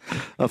Hagan,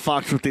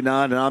 Fox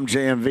 59, and I'm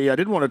JMV. I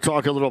did want to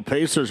talk a little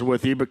Pacers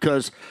with you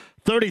because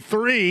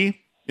 33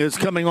 is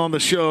coming on the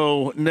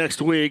show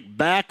next week,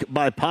 back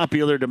by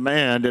popular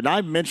demand, and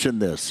I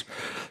mentioned this.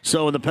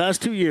 So in the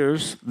past 2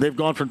 years, they've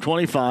gone from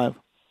 25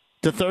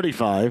 to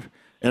 35,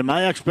 and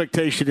my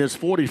expectation is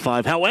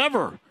 45.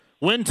 However,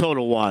 win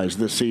total-wise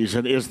this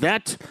season, is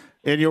that,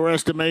 in your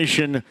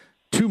estimation,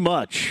 too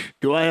much?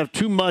 Do I have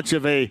too much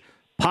of a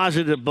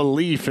positive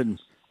belief in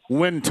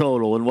win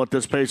total and what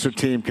this Pacer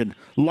team can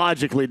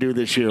logically do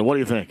this year? What do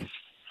you think?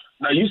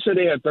 Now, you said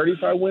they had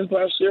 35 wins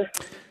last year?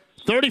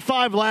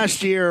 35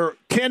 last year,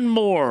 10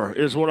 more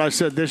is what I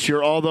said this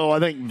year, although I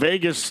think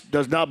Vegas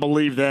does not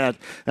believe that,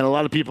 and a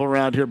lot of people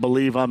around here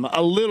believe I'm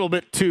a little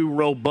bit too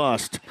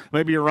robust.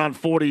 Maybe around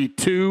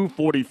 42,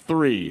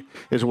 43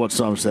 is what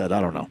some said.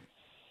 I don't know.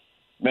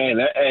 Man,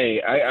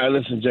 I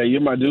listen, Jay, you're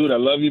my dude. I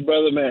love you,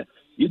 brother, man.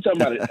 You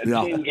talking about a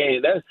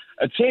 10-game.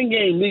 A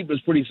 10-game leap is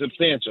pretty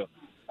substantial.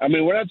 I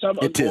mean, we're not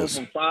talking about going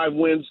from 5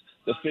 wins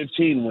to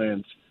 15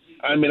 wins.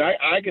 I mean,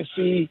 I can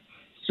see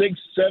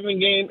 6-7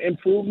 game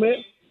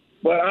improvement.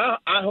 But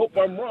I hope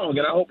I'm wrong,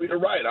 and I hope you're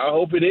right. I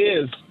hope it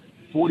is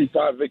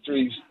 45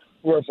 victories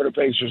for the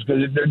Pacers,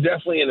 because they're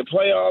definitely in the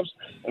playoffs,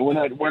 and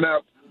we're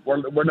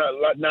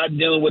not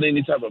dealing with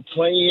any type of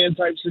play-in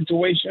type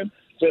situation.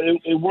 So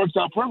it works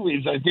out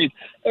perfectly, I think.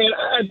 And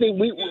I think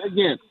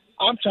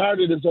I'm tired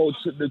of this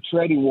the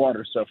treading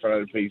water stuff out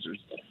of the Pacers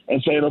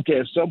and saying, okay,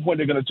 at some point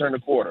they're going to turn the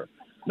corner.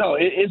 No,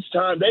 it's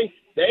time. They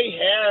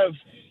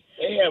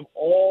have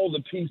all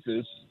the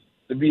pieces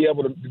to be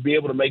able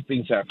to make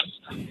things happen.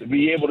 To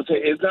be able to say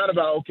it's not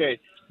about, okay,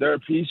 they're a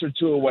piece or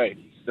two away.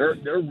 They're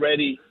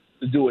ready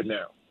to do it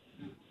now.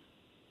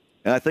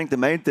 And I think the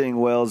main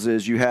thing, Wells,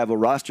 is you have a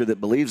roster that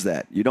believes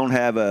that. You don't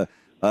have an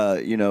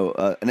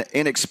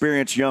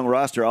inexperienced young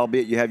roster,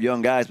 albeit you have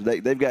young guys,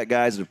 but they've got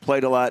guys that have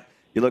played a lot.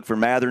 You look for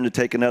Matherin to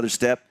take another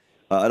step.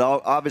 It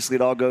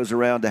all goes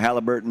around to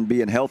Halliburton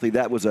being healthy.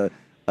 That was a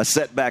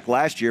setback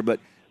last year, but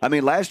I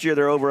mean, last year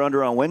their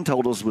over/under on win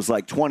totals was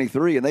like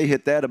 23, and they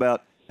hit that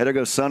about. Hey, there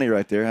goes Sonny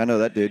right there. I know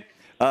that dude.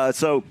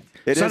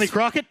 Sonny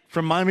Crockett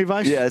from Miami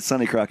Vice? Yeah, it's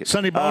Sonny Crockett.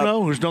 Sonny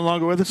Bono, who's no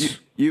longer with us?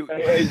 You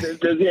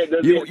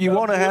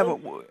want to have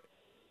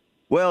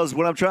Wells,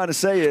 what I'm trying to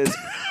say is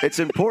it's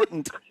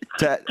important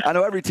to – I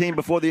know every team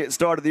before the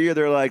start of the year,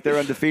 they're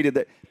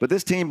undefeated. But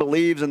this team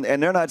believes, and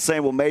they're not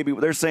saying, well, maybe.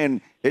 They're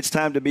saying it's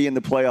time to be in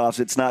the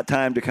playoffs. It's not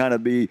time to kind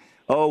of be,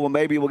 oh, well,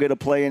 maybe we'll get a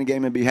play-in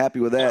game and be happy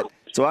with that.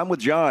 So I'm with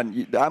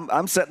John.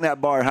 I'm setting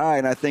that bar high,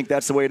 and I think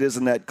that's the way it is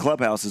in that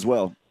clubhouse as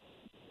well.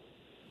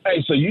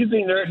 Hey, so you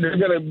think they're going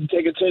to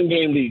take a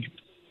 10-game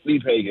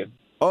lead, Hagan?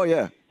 Oh,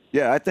 yeah.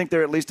 Yeah, I think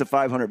they're at least a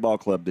 500 ball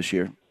club this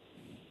year.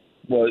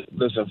 Well,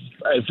 listen,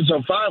 if it's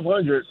a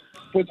 500,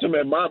 puts them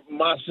at my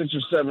 6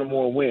 or 7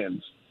 more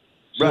wins.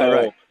 So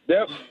right.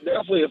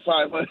 Definitely a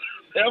 500,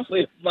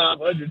 definitely a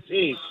 500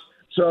 team.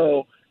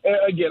 So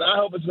again, I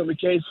hope it's going to be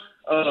the case.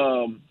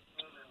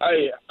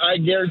 I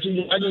can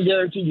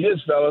guarantee you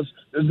this, fellas.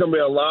 There's going to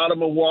be a lot of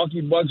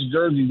Milwaukee Bucks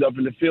jerseys up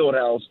in the field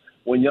house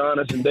when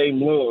Giannis and Dame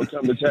Lillard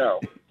come to town.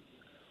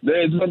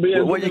 It's going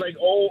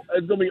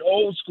to be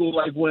old school,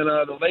 like when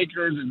the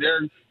Lakers and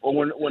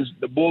when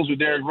the Bulls with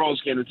Derrick Rose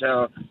came to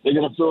town. They're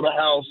going to fill the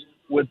house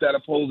with that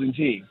opposing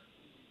team.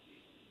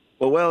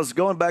 Well, Wells,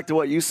 going back to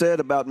what you said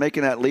about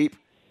making that leap,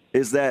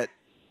 is that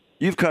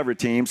you've covered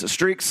teams.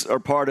 Streaks are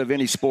part of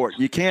any sport.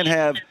 You can't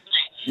have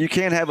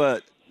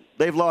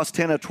they've lost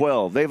 10 of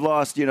 12. They've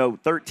lost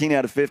 13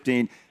 out of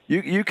 15.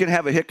 You can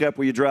have a hiccup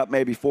where you drop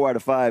maybe 4 out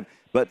of 5,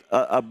 but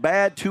a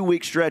bad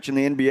 2-week stretch in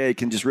the NBA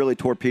can just really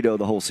torpedo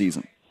the whole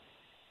season.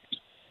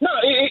 No,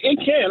 it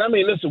can. I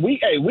mean, listen, we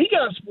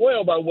got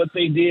spoiled by what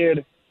they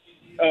did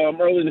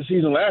early in the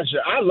season last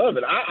year. I love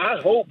it. I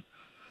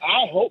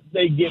hope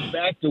they get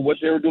back to what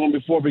they were doing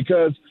before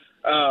because,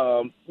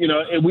 and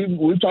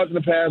we've talked in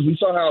the past. We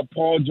saw how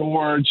Paul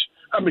George.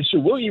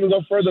 We'll even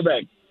go further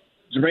back.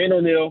 Jermaine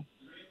O'Neal,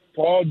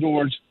 Paul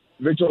George,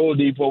 Victor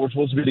Oladipo were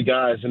supposed to be the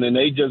guys, and then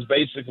they just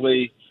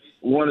basically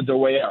wanted their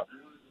way out.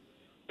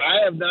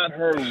 I have not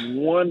heard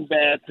one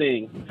bad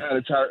thing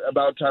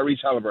about Tyrese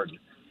Halliburton.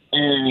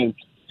 And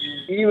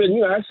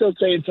even, I still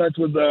stay in touch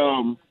with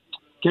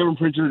Kevin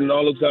Pritchard and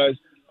all those guys.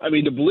 I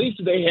mean, the belief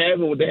that they have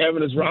and what they have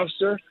in this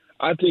roster,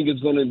 I think it's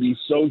going to be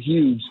so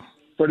huge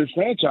for this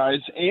franchise.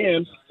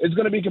 And it's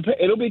going to be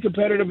it'll be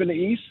competitive in the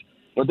East,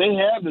 but they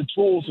have the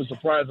tools to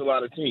surprise a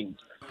lot of teams.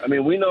 I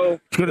mean, we know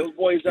those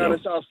boys down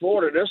in South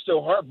Florida, they're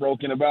still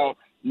heartbroken about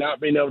not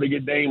being able to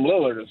get Dame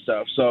Lillard and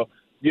stuff. So,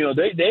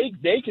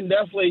 they can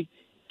definitely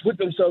put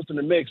themselves in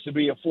the mix to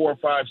be a 4 or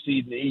 5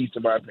 seed in the East,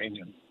 in my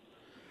opinion.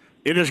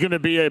 It is going to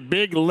be a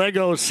big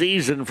Lego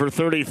season for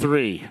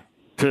 33,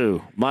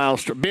 too.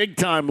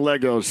 Big-time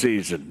Lego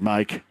season,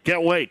 Mike.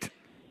 Can't wait.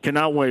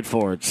 Cannot wait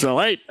for it. So,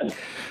 hey,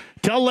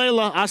 tell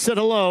Layla I said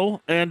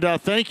hello, and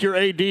thank your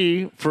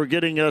AD for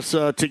getting us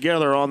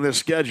together on this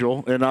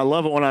schedule. And I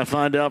love it when I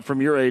find out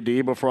from your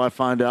AD before I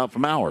find out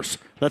from ours.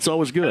 That's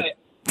always good.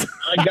 Hey,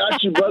 I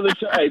got you, brother.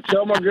 Hey,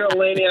 tell my girl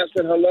Laney I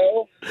said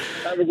hello.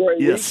 Have a great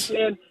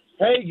weekend.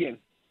 Hagan.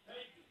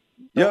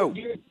 Yo.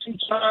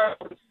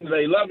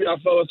 They love y'all,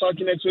 fellas. Talk to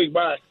you next week.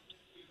 Bye.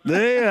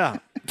 Yeah.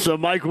 So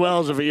Mike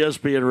Wells of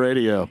ESPN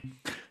Radio.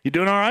 You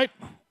doing all right?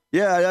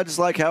 Yeah, I just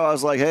like how I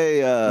was like,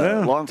 hey,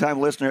 long-time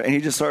listener, and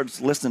he just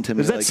starts listening to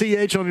me. Is that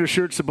CH on your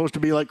shirt supposed to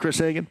be like Chris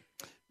Hagan?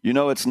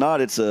 It's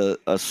not. It's a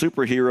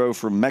superhero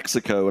from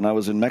Mexico, and I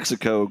was in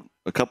Mexico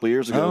a couple of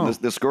years ago. Oh.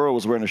 This girl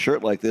was wearing a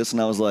shirt like this,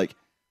 and I was like,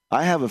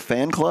 I have a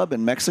fan club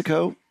in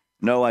Mexico?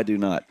 No, I do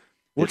not.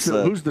 Who's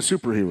the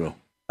superhero?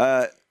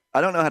 I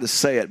don't know how to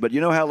say it, but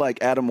you know how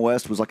like Adam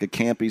West was like a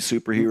campy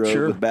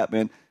superhero with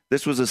Batman?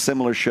 This was a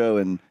similar show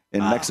in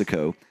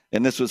Mexico,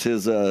 and this was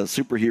his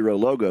superhero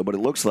logo, but it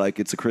looks like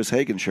it's a Chris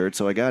Hagan shirt,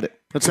 so I got it.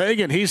 It's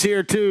Hagan. He's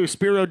here, too.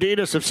 Spero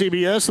Dedes of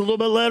CBS. A little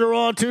bit later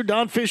on, too.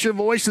 Don Fischer,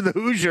 voice of the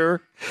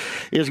Hoosier,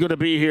 is going to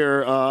be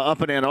here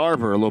up in Ann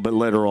Arbor a little bit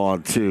later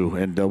on, too.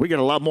 And we got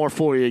a lot more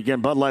for you.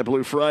 Again, Bud Light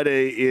Blue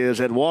Friday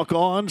is at Walk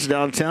Ons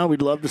downtown.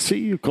 We'd love to see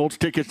you. Colts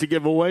tickets to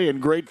give away and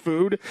great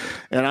food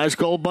and ice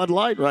cold Bud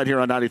Light right here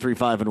on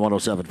 93.5 and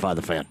 107.5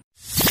 The Fan.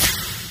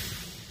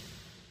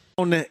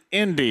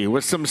 Indy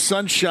with some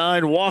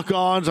sunshine,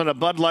 walk-ons on a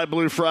Bud Light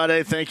Blue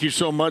Friday. Thank you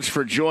so much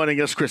for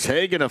joining us. Chris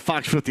Hagan of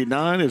Fox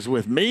 59 is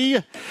with me.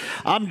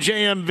 I'm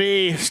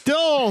JMV.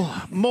 Still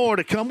more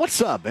to come.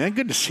 What's up, man?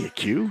 Good to see you,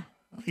 Q.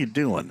 How you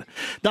doing?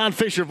 Don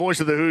Fischer,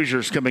 voice of the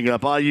Hoosiers, coming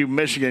up. IU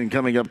Michigan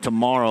coming up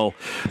tomorrow.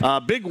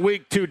 Big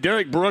week, too.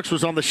 Derek Brooks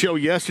was on the show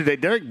yesterday.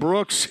 Derek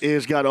Brooks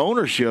has got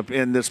ownership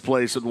in this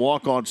place at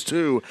Walk-Ons,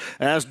 too,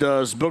 as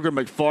does Booger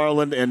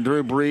McFarland and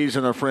Drew Brees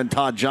and our friend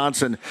Todd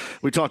Johnson.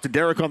 We talked to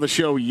Derek on the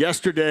show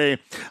yesterday.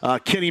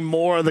 Kenny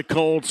Moore of the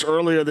Colts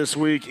earlier this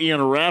week. Ian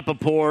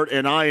Rappaport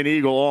and Ian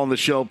Eagle all on the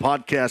show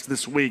podcast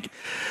this week.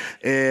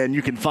 And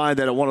you can find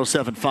that at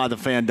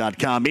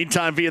 1075thefan.com.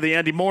 Meantime, via the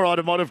Andy Moore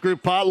Automotive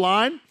Group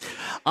hotline.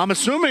 I'm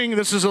assuming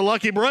this is a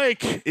lucky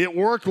break. It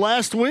worked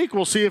last week.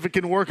 We'll see if it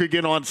can work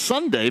again on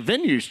Sunday.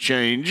 Venues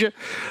change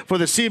for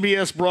the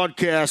CBS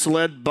broadcast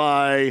led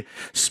by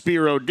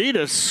Spero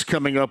Dedes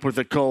coming up with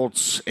the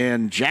Colts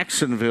and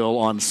Jacksonville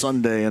on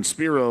Sunday. And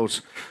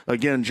Spero's,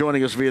 again,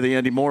 joining us via the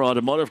Andy Moore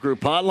Automotive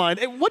Group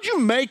hotline. What'd you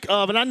make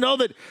of, and I know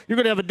that you're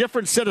going to have a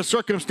different set of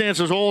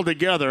circumstances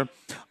altogether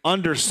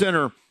under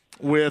center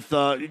with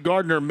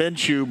Gardner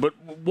Minshew, but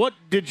what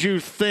did you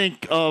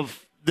think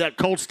of that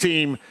Colts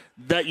team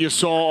that you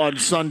saw on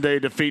Sunday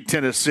defeat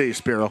Tennessee,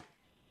 Spero?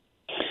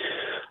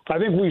 I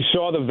think we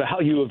saw the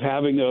value of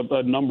having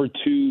a number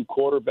 2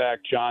 quarterback,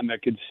 John,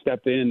 that could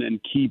step in and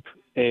keep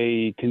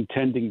a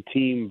contending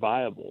team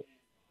viable.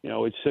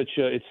 It's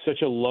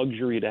such a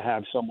luxury to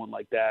have someone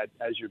like that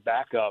as your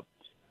backup,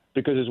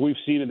 because as we've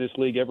seen in this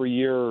league every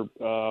year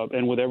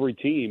and with every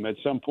team, at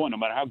some point, no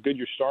matter how good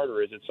your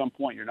starter is, at some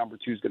point your number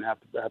 2 is going to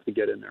have to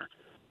get in there.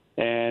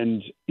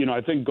 And, I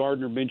think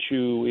Gardner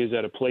Minshew is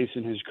at a place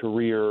in his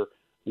career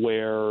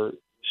where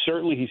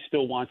certainly he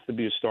still wants to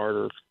be a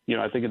starter.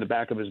 I think in the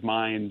back of his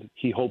mind,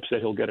 he hopes that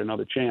he'll get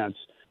another chance.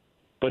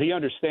 But he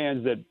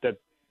understands that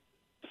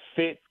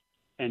fit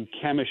and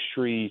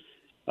chemistry,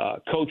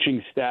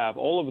 coaching staff,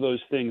 all of those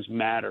things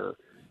matter.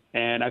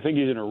 And I think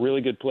he's in a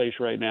really good place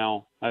right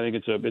now. I think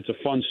it's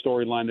a fun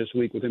storyline this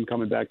week with him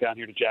coming back down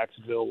here to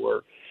Jacksonville,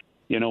 where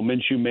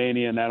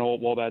Minshew-mania and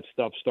all that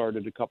stuff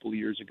started a couple of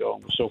years ago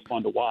and was so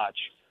fun to watch.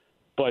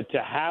 But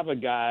to have a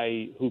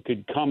guy who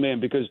could come in,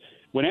 because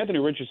when Anthony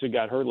Richardson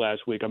got hurt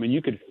last week,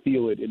 you could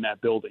feel it in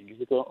that building. You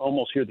could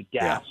almost hear the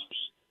gasps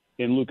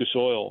in Lucas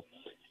Oil.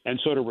 And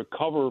so to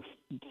recover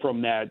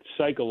from that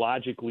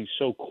psychologically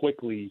so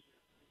quickly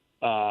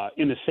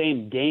in the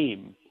same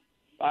game,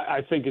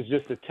 I think is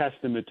just a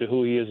testament to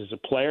who he is as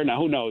a player. Now,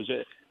 who knows?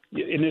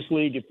 In this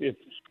league, if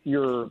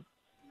you're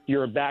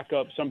a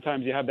backup,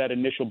 sometimes you have that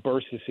initial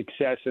burst of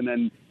success, and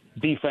then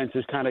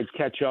defenses kind of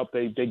catch up.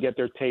 They get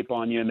their tape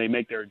on you, and they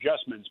make their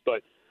adjustments.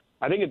 But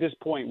I think at this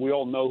point, we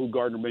all know who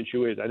Gardner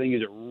Minshew is. I think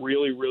he's a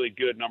really, really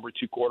good number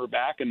 2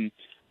 quarterback, and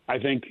I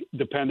think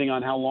depending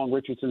on how long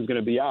Richardson's going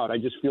to be out, I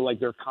just feel like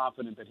they're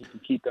confident that he can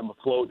keep them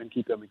afloat and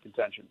keep them in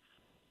contention.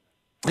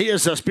 He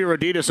is Spero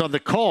Dedes on the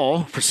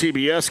call for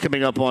CBS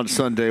coming up on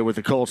Sunday with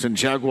the Colts and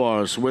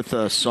Jaguars with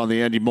us on the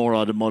Andy Moore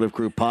Automotive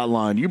Group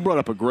hotline. You brought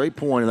up a great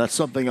point, and that's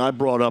something I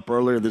brought up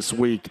earlier this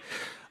week.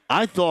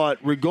 I thought,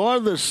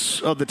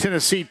 regardless of the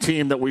Tennessee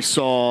team that we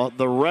saw,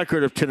 the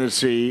record of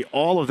Tennessee,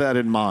 all of that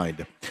in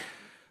mind,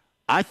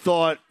 I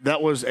thought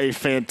that was a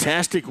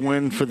fantastic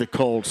win for the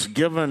Colts,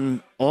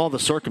 given all the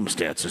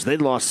circumstances. They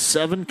lost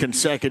 7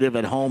 consecutive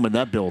at home in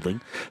that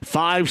building,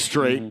 5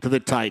 straight to the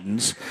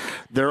Titans.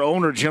 Their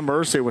owner, Jim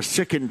Irsay, was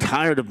sick and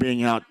tired of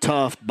being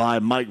out-toughed by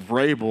Mike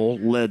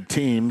Vrabel-led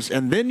teams.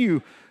 And then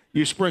you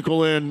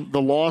sprinkle in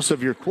the loss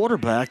of your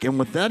quarterback, and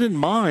with that in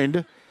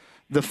mind,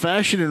 the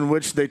fashion in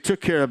which they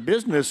took care of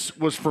business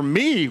was, for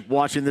me,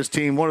 watching this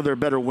team, one of their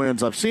better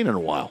wins I've seen in a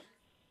while.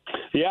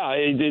 Yeah,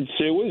 it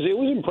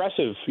was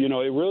impressive. It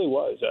really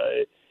was.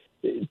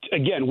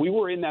 Again, we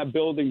were in that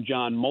building,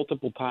 John,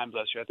 multiple times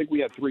last year. I think we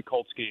had 3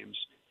 Colts games,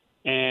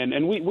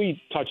 and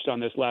we touched on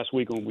this last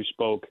week when we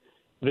spoke.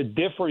 The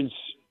difference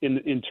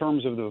in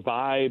terms of the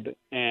vibe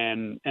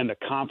and the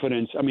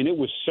confidence. It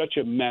was such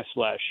a mess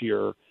last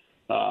year,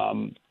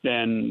 and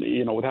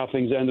with how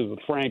things ended with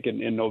Frank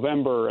in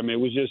November.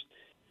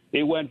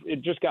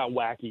 It just got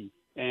wacky,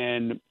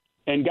 and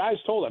guys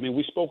told.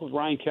 We spoke with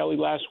Ryan Kelly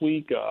last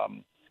week.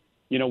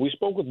 We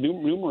spoke with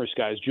numerous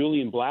guys.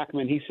 Julian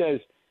Blackman. He said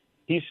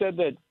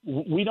that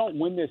we don't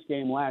win this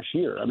game last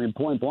year.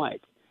 Point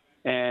blank.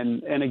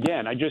 And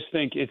again, I just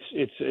think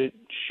it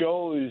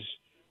shows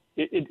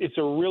it's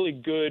a really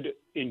good,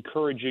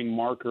 encouraging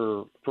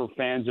marker for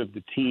fans of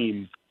the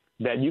team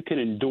that you can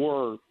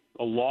endure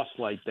a loss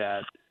like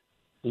that,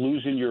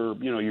 losing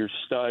your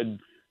stud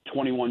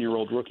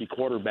 21-year-old rookie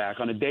quarterback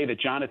on a day that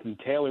Jonathan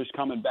Taylor's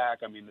coming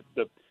back.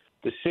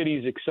 The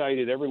city's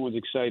excited, everyone's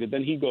excited.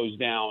 Then he goes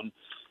down.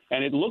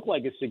 And it looked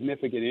like a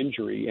significant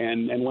injury.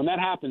 And when that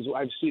happens,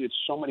 I've seen it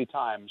so many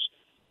times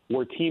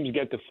where teams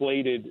get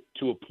deflated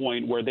to a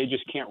point where they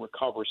just can't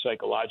recover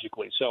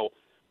psychologically. So,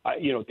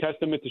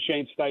 testament to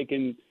Shane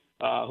Steichen,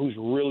 who's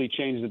really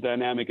changed the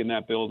dynamic in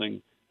that building,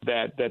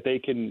 that they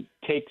can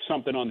take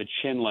something on the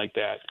chin like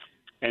that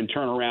and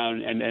turn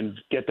around and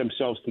get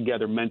themselves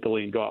together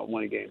mentally and go out and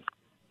win a game.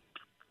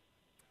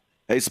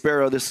 Hey,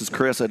 Spero, this is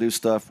Chris. I do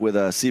stuff with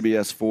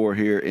CBS 4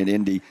 here in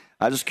Indy.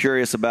 I'm just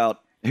curious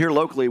about, here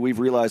locally, we've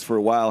realized for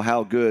a while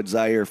how good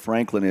Zaire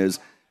Franklin is.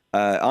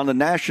 On the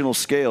national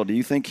scale, do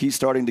you think he's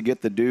starting to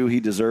get the due he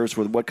deserves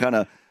for what kind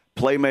of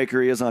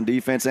playmaker he is on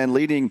defense and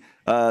leading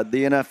the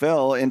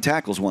NFL in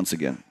tackles once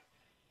again?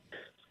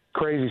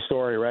 Crazy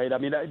story, right?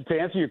 To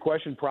answer your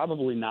question,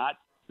 probably not.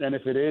 And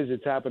if it is,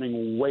 it's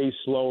happening way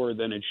slower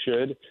than it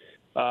should.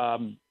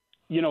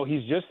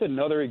 He's just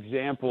another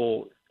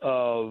example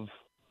of,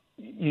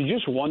 you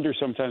just wonder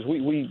sometimes.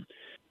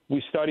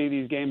 We study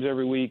these games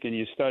every week, and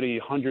you study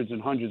hundreds and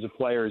hundreds of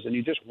players, and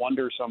you just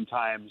wonder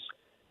sometimes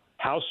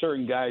how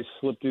certain guys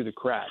slip through the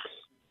cracks.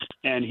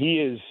 And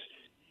he's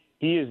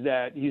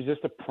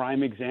just a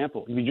prime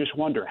example. You just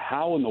wonder,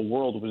 how in the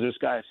world was this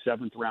guy a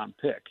 7th-round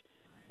pick?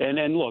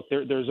 And look,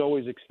 there's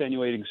always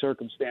extenuating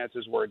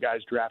circumstances where a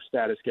guy's draft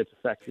status gets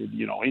affected,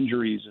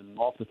 injuries and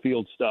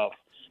off-the-field stuff.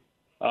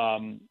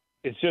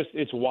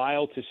 It's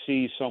wild to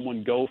see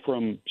someone go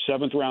from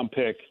 7th-round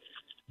pick,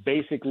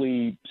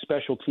 basically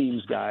special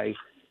teams guy,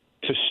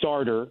 to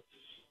starter,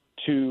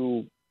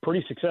 to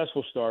pretty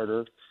successful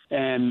starter,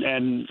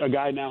 and a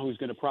guy now who's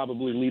going to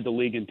probably lead the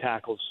league in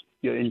tackles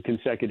in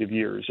consecutive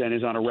years and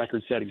is on a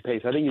record-setting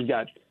pace. I think he's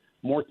got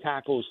more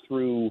tackles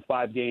through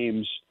 5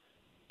 games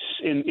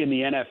in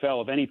the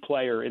NFL of any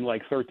player in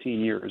like 13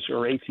 years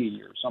or 18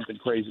 years, something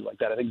crazy like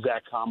that. I think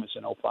Zach Thomas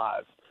in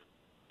 2005.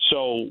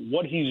 So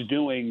what he's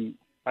doing,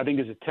 I think,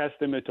 is a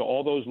testament to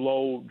all those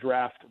low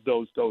draft,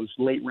 those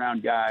late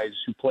round guys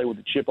who play with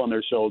a chip on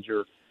their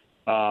shoulder.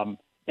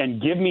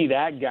 And give me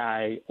that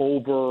guy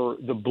over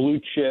the blue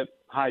chip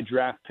high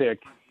draft pick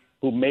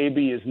who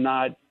maybe is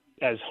not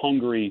as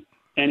hungry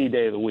any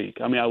day of the week.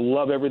 I mean, I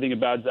love everything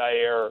about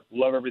Zaire,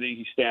 love everything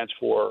he stands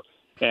for,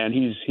 and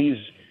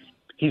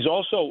he's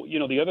also,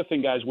 the other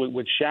thing, guys,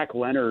 with Shaq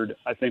Leonard,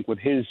 I think with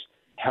his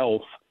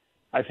health,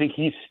 I think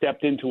he's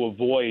stepped into a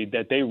void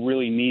that they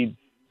really needed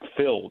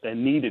filled.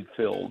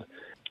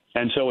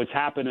 And so it's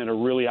happened at a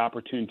really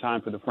opportune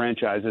time for the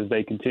franchise as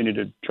they continue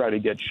to try to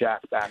get Shaq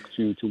back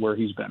to where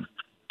he's been.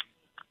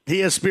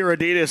 He is Spero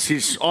Dedes.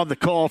 He's on the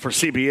call for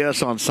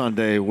CBS on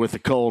Sunday with the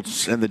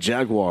Colts and the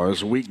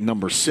Jaguars, week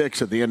number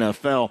 6 of the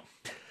NFL.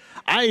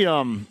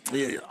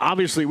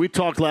 Obviously we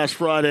talked last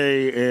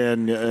Friday,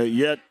 and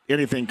yet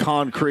anything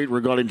concrete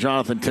regarding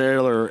Jonathan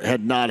Taylor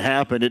had not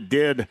happened. It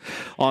did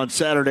on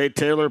Saturday.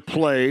 Taylor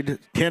played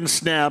 10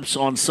 snaps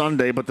on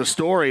Sunday, but the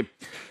story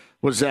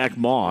was Zack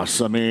Moss.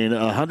 I mean,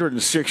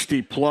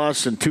 160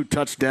 plus and 2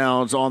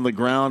 touchdowns on the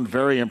ground,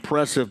 very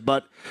impressive.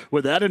 But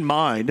with that in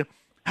mind,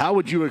 how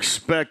would you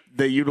expect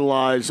they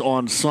utilize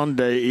on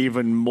Sunday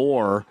even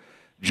more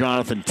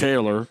Jonathan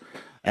Taylor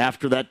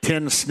after that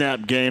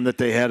 10-snap game that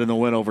they had in the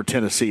win over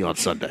Tennessee on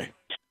Sunday?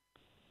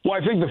 Well,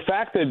 I think the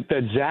fact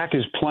that Zack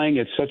is playing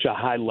at such a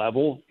high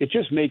level, it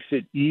just makes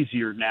it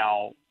easier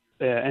now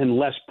and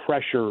less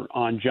pressure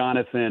on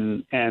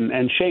Jonathan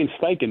and Shane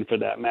Steichen, for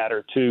that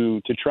matter, to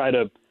try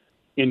to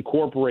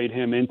incorporate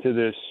him into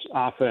this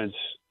offense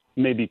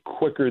maybe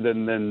quicker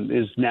than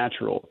is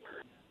natural.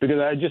 Because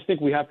I just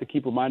think we have to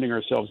keep reminding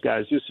ourselves,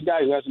 guys, this is a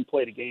guy who hadn't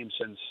played a game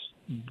since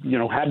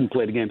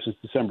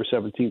December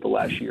 17th of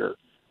last year.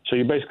 So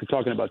you're basically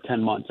talking about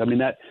 10 months. I mean,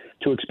 that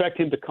to expect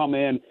him to come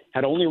in,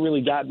 had only really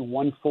gotten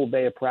 1 full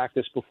day of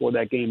practice before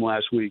that game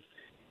last week.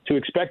 To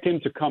expect him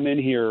to come in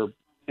here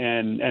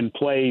and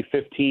play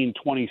 15,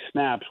 20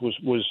 snaps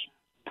was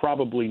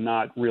probably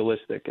not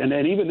realistic. And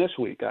even this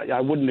week,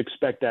 I wouldn't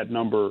expect that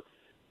number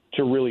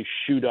to really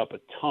shoot up a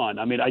ton.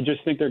 I mean, I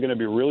just think they're going to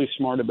be really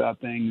smart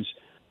about things.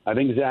 I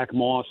think Zack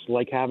Moss,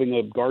 like having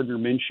a Gardner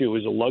Minshew,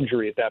 is a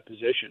luxury at that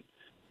position.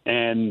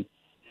 And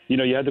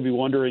you had to be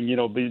wondering,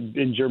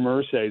 in Jim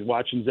Irsay,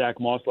 watching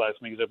Zack Moss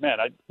last week, he's like, man,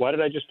 why did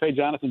I just pay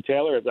Jonathan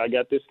Taylor if I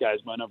got this guy as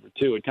my number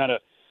 2? It kind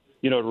of,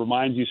 it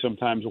reminds you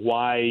sometimes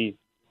why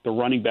the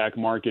running back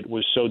market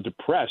was so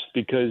depressed,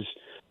 because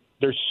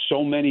there's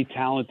so many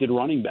talented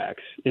running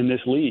backs in this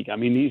league. I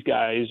mean, these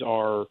guys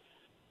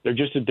they're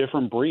just a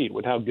different breed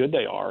with how good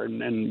they are.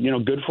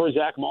 And good for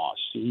Zack Moss.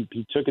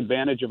 He took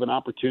advantage of an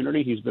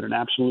opportunity. He's been an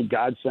absolute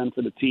godsend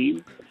for the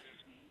team.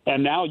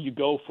 And now you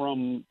go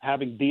from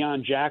having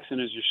Deion Jackson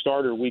as your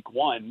starter week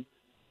 1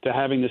 to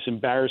having this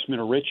embarrassment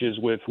of riches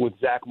with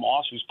Zack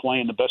Moss, who's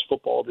playing the best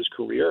football of his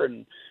career.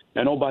 And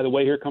oh, by the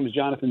way, here comes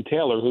Jonathan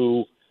Taylor,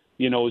 who,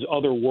 is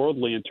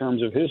otherworldly in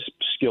terms of his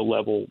skill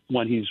level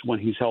when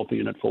he's healthy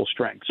and at full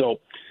strength. So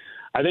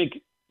I think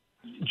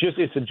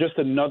it's just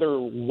another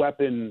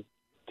weapon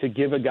to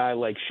give a guy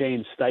like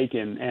Shane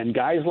Steichen and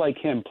guys like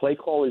him, play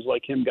callers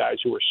like him, guys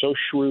who are so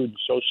shrewd,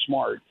 so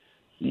smart.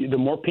 The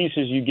more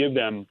pieces you give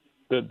them,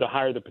 the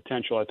higher the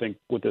potential, I think,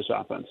 with this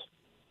offense.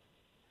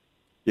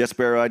 Yes,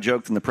 Spero, I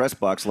joked in the press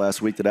box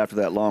last week that after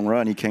that long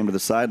run, he came to the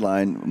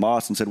sideline,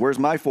 Moss, and said, "Where's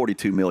my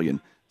 $42 million?"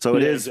 So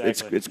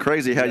it's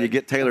crazy how you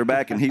get Taylor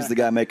back, and he's the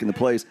guy making the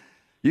plays.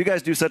 You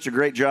guys do such a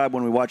great job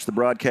when we watch the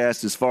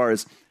broadcast as far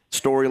as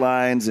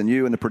storylines, and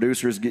you and the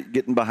producers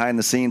getting behind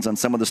the scenes on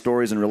some of the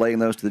stories and relaying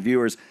those to the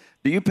viewers.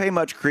 Do you pay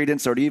much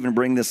credence, or do you even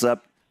bring this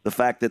up, the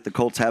fact that the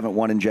Colts haven't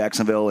won in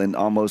Jacksonville in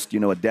almost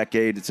a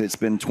decade? It's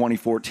been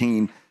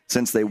 2014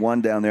 since they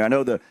won down there. I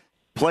know the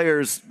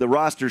players, the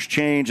rosters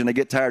change, and they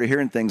get tired of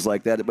hearing things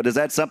like that. But is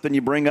that something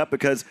you bring up?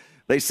 Because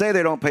they say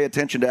they don't pay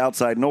attention to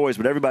outside noise,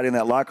 but everybody in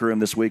that locker room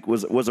this week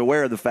was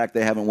aware of the fact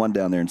they haven't won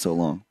down there in so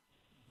long.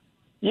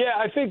 Yeah,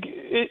 I think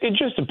it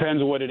just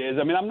depends on what it is.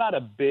 I mean, I'm not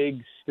a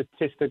big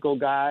statistical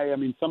guy. I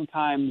mean,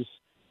 sometimes,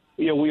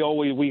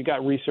 we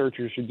got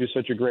researchers who do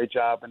such a great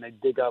job, and they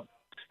dig up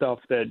stuff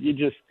that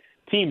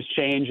teams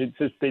change.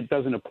 It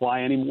doesn't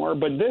apply anymore.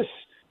 But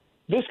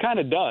this kind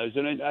of does,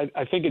 and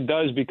I think it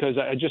does because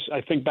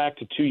I think back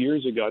to 2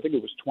 years ago. I think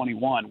it was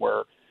 21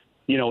 where,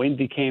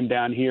 Indy came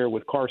down here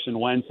with Carson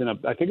Wentz, and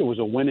I think it was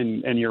a win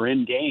and you're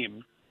in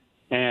game,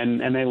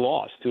 and they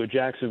lost to a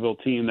Jacksonville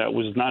team that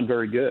was not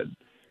very good.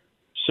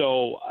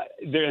 So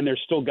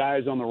there's still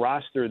guys on the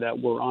roster that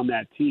were on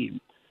that team.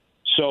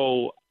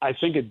 So I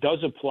think it does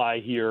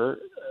apply here.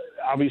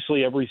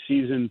 Obviously, every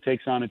season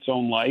takes on its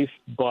own life,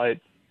 but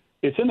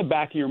it's in the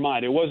back of your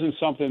mind. It wasn't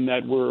something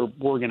that we're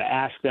going to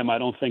ask them, I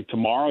don't think,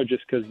 tomorrow,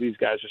 just because these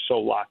guys are so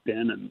locked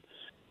in. And,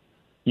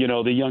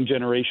 the young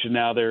generation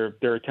now, their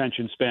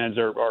attention spans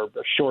are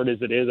short as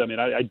it is. I mean,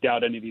 I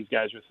doubt any of these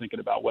guys are thinking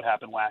about what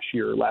happened last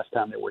year or last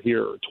time they were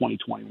here or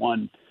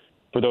 2021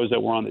 for those that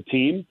were on the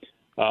team.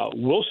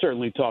 We'll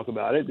certainly talk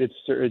about it.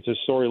 It's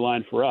a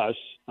storyline for us,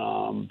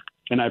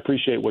 and I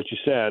appreciate what you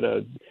said.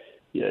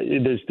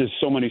 There's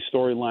so many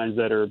storylines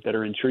that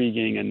are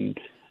intriguing, and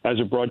as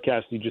a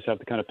broadcaster, you just have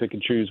to kind of pick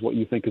and choose what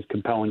you think is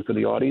compelling for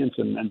the audience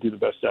and do the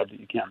best job that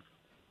you can.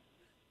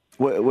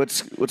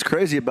 What's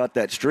crazy about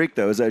that streak,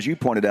 though, is, as you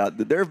pointed out,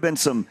 that there have been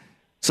some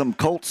some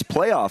Colts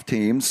playoff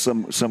teams,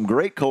 some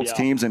great Colts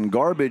teams, and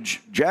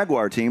garbage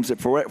Jaguar teams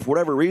that for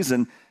whatever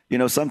reason,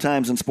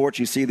 sometimes in sports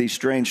you see these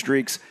strange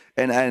streaks.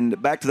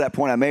 And back to that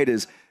point I made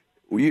is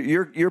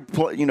you're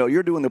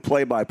doing the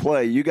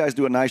play-by-play. You guys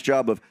do a nice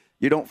job of,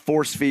 you don't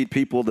force feed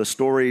people the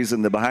stories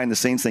and the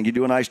behind-the-scenes thing. You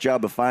do a nice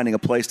job of finding a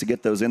place to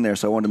get those in there.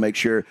 So I wanted to make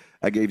sure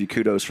I gave you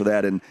kudos for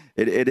that. And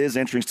it is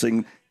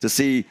interesting to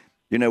see,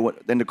 in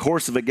the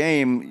course of a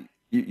game,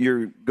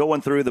 you're going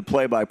through the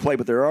play-by-play,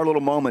 but there are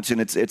little moments, and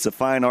it's a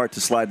fine art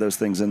to slide those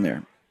things in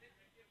there.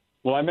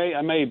 Well, I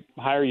may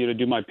hire you to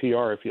do my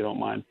PR if you don't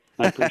mind.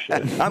 I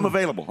appreciate it. I'm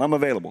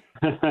available.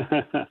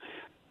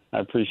 I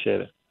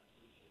appreciate it.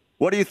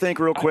 What do you think,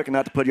 real quick, and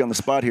not to put you on the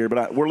spot here,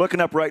 but we're looking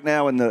up right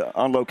now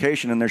on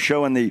location, and they're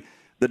showing the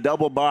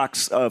double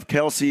box of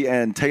Kelsey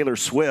and Taylor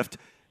Swift.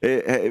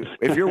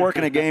 If you're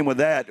working a game with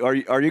that, are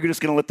you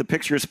just going to let the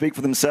pictures speak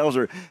for themselves,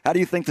 or how do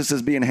you think this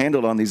is being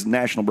handled on these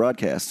national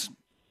broadcasts?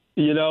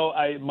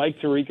 Mike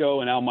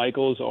DiRocco and Al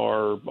Michaels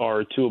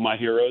are two of my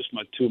heroes,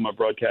 two of my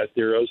broadcast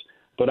heroes.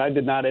 But I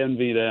did not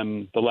envy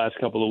them the last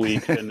couple of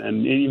weeks,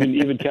 and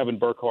even Kevin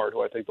Burkhardt,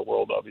 who I think the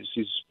world of.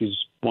 He's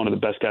one of the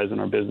best guys in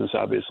our business,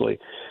 obviously.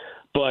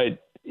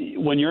 But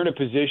when you're in a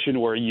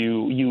position where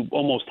you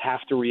almost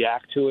have to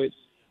react to it,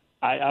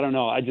 I don't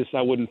know.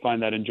 I wouldn't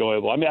find that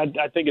enjoyable. I mean,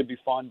 I think it'd be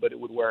fun, but it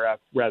would wear off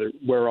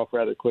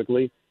rather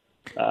quickly.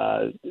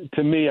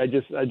 To me, I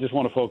just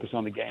want to focus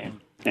on the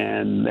game,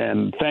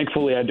 and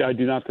thankfully, I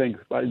do not think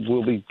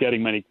we'll be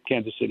getting many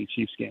Kansas City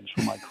Chiefs games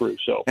from my crew,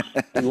 so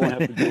we won't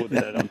have to deal with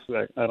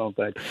that. I don't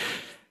think.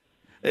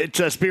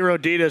 It's Spero,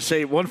 Dedes.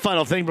 Say one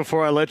final thing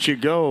before I let you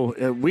go.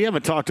 We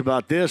haven't talked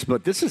about this,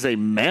 but this is a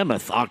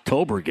mammoth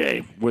October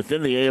game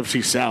within the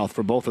AFC South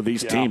for both of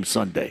these teams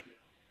Sunday.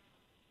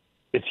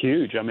 It's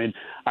huge. I mean,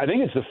 I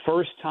think it's the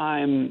first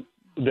time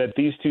that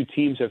these two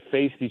teams have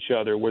faced each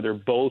other where they're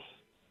both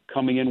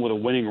coming in with a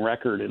winning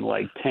record in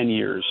like 10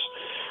 years.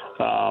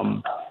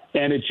 And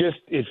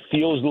it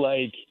feels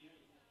like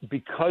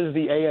because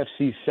the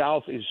AFC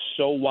South is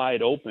so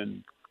wide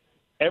open,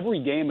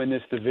 every game in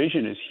this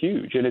division is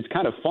huge, and it's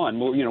kind of fun.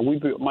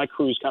 My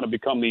crew's kind of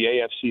become the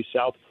AFC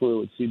South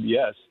crew at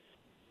CBS.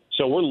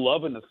 So we're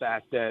loving the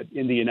fact that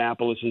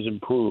Indianapolis has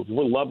improved.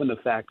 We're loving the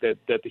fact that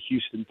the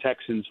Houston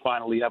Texans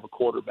finally have a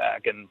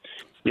quarterback and,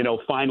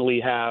 finally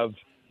have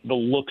the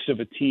looks of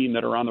a team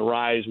that are on the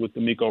rise with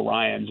the D'Amico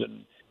Ryans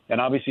and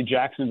obviously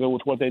Jacksonville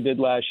with what they did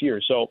last year.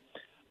 So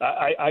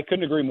I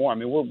couldn't agree more. I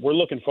mean, we're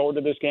looking forward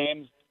to this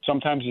game.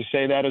 Sometimes you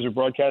say that as a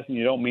broadcast and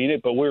you don't mean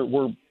it, but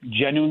we're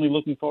genuinely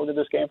looking forward to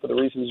this game for the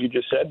reasons you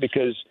just said,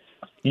 because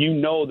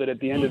that at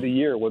the end of the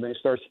year when they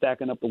start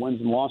stacking up the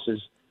wins and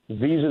losses,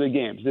 these are the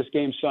games. This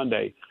game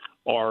Sunday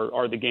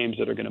are the games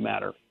that are going to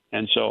matter.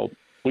 And so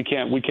we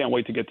can't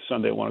wait to get to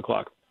Sunday at 1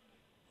 o'clock.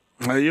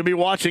 You'll be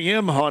watching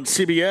him on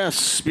CBS.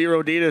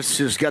 Spero Dedes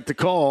has got the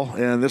call,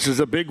 and this is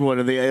a big one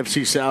in the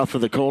AFC South for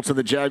the Colts and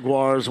the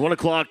Jaguars. 1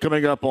 o'clock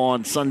coming up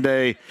on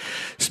Sunday.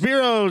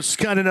 Spero's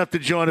kind enough to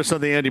join us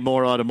on the Andy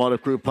Moore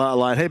Automotive Group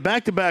hotline. Hey,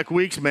 back-to-back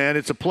weeks, man.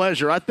 It's a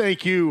pleasure. I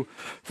thank you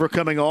for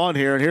coming on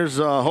here, and here's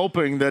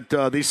hoping that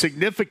the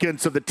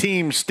significance of the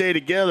team stay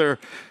together,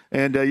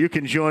 and you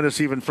can join us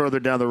even further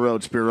down the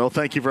road, Spero.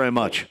 Thank you very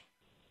much.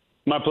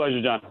 My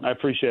pleasure, John. I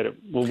appreciate it.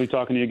 We'll be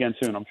talking to you again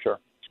soon, I'm sure.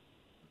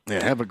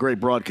 Yeah, have a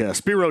great broadcast.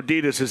 Spero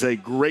Dedes is a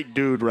great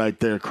dude right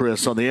there,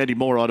 Chris, on the Andy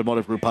Moore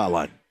Automotive Group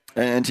hotline.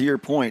 And to your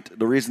point,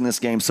 the reason this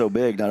game's so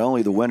big, not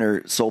only the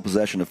winner sole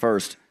possession of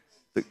first,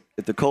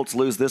 if the Colts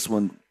lose this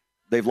one,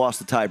 they've lost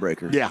the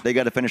tiebreaker. Yeah. They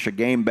got to finish a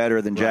game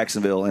better than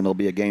Jacksonville, and it'll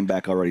be a game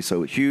back already.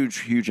 So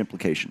huge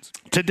implications.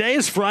 Today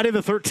is Friday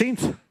the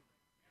 13th.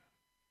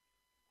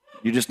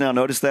 You just now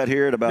noticed that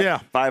here at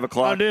about 5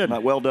 o'clock? I did.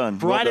 Well done.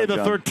 Friday well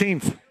done, the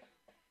 13th.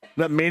 Is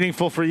that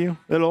meaningful for you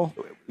at all?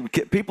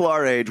 People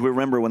our age, we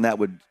remember when that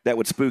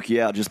would spook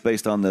you out just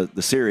based on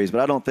the series. But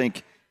I don't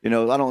think, I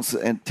don't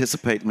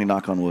anticipate, let me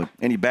knock on wood,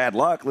 any bad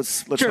luck.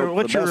 Let's hope for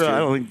the best here. I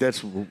don't think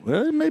that's,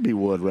 maybe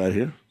wood right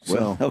here.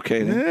 Well,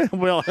 okay then.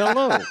 Well,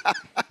 hello.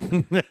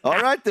 All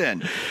right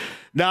then.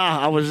 Nah,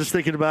 I was just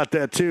thinking about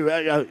that too.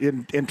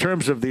 In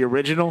terms of the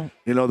original,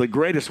 the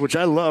greatest, which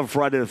I love,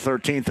 Friday the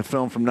 13th, a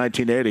film from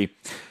 1980.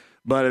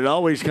 But it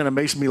always kind of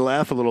makes me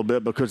laugh a little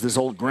bit because this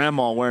old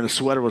grandma wearing a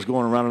sweater was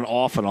going around and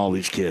off on all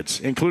these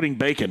kids, including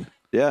Bacon.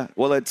 Yeah,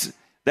 well,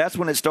 that's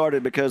when it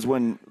started, because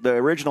when the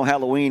original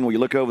Halloween, where you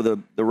look over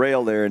the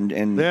rail there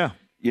and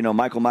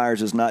Michael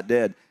Myers is not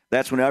dead,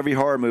 that's when every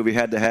horror movie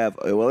had to have,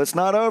 well, it's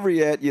not over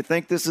yet. You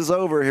think this is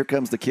over. Here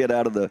comes the kid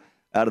out of the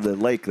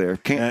lake there.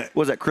 What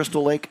was that,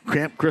 Crystal Lake?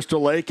 Camp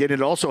Crystal Lake, and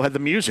it also had the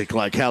music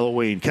like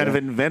Halloween, kind of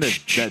invented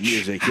that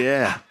music.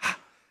 Yeah.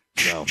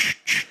 So,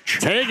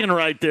 Hagan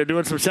right there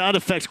doing some sound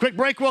effects. Quick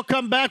break, we'll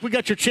come back. We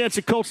got your chance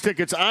at Colts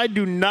tickets. I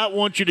do not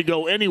want you to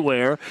go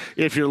anywhere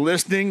if you're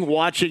listening,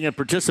 watching, and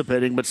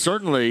participating, but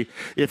certainly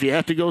if you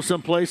have to go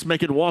someplace,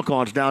 make it Walk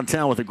Ons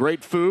downtown with a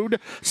great food,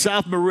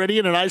 South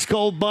Meridian, and ice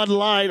cold Bud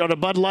Light on a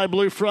Bud Light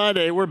Blue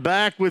Friday. We're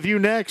back with you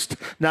next.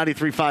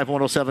 93.5,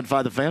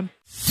 107.5 The Fan.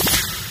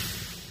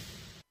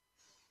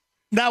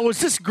 Now, was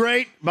this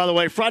great, by the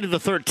way, Friday the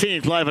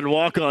 13th, live in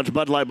Walk Ons,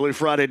 Bud Light Blue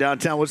Friday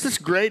downtown. Was this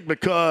great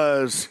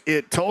because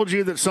it told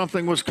you that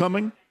something was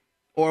coming?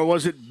 Or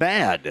was it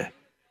bad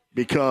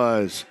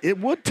because it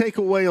would take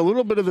away a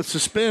little bit of the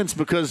suspense?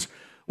 Because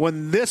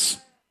when this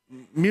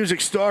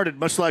music started,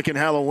 much like in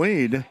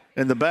Halloween,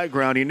 in the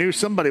background, you knew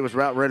somebody was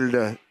about ready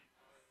to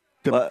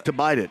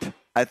bite it.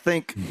 I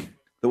think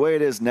the way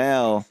it is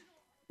now,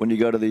 when you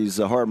go to these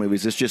horror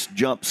movies, it's just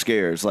jump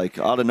scares. Like,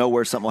 out of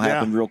nowhere, something will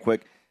happen real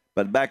quick.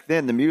 But back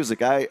then, the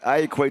music, I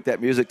equate that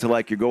music to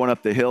like you're going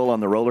up the hill on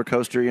the roller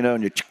coaster, you know,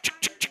 and you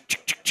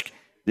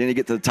then you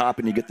get to the top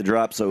and you get the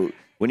drop. So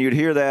when you'd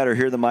hear that or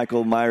hear the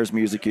Michael Myers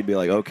music, you'd be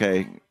like,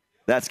 okay,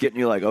 that's getting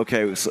you like,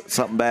 okay,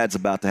 something bad's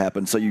about to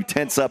happen. So you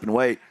tense up and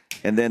wait,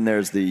 and then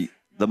there's the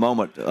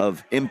moment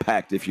of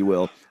impact, if you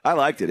will. I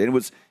liked it.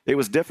 It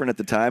was different at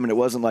the time, and it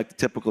wasn't like the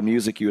typical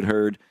music you had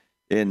heard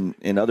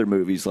in other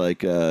movies,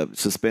 like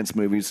suspense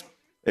movies.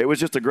 It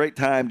was just a great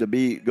time to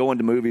be going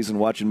to movies and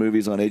watching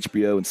movies on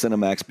HBO and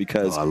Cinemax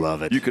because I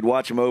love it. You could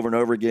watch them over and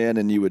over again,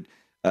 and you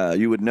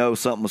would know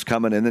something was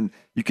coming, and then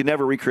you can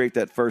never recreate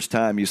that first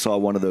time you saw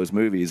one of those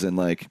movies and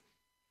like,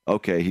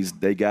 okay,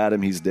 they got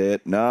him, he's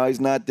dead. No, he's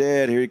not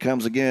dead. Here he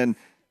comes again.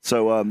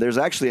 So there's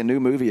actually a new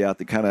movie out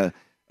that kind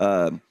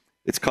of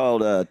it's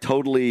called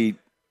Totally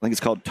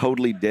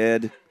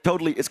Dead.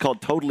 It's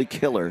called Totally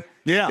Killer.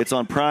 Yeah, it's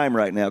on Prime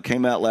right now.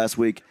 Came out last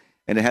week,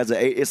 and it has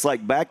it's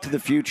like Back to the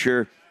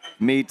Future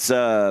meets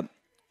a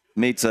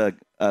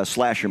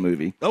slasher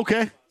movie.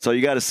 Okay. So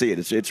you got to see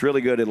it. It's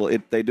really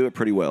good. They do it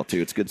pretty well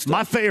too. It's good stuff.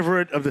 My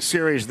favorite of the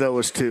series though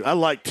was 2. I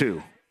like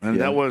 2, and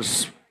that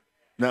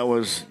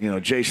was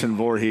Jason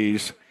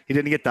Voorhees. He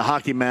didn't get the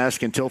hockey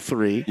mask until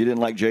 3. You didn't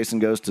like Jason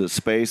Goes to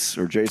Space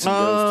or Jason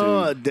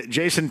Goes to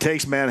Jason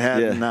Takes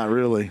Manhattan? Yeah. Not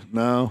really.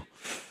 No.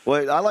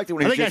 Well, I liked it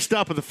when I think I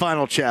stopped at the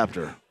final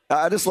chapter.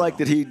 I just liked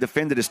that he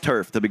defended his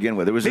turf to begin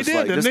with. It was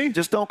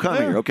just don't come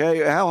here, okay?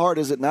 How hard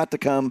is it not to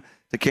come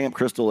to Camp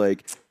Crystal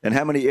Lake, and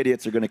how many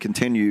idiots are going to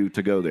continue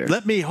to go there?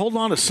 Let me hold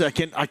on a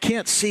second. I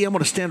can't see. I'm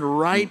going to stand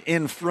right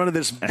in front of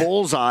this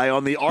bullseye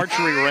on the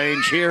archery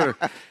range here.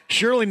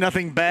 Surely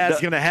nothing bad is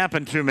going to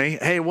happen to me.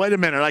 Hey, wait a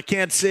minute. I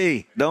can't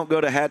see. Don't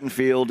go to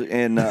Haddonfield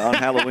on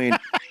Halloween.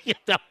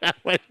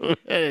 Wait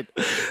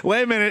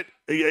a minute.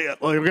 We're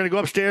going to go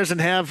upstairs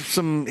and have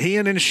some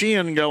heeing and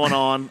sheeing going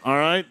on, all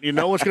right? You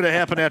know what's going to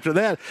happen after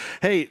that.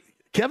 Hey,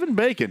 Kevin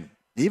Bacon,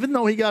 even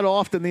though he got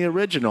off in the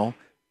original,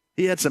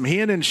 he had some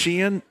heeing and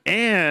sheeing,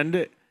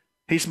 and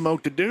he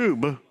smoked a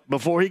doob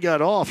before he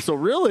got off. So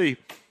really,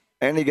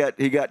 and he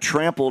got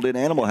trampled in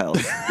Animal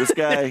House. This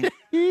guy,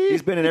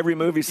 he's been in every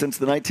movie since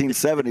the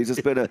 1970s.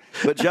 It's been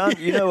but John,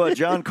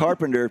 John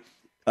Carpenter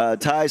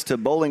ties to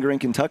Bowling Green,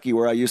 Kentucky,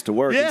 where I used to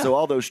work. Yeah. And so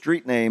all those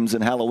street names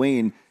in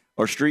Halloween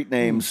are street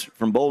names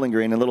from Bowling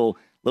Green and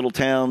little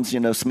towns,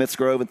 Smith's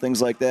Grove and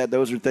things like that.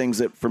 Those are things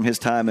that from his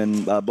time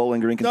in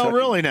Bowling Green, Kentucky. No,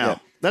 really now. Yeah.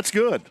 That's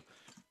good.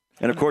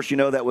 And, of course,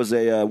 that was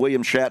a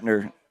William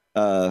Shatner,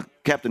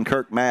 Captain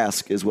Kirk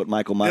mask is what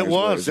Michael Myers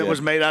was. It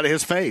was made out of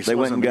his face. They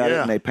went and got it,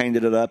 and they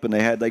painted it up, and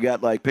they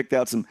got picked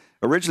out some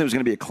 – originally it was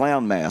going to be a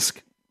clown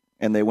mask,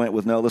 and they went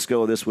with, no, let's go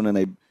with this one,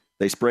 and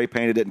they spray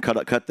painted it and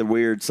cut the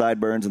weird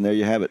sideburns, and there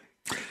you have it.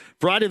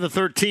 Friday the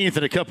 13th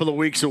and a couple of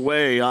weeks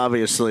away,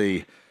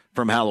 obviously,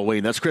 from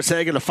Halloween. That's Chris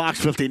Hagan of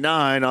Fox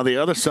 59. On the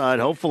other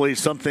side, hopefully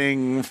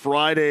something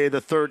Friday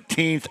the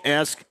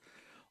 13th-esque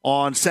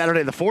on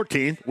Saturday the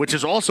 14th, which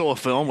is also a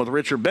film with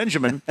Richard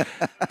Benjamin,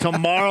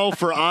 tomorrow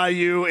for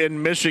IU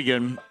in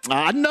Michigan.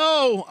 I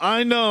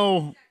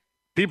know.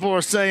 People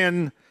are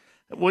saying,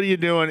 what are you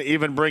doing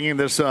even bringing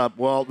this up?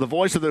 Well, the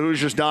voice of the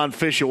Hoosiers, Don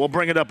Fischer, we'll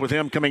bring it up with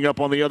him coming up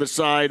on the other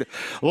side.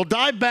 We'll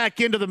dive back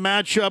into the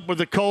matchup with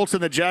the Colts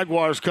and the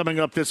Jaguars coming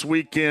up this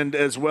weekend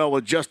as well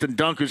with Justin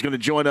Dunk, who's going to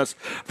join us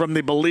from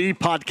the Believe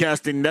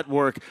Podcasting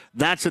Network.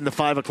 That's in the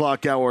 5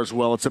 o'clock hour as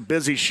well. It's a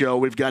busy show.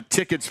 We've got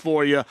tickets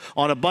for you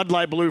on a Bud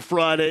Light Blue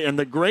Friday and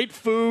the great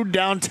food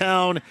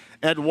downtown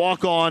at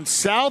Walk On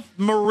South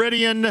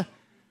Meridian.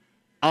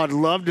 I'd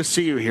love to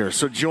see you here,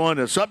 so join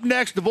us. Up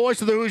next, the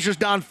voice of the Hoosiers,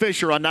 Don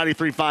Fischer, on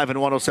 93.5 and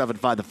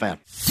 107.5 The Fan.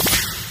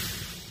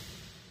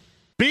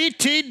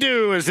 BT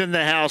Dew is in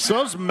the house.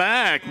 So's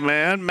Mac,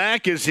 man.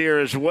 Mac is here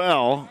as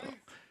well.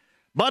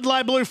 Bud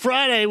Light Blue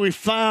Friday, we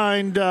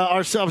find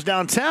ourselves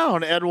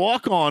downtown at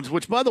Walk Ons,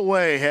 which, by the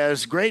way,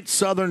 has great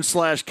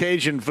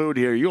Southern/Cajun food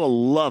here.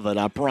 You'll love it,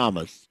 I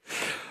promise.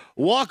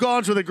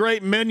 Walk-ons with a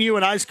great menu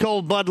and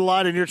ice-cold Bud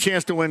Light and your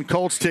chance to win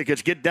Colts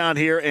tickets. Get down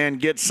here and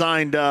get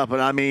signed up.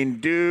 And,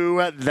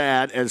 do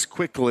that as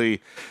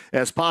quickly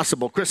as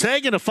possible. Chris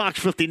Hagan of Fox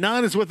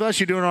 59 is with us.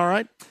 You doing all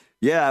right?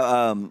 Yeah,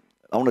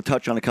 I want to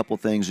touch on a couple of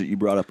things that you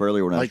brought up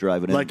earlier when I was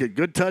driving in. Like a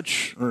good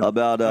touch?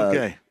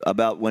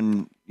 About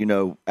when,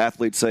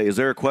 athletes say, is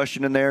there a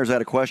question in there? Is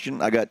that a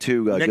question? I got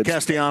two. Nick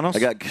Castellanos? I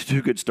got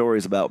two good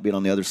stories about being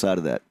on the other side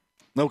of that.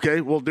 Okay,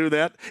 we'll do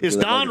that. Is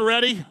Don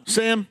ready,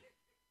 Sam?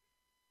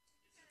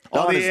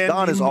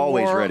 Don is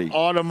always ready.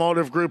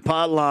 Automotive Group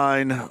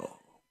hotline.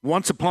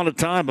 once upon a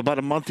time, about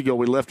a month ago,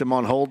 we left him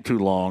on hold too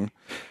long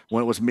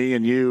when it was me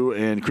and you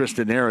and Chris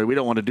Denary. We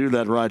don't want to do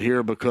that right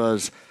here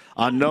because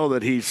I know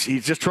that he's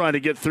just trying to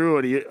get through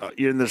it.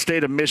 You're in the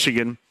state of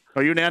Michigan.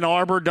 Are you in Ann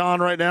Arbor,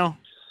 Don, right now?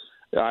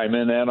 I'm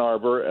in Ann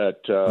Arbor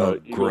at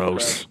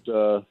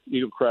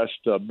Eagle Crest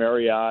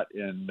Marriott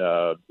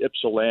in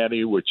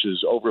Ypsilanti, which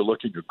is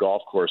overlooking a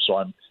golf course. So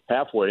I'm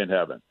halfway in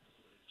heaven.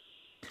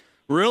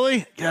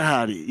 Really?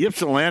 God,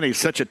 Ypsilanti is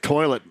such a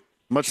toilet,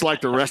 much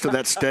like the rest of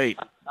that state.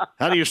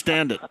 How do you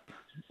stand it?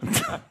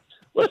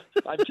 Well,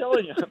 I'm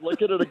telling you, I'm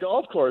looking at a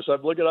golf course.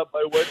 I'm looking up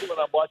my window and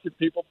I'm watching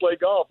people play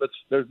golf.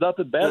 There's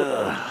nothing bad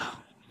about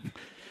it.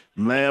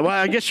 Man, well,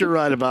 I guess you're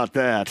right about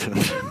that.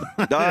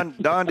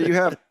 Don, do you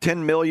have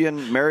 10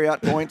 million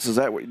Marriott points?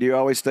 Do you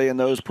always stay in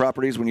those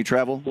properties when you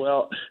travel?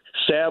 Well,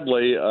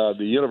 sadly, the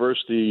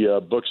university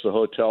books the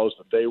hotels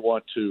that they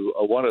want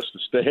us to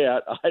stay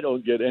at. I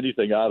don't get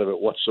anything out of it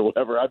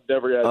whatsoever. I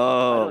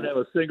don't have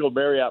a single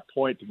Marriott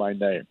point to my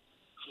name.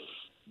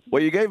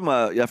 Well, you gave them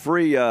a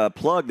free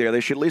plug there. They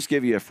should at least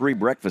give you a free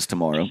breakfast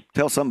tomorrow.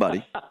 Tell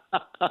somebody.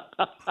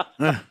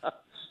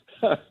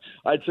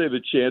 I'd say the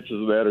chances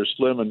of that are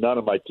slim, and none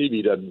of my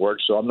TV doesn't work,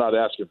 so I'm not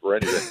asking for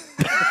anything.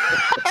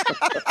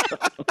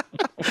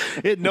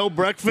 No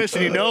breakfast,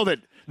 and you know that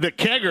the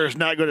kegger's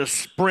not going to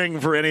spring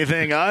for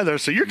anything either,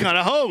 so you're kind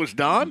of hosed,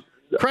 Don.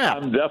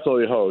 Crap. I'm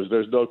definitely hosed.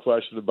 There's no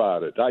question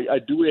about it.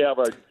 We have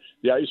the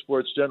IU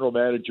Sports General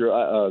Manager,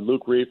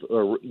 Luke Reif,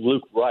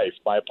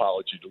 my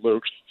apology to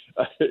Luke,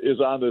 is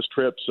on this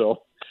trip,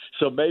 so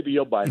maybe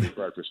you'll buy me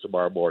breakfast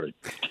tomorrow morning.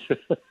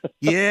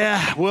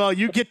 Yeah, well,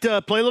 you get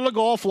to play a little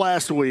golf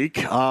last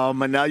week,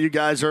 and now you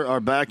guys are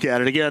back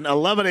at it. Again,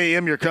 11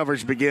 a.m. your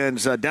coverage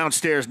begins.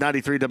 Downstairs,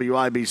 93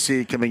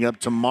 WIBC coming up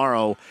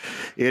tomorrow.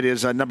 It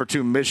is number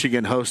 2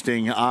 Michigan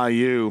hosting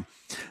IU.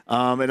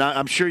 And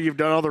I'm sure you've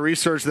done all the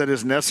research that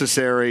is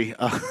necessary.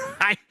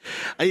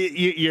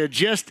 You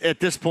just, at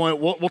this point,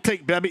 we'll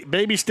take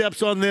baby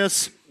steps on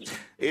this.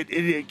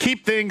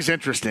 Keep things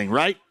interesting,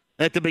 right?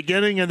 At the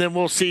beginning, and then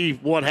we'll see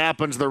what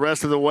happens the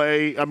rest of the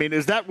way. I mean,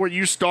 is that where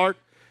you start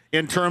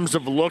in terms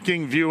of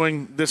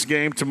viewing this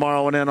game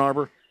tomorrow in Ann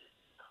Arbor?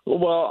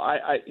 Well,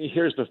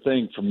 here's the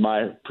thing from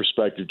my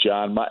perspective,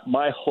 John.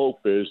 My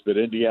hope is that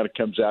Indiana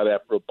comes out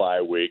after a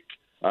bye week.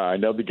 I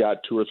know they got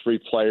 2 or 3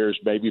 players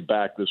maybe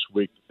back this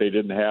week that they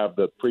didn't have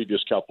the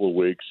previous couple of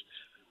weeks.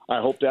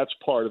 I hope that's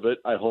part of it.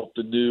 I hope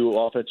the new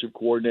offensive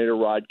coordinator,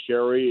 Rod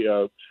Carey,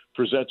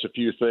 presents a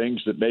few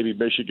things that maybe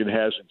Michigan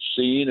hasn't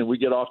seen, and we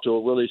get off to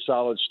a really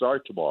solid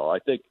start tomorrow. I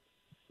think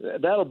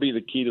that'll be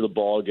the key to the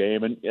ball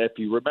game. And if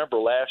you remember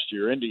last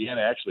year,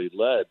 Indiana actually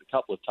led a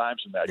couple of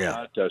times in that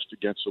contest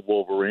against the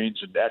Wolverines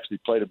and actually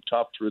played them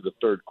tough through the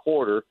third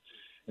quarter.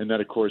 And then,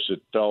 of course,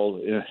 it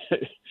fell,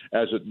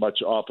 as it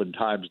much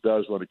oftentimes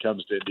does when it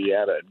comes to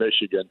Indiana and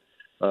Michigan.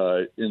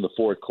 In the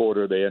fourth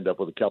quarter, they end up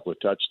with a couple of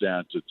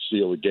touchdowns that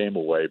seal the game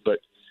away. But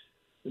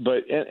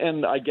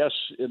I guess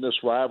in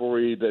this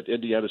rivalry that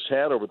Indiana's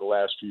had over the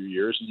last few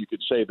years, and you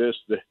could say this,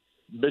 that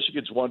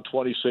Michigan's won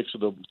 26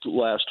 of the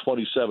last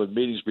 27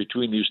 meetings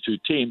between these two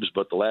teams,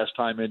 but the last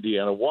time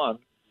Indiana won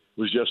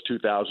was just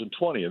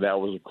 2020, and that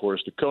was, of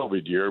course, the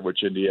COVID year,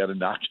 which Indiana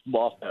knocked them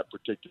off that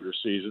particular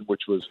season,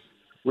 which was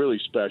really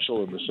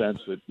special in the sense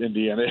that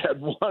Indiana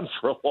had won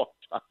for a long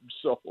time.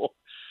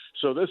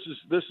 So this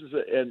is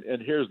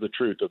and here's the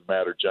truth of the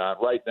matter, John.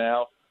 Right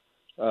now,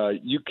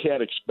 you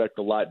can't expect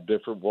a lot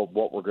different from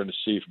what we're going to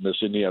see from this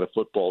Indiana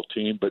football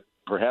team, but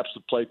perhaps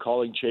the play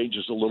calling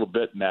changes a little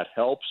bit, and that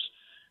helps.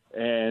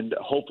 And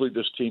hopefully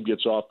this team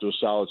gets off to a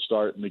solid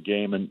start in the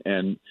game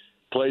and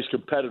plays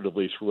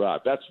competitively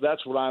throughout.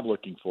 That's what I'm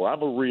looking for.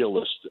 I'm a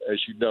realist, as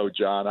you know,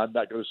 John. I'm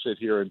not going to sit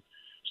here and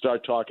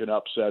start talking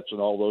upsets and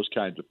all those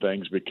kinds of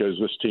things because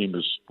this team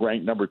is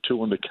ranked number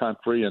 2 in the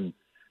country, and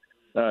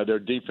their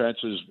defense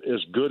is as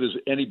good as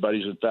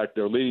anybody's. In fact,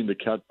 they're leading the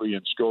country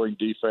in scoring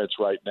defense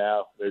right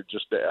now. They're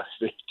just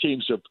the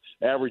teams have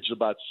averaged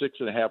about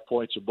 6.5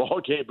 points a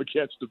ball game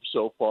against them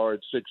so far in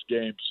 6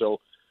 games. So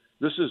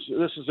this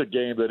is a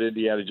game that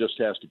Indiana just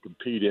has to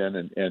compete in,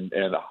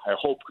 and I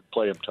hope can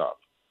play them tough.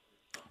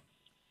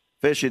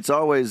 Fish, it's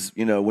always,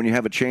 when you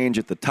have a change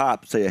at the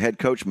top, say a head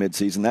coach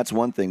midseason, that's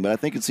one thing. But I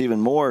think it's even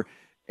more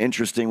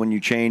interesting when you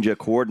change a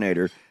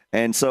coordinator.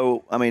 And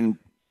so,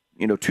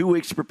 2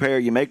 weeks to prepare.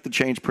 You make the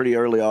change pretty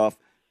early off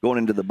going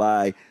into the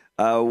bye.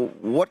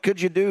 What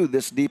could you do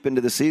this deep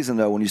into the season,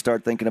 though, when you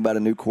start thinking about a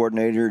new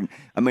coordinator?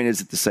 Is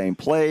it the same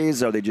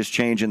plays? Are they just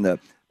changing the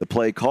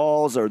play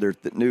calls? Are there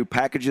new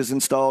packages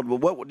installed? Well,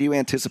 what do you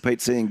anticipate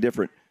seeing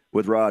different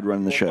with Rod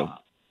running the show?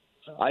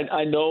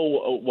 I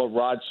know what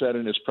Rod said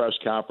in his press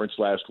conference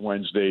last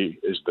Wednesday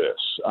is this.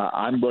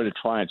 I'm going to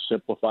try and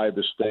simplify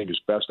this thing as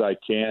best I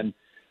can.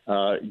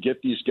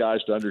 Get these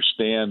guys to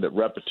understand that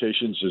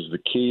repetitions is the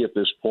key at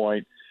this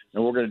point,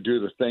 and we're going to do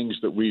the things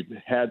that we've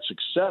had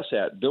success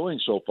at doing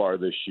so far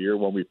this year.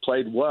 When we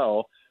played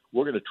well,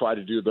 we're going to try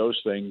to do those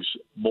things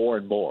more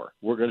and more.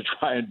 We're going to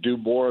try and do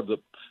more of the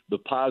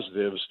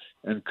positives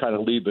and kind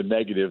of leave the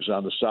negatives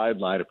on the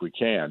sideline if we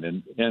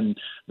can. And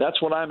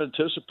that's what I'm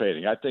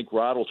anticipating. I think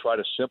Rod will try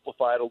to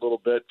simplify it a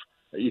little bit.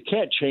 You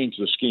can't change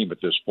the scheme at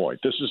this point.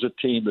 This is a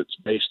team that's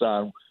based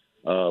on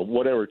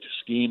whatever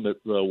scheme that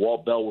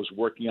Walt Bell was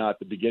working on at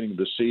the beginning of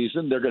the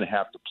season. They're going to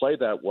have to play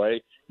that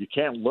way. You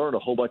can't learn a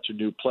whole bunch of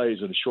new plays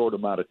in a short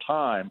amount of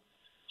time.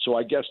 So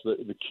I guess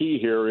the key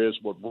here is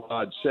what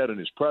Rod said in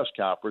his press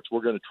conference.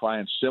 We're going to try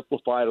and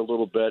simplify it a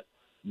little bit,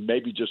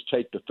 maybe just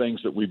take the things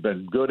that we've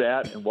been good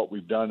at and what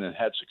we've done and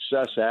had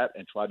success at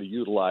and try to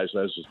utilize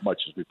those as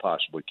much as we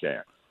possibly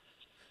can.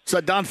 So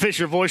Don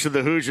Fischer, voice of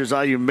the Hoosiers,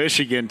 IU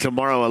Michigan,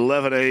 tomorrow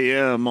 11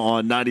 a.m.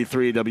 on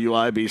 93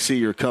 WIBC.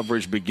 Your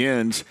coverage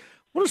begins.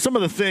 What are some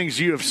of the things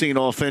you have seen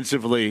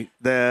offensively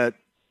that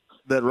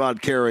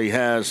Rod Carey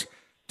has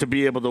to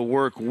be able to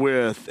work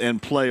with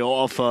and play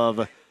off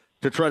of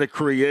to try to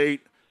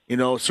create,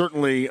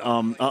 certainly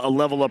a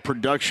level of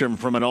production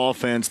from an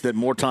offense that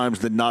more times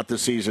than not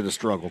this season has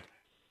struggled?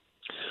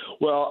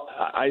 Well,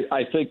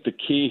 I think the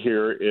key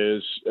here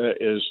is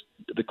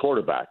the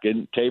quarterback.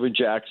 And Taven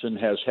Jackson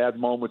has had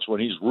moments when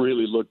he's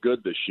really looked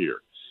good this year.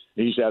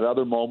 He's had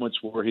other moments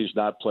where he's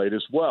not played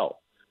as well.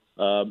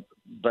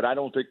 But I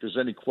don't think there's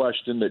any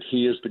question that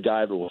he is the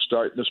guy that will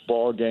start this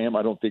ball game.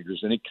 I don't think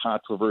there's any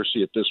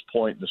controversy at this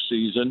point in the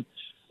season.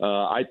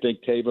 I think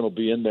Taven will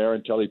be in there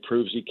until he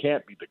proves he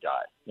can't be the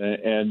guy.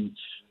 And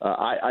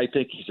I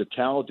think he's a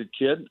talented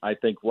kid. I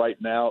think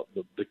right now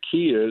the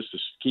key is to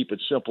keep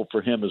it simple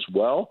for him as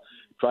well.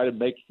 Try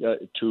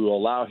to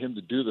allow him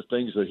to do the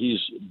things that he's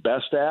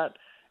best at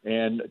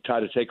and try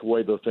to take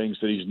away the things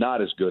that he's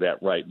not as good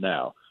at right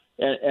now.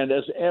 And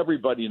as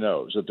everybody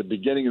knows, at the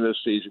beginning of this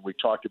season, we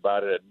talked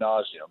about it ad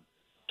nauseum.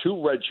 2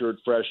 redshirt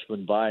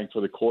freshmen vying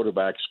for the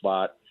quarterback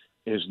spot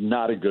is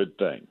not a good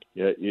thing.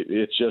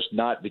 It's just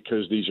not,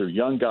 because these are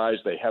young guys.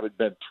 They haven't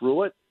been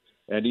through it.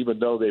 And even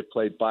though they've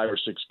played 5 or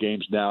 6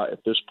 games now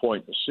at this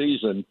point in the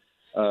season,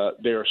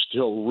 they're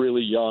still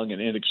really young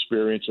and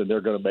inexperienced, and they're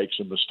going to make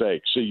some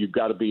mistakes. So you've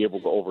got to be able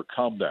to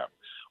overcome them.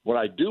 What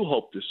I do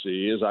hope to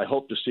see is I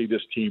hope to see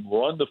this team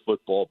run the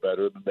football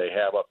better than they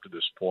have up to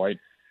this point,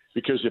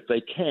 because if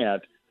they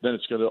can't, then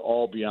it's going to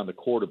all be on the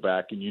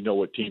quarterback, and you know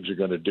what teams are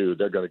going to do.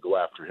 They're going to go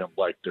after him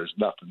like there's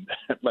nothing.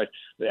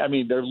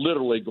 They're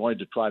literally going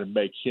to try to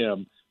make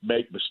him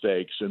make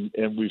mistakes,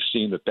 and we've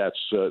seen that that's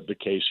the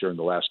case here in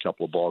the last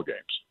couple of ball games.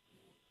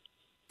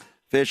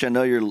 Fish, I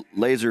know you're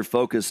laser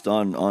focused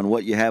on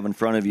what you have in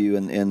front of you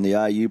in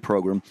the IU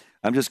program.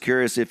 I'm just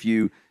curious if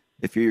you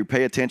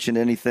pay attention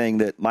to anything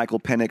that Michael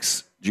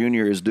Penix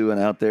Jr. is doing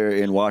out there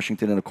in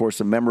Washington, and, of course,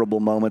 some memorable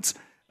moments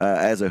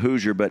as a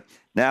Hoosier, but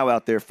now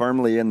out there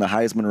firmly in the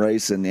Heisman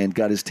race and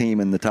got his team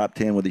in the top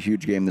 10 with a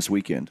huge game this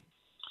weekend.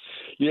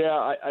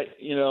 Yeah,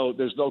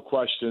 there's no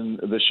question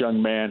this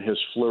young man has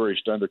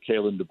flourished under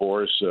Kalen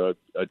DeBoer's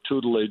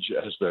tutelage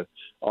as the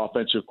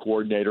offensive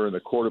coordinator and the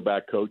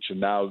quarterback coach, and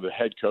now the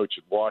head coach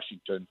at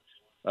Washington.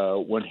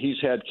 When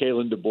he's had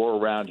Kalen DeBoer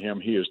around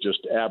him, he has just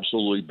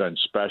absolutely been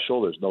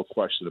special. There's no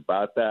question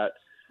about that.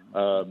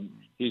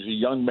 He's a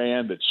young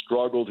man that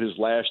struggled his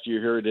last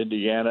year here at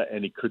Indiana,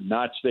 and he could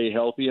not stay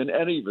healthy in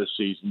any of the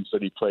seasons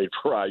that he played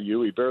for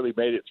IU. He barely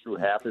made it through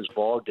half his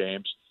ball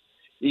games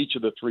each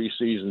of the 3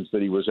 seasons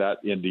that he was at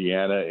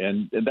Indiana,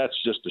 and that's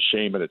just a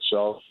shame in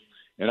itself.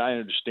 And I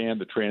understand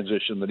the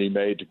transition that he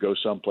made to go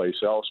someplace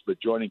else, but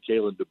joining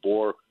Kalen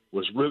DeBoer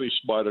was really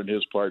smart on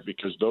his part,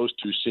 because those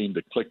two seem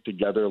to click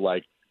together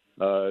like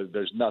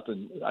there's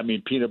nothing. I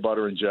mean, peanut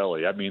butter and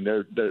jelly. I mean,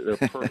 they're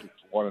perfect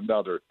for one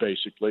another,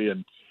 basically.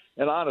 And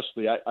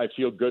honestly, I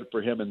feel good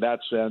for him in that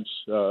sense.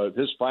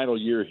 His final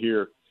year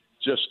here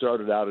just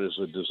started out as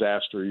a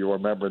disaster. You'll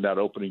remember in that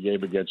opening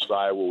game against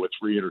Iowa with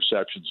 3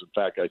 interceptions. In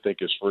fact, I think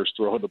his first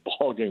throw in the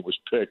ball game was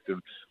picked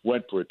and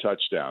went for a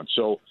touchdown.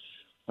 So,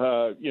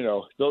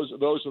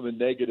 those are the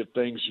negative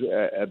things.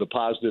 The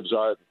positives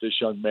are that this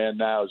young man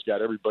now has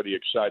got everybody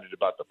excited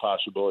about the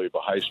possibility of a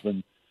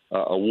Heisman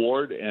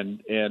award.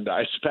 And in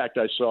fact,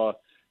 I saw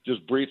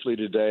just briefly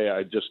today,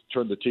 I just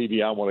turned the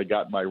TV on when I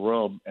got in my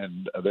room,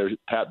 and there's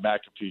Pat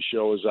McAfee's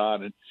show is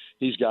on, and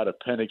he's got a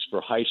Penix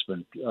for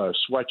Heisman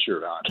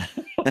sweatshirt on.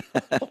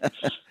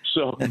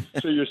 So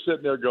you're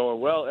sitting there going,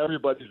 well,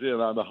 everybody's in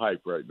on the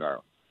hype right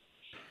now.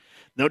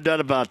 No doubt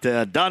about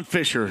that. Don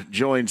Fischer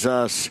joins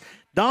us.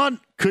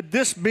 Don, might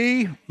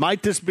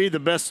this be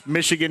the best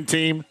Michigan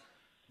team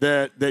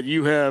that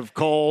you have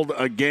called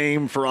a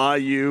game for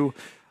IU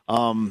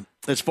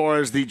as far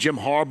as the Jim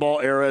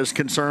Harbaugh era is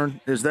concerned?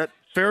 Is that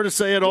fair to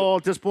say at all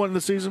at this point in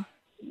the season?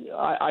 We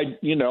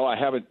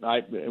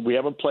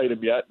haven't played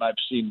them yet, and I've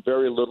seen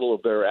very little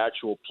of their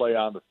actual play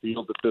on the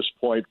field at this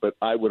point, but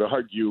I would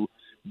argue,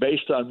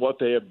 based on what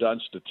they have done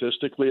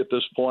statistically at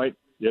this point,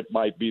 it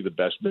might be the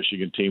best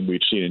Michigan team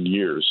we've seen in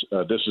years.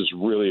 This is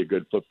really a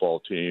good football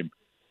team.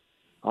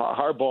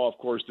 Harbaugh, of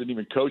course, didn't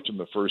even coach them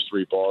the first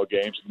 3 ball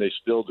games, and they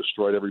still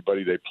destroyed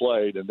everybody they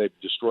played, and they've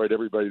destroyed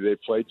everybody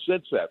they've played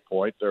since that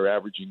point. They're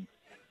averaging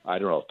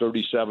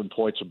 37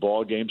 points a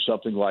ball game,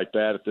 something like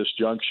that at this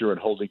juncture, and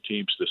holding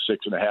teams to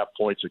 6.5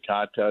 points a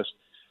contest.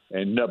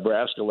 And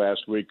Nebraska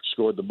last week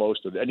scored the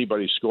most that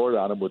anybody scored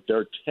on them with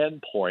their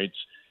 10 points.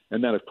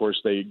 And then, of course,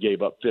 they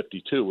gave up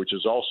 52, which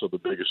is also the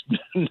biggest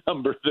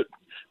number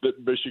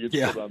that Michigan's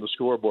put on the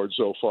scoreboard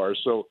so far.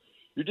 So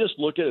you're just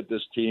looking at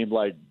this team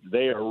like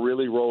they are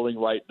really rolling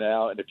right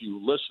now. And if you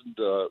listened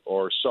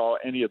or saw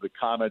any of the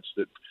comments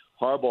that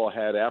Harbaugh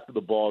had after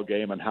the ball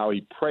game and how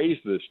he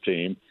praised this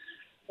team,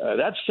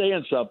 that's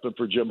saying something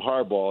for Jim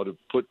Harbaugh to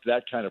put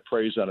that kind of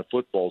praise on a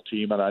football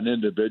team and on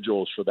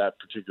individuals for that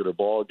particular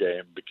ball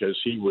game, because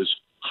he was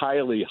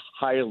highly,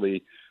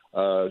 highly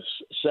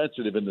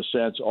sensitive in the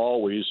sense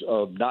always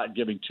of not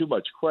giving too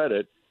much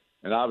credit.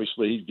 And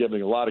obviously he's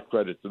giving a lot of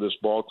credit to this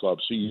ball club,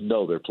 so you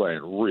know they're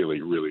playing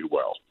really, really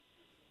well.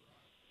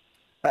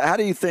 How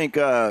do you think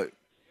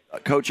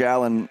Coach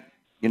Allen,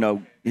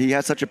 he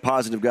has such a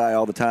positive guy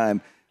all the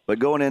time, but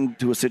going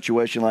into a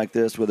situation like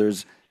this where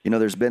there's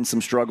been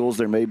some struggles,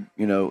 there may,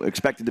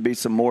 expected to be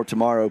some more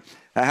tomorrow.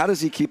 How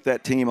does he keep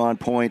that team on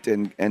point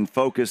and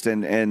focused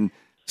and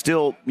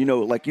still,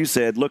 like you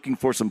said, looking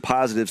for some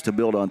positives to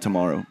build on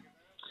tomorrow?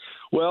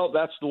 Well,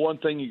 that's the one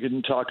thing you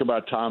can talk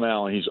about Tom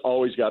Allen. He's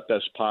always got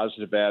this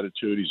positive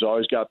attitude. He's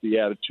always got the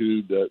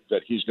attitude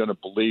that he's going to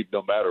believe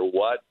no matter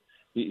what.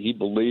 He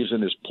believes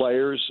in his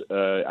players.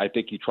 I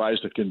think he tries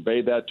to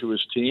convey that to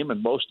his team,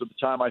 and most of the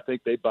time I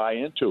think they buy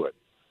into it.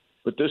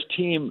 But this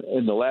team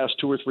in the last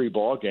 2 or 3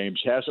 ball games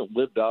hasn't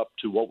lived up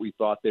to what we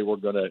thought they were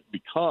going to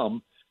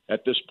become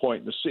at this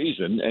point in the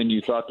season, and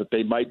you thought that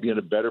they might be in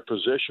a better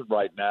position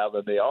right now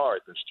than they are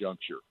at this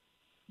juncture.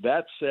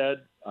 That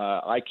said,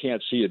 I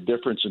can't see a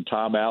difference in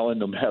Tom Allen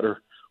no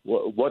matter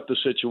what the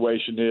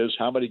situation is,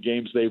 how many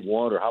games they've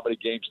won or how many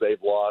games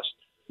they've lost.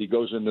 He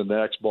goes into the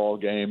next ball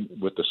game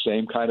with the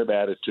same kind of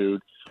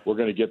attitude. We're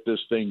going to get this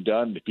thing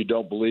done. If you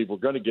don't believe we're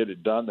going to get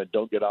it done, then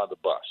don't get on the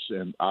bus.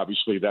 And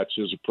obviously that's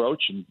his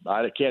approach, and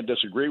I can't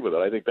disagree with it.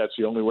 I think that's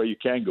the only way you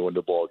can go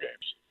into ball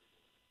games.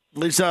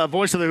 Lisa,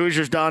 voice of the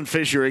Hoosiers, Don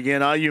Fischer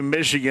again. IU,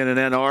 Michigan, and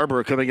Ann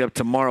Arbor coming up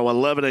tomorrow.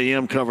 11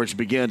 a.m. coverage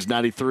begins,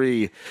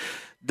 93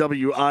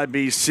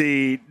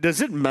 WIBC. Does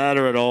it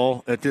matter at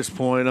all at this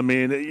point? I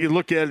mean, you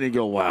look at it and you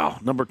go, wow,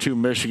 number 2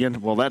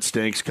 Michigan. Well, that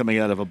stinks coming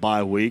out of a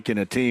bye week, and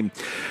a team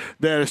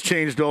that has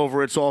changed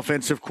over its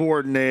offensive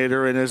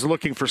coordinator and is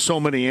looking for so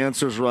many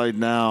answers right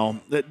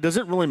now. Does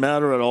it really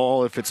matter at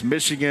all if it's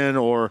Michigan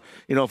or,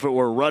 if it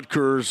were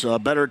Rutgers, a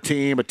better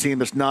team, a team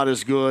that's not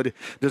as good?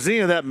 Does any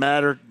of that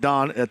matter,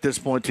 Don, at this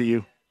point to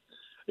you?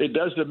 It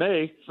does to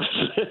me.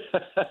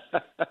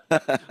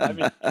 I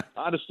mean,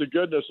 honest to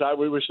goodness,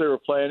 we wish they were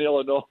playing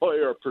Illinois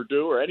or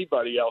Purdue or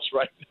anybody else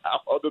right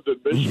now other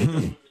than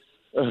Michigan,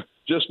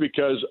 just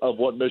because of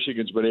what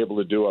Michigan's been able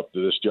to do up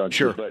to this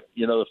juncture. Sure. But,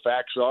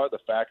 the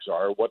facts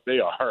are what they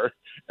are,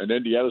 and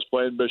Indiana's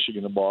playing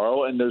Michigan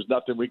tomorrow, and there's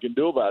nothing we can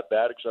do about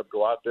that except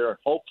go out there and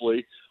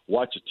hopefully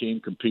watch a team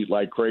compete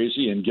like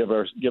crazy and give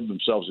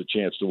themselves a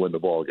chance to win the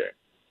ball game.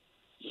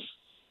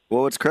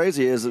 Well, what's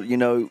crazy is,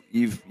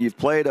 you've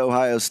played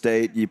Ohio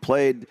State, you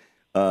played,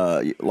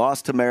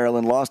 lost to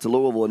Maryland, lost to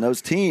Louisville, and those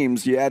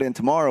teams you add in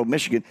tomorrow,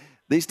 Michigan.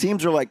 These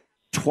teams are like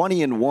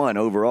 20-1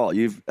 overall.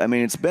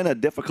 It's been a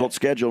difficult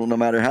schedule no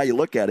matter how you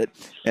look at it.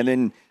 And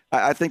then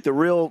I think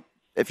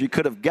if you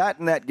could have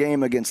gotten that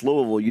game against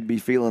Louisville, you'd be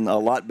feeling a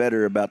lot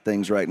better about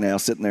things right now,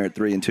 sitting there at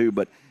 3-2.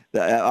 But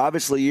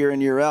obviously, year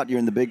in year out, you're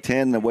in the Big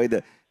Ten. The way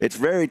that it's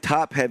very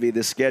top heavy,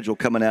 this schedule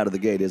coming out of the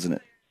gate, isn't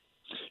it?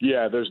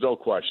 Yeah, there's no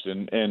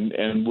question.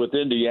 And with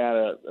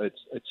Indiana, it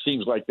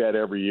seems like that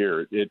every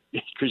year.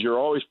 Because you're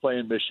always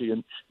playing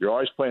Michigan, you're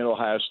always playing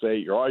Ohio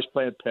State, you're always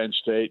playing Penn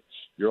State,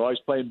 you're always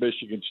playing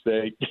Michigan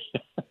State.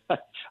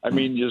 I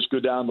mean, you just go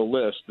down the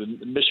list. And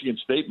Michigan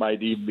State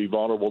might even be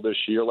vulnerable this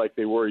year like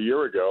they were a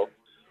year ago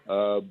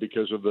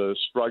because of the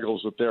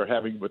struggles that they're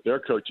having with their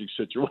coaching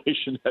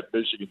situation at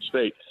Michigan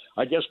State.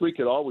 I guess we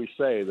could always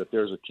say that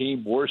there's a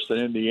team worse than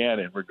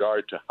Indiana in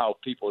regard to how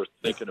people are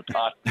thinking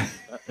about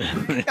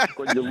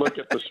when you look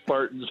at the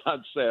Spartans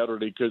on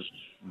Saturday because,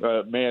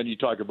 man, you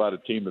talk about a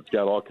team that's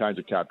got all kinds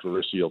of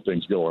controversial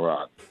things going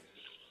on.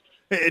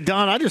 Hey,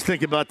 Don, I just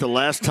think about the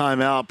last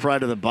time out prior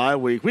to the bye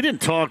week. We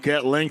didn't talk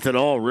at length at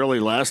all really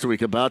last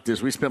week about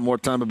this. We spent more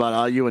time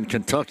about IU and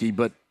Kentucky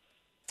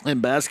in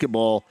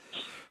basketball.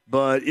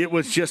 But it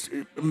was just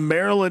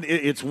Maryland.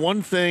 It's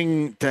one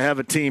thing to have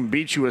a team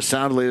beat you as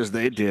soundly as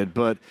they did,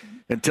 but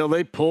until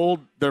they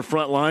pulled their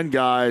frontline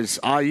guys,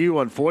 IU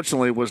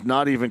unfortunately was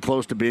not even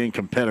close to being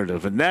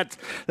competitive, and that's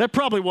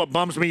probably what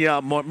bums me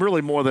out more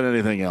than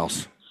anything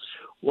else.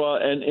 Well,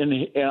 and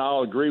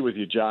I'll agree with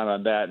you, John,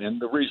 on that. And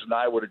the reason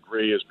I would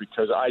agree is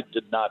because I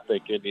did not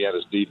think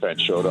Indiana's defense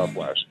showed up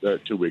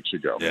 2 weeks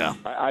ago. Yeah,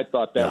 I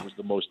thought that was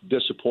the most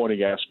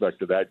disappointing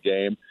aspect of that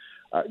game.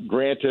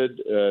 Granted,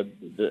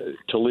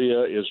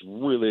 Talia is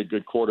really a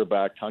good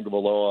quarterback.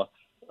 Tagovailoa,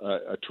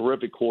 a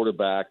terrific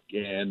quarterback,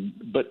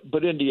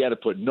 but Indiana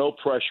put no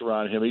pressure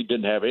on him. He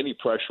didn't have any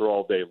pressure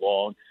all day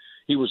long.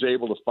 He was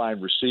able to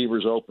find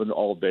receivers open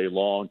all day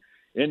long.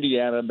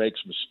 Indiana makes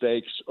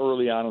mistakes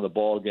early on in the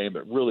ball game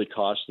that really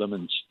cost them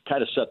and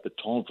kind of set the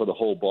tone for the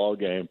whole ball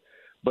game.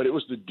 But it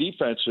was the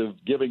defensive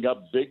giving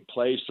up big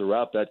plays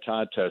throughout that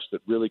contest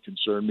that really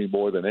concerned me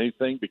more than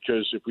anything,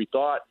 because if we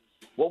thought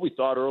what we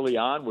thought early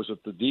on was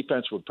that the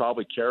defense would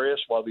probably carry us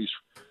while the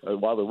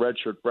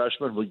redshirt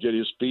freshman would get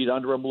his feet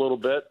under him a little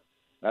bit,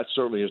 that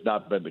certainly has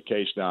not been the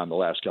case now in the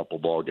last couple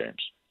of ball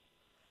games.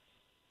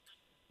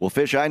 Well,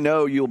 Fish, I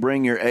know you'll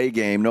bring your A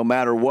game no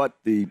matter what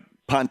the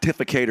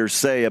pontificators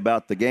say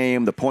about the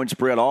game, the point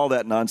spread, all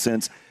that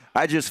nonsense.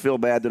 I just feel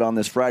bad that on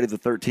this Friday the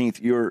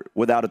 13th, you're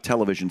without a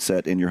television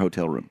set in your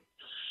hotel room.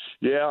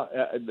 Yeah,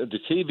 the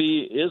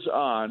TV is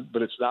on,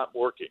 but it's not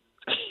working.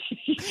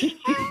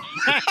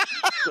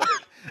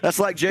 That's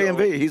like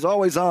JMV. He's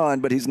always on,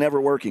 but he's never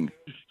working.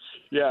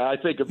 Yeah, I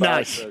think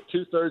about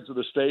two-thirds of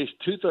the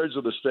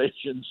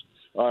stations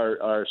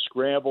are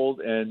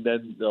scrambled, and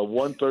then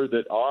 1/3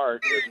 that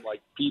aren't is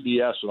like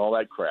PBS and all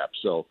that crap.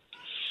 So,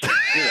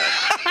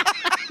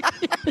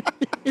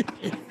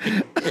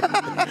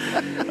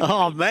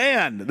 Oh,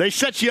 man. They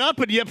set you up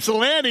in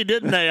Ypsilanti,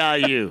 didn't they,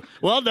 IU?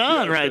 Well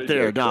done right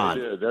there, Don.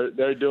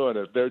 They're doing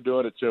it. They're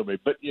doing it to me.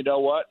 But you know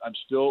what? I'm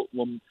still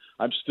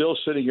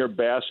sitting here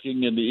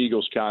basking in the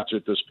Eagles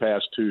concert this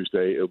past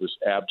Tuesday. It was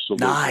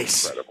absolutely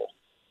incredible.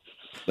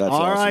 That's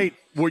all awesome. right.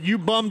 Were you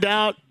bummed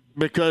out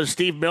because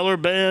Steve Miller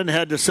Band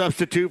had to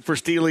substitute for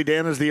Steely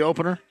Dan as the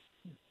opener?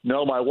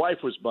 No, my wife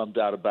was bummed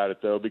out about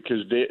it, though,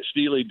 because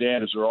Steely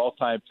Dan is her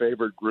all-time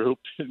favorite group,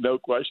 no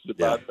question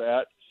about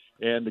that.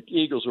 And the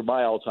Eagles are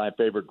my all-time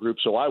favorite group,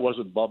 so I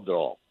wasn't bummed at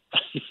all.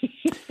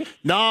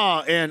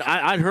 No, and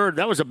I'd heard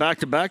that was a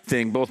back-to-back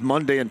thing, both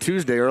Monday and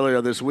Tuesday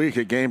earlier this week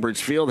at Gainbridge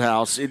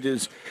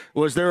Fieldhouse.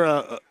 Was there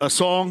a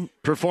song,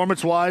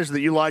 performance-wise,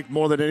 that you liked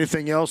more than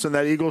anything else in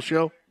that Eagles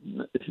show?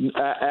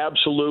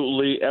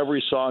 Absolutely,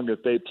 every song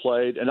that they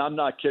played, and I'm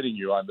not kidding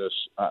you on this.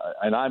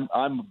 And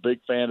I'm a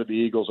big fan of the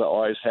Eagles. I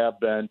always have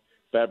been.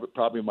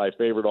 Probably my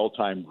favorite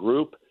all-time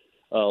group,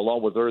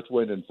 along with Earth,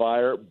 Wind, and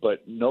Fire.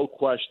 But no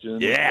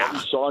question, every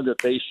song that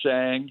they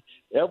sang,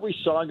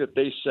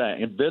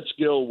 and Vince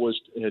Gill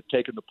had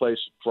taken the place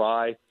of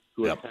Fry,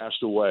 who had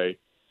passed away.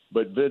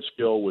 But Vince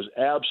Gill was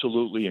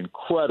absolutely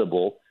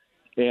incredible.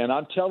 And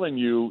I'm telling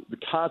you, the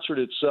concert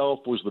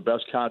itself was the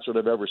best concert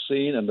I've ever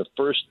seen. And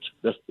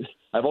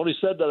I've only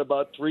said that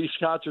about 3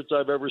 concerts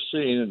I've ever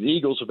seen, and the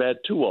Eagles have had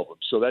 2 of them.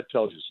 So that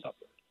tells you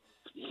something.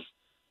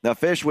 Now,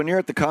 Fish, when you're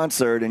at the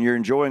concert and you're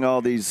enjoying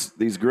all these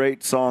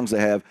great songs they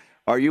have,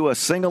 are you a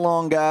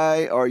sing-along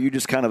guy, or are you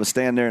just kind of a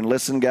stand there and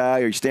listen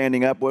guy? Are you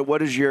standing up?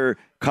 What is your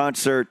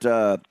concert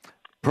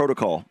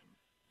protocol?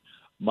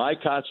 My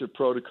concert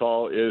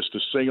protocol is to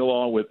sing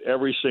along with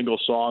every single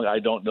song. I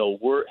don't know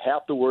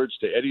half the words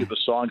to any of the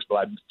songs, but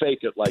I fake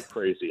it like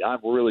crazy.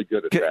 I'm really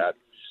good at that.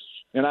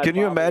 And can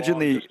you imagine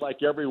just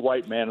like every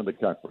white man in the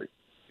country?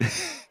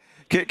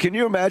 Can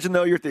you imagine,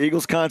 though, you're at the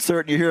Eagles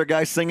concert and you hear a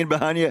guy singing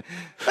behind you?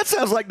 That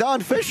sounds like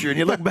Don Fischer. And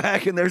you look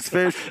back and there's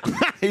Fish.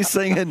 He's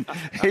singing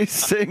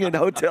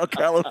Hotel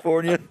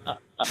California.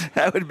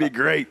 That would be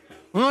great.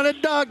 On a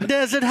dark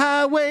desert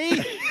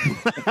highway.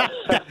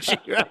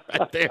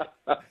 Right there.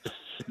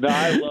 No,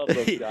 I love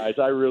those guys.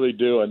 I really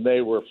do, and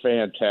they were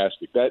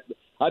fantastic.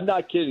 I'm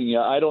not kidding you.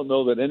 I don't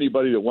know that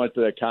anybody that went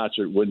to that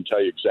concert wouldn't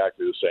tell you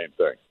exactly the same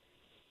thing.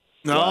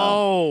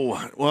 No.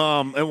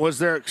 And was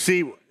there –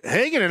 see,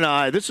 Hagan and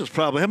I, this was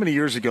probably – how many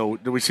years ago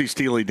did we see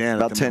Steely Dan?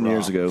 About 10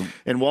 years ago.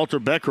 And Walter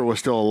Becker was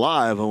still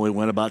alive when we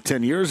went about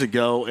 10 years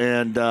ago.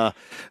 And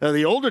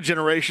the older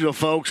generation of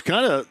folks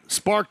kind of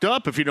sparked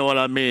up, if you know what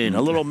I mean.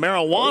 A little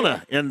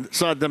marijuana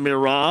inside the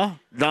Mirror,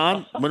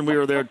 Don, when we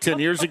were there 10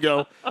 years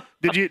ago.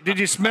 Did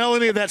you smell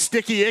any of that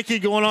sticky icky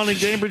going on in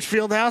Gainbridge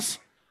Fieldhouse?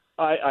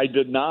 I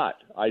did not.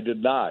 Oh,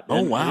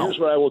 and wow. Here's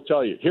what I will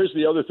tell you. Here's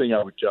the other thing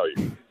I would tell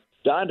you.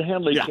 Don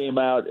Henley came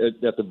out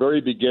at the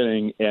very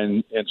beginning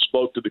and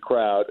spoke to the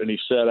crowd, and he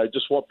said, I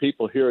just want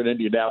people here in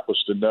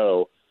Indianapolis to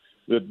know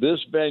that this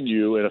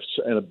venue in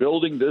a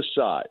building this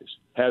size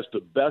has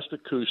the best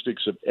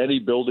acoustics of any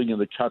building in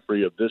the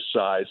country of this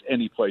size,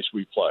 any place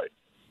we play.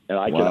 And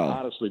I can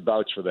honestly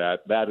vouch for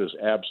that. That is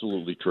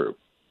absolutely true.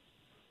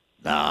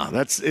 Nah,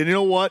 and you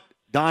know what,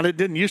 Don, it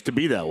didn't used to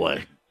be that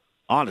way.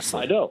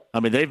 Honestly, I know. I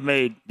mean,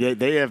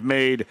 they have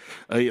made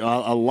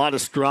a lot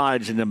of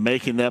strides into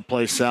making that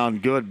place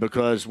sound good,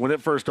 because when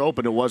it first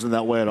opened, it wasn't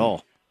that way at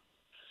all.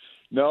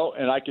 No,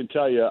 and I can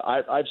tell you,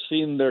 I've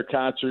seen their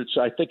concerts.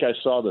 I think I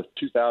saw the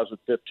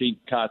 2015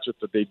 concert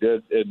that they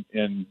did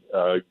in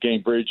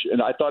Gainbridge, and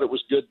I thought it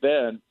was good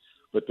then,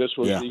 but this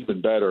was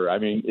even better. I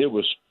mean, it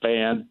was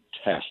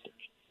fantastic.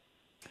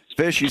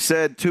 Fish, you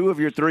said 2 of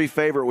your 3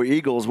 favorite were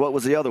Eagles. What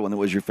was the other one that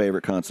was your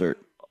favorite concert?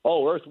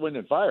 Oh, Earth, Wind,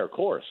 and Fire, of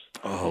course.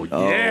 Oh,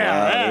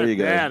 yeah. There you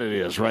go. That it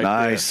is right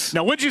nice.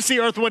 there. Now, when did you see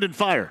Earth, Wind, and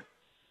Fire?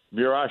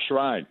 Mirage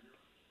Shrine.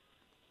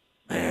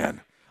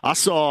 Man, I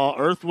saw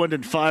Earth, Wind,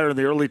 and Fire in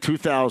the early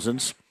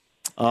 2000s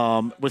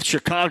with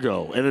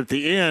Chicago. And at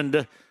the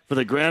end, for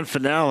the grand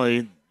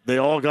finale, they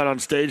all got on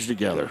stage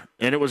together.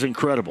 And it was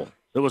incredible.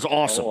 It was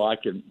awesome. Oh,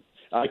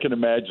 I can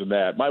imagine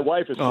that. My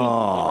wife has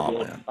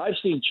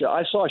seen Chicago.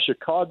 I saw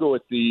Chicago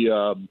at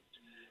the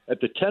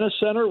tennis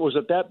center. Was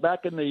it that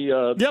back in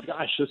the?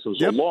 Gosh, this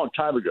was a long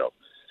time ago.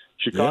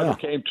 Chicago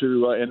came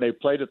to and they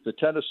played at the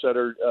tennis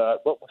center. I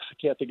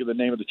can't think of the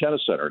name of the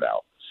tennis center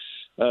now.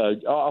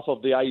 Off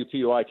of the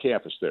IUPUI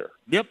campus there.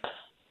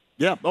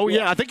 Yep. Oh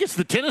yeah, I think it's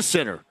the tennis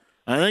center.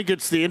 I think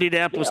it's the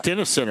Indianapolis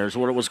Tennis Center is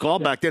what it was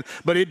called back then.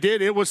 But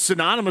it was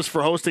synonymous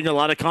for hosting a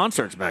lot of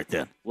concerts back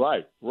then.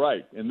 Right.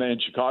 And then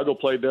Chicago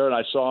played there, and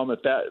I saw them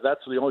at that.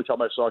 That's the only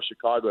time I saw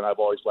Chicago, and I've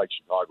always liked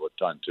Chicago a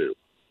ton too.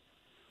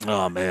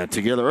 Oh man,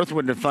 together, Earth,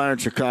 Wind, and Fire in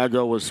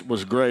Chicago was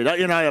great.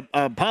 I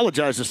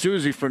apologize to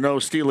Susie for no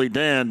Steely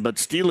Dan, but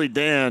Steely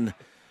Dan,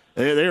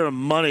 they are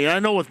money. I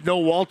know with no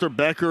Walter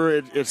Becker,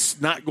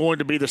 it's not going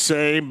to be the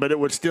same, but it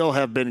would still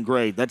have been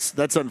great.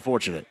 That's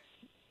unfortunate.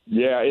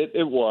 Yeah,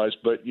 it was,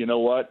 but you know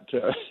what?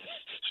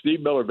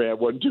 Steve Miller Band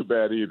wasn't too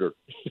bad either.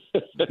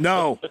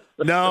 No.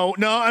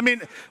 I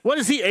mean, what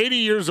is he, 80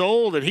 years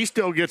old, and he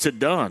still gets it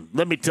done?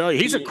 Let me tell you,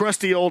 he's a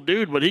crusty old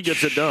dude, but he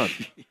gets it done.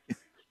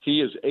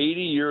 He is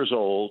 80 years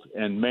old,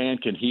 and man,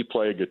 can he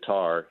play a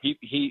guitar.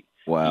 He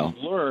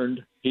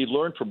learned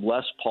from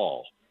Les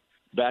Paul.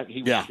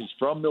 He's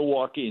from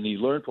Milwaukee, and he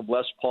learned from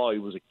Les Paul. He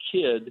was a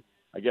kid,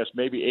 I guess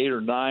maybe 8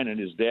 or 9, and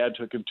his dad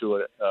took him to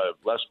a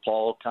Les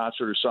Paul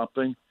concert or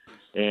something.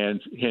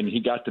 And he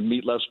got to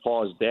meet Les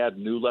Paul. His dad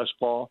knew Les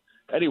Paul.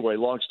 Anyway,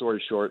 long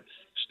story short,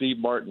 Steve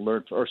Miller.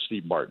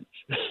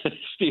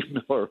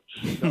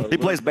 He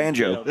plays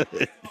banjo.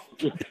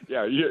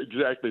 Yeah,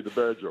 exactly, the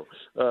banjo.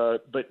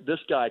 But this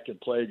guy can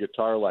play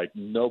guitar like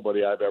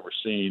nobody I've ever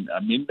seen. I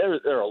mean, there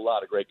are a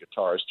lot of great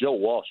guitarists. Joe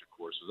Walsh, of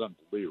course, is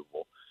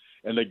unbelievable.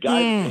 And the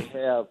guy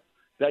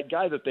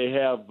that they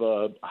have,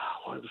 what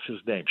was his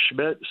name?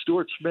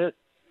 Stuart Schmidt?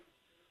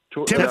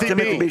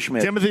 Timothy B.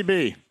 Schmidt. Timothy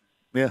B.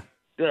 Yeah.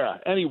 Yeah.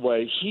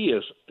 Anyway,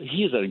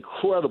 he's an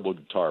incredible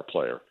guitar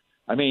player.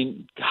 I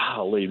mean,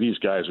 golly, these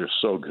guys are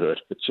so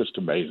good. It's just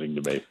amazing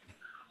to me.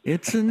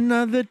 It's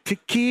another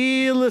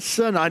tequila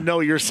sun. I know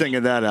you're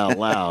singing that out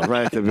loud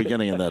right at the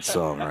beginning of that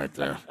song right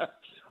there.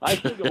 I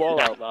sing them all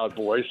out loud,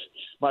 boys.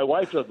 My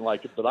wife doesn't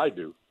like it, but I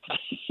do.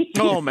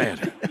 Oh,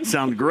 man.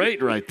 Sound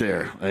great right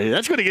there. Hey,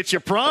 that's going to get you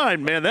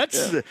primed, man.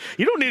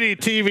 You don't need any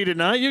TV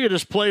tonight. You can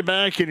just play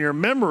back in your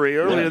memory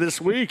earlier this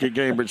week at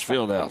Cambridge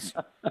Fieldhouse.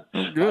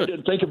 Good. I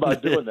didn't think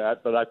about doing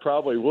that, but I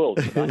probably will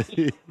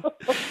tonight.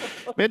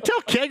 Man,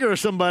 tell Kegger or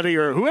somebody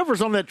or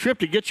whoever's on that trip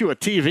to get you a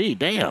TV.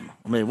 Damn.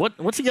 I mean,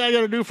 what's the guy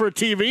got to do for a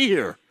TV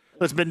here?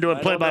 That's been doing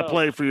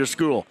play-by-play for your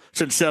school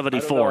since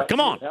 '74. Come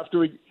on. After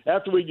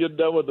we get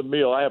done with the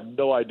meal, I have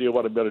no idea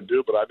what I'm going to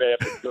do, but I may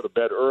have to go to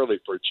bed early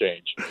for a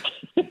change.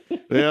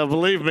 Yeah,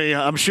 believe me,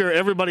 I'm sure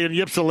everybody in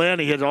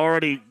Ypsilanti has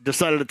already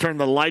decided to turn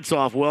the lights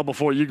off well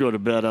before you go to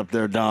bed up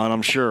there, Don.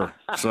 I'm sure.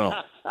 So,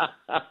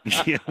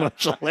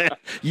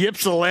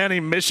 Ypsilanti,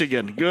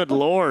 Michigan. Good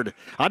Lord.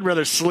 I'd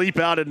rather sleep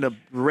out in the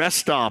rest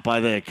stop,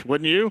 I think.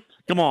 Wouldn't you?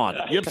 Come on,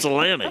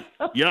 Ypsilanti.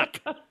 Yuck.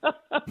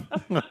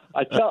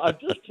 I'm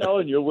just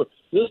telling you,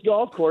 this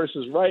golf course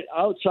is right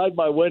outside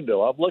my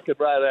window. I'm looking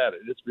right at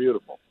it. It's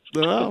beautiful.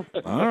 Oh,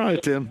 all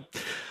right, Tim.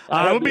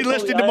 I will be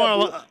listening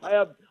tomorrow.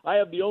 I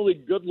have the only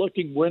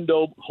good-looking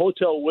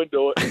hotel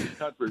window in the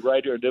country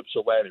right here in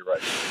Ypsilanti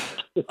right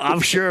now. I'm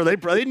sure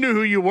they knew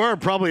who you were,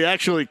 probably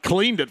actually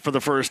cleaned it for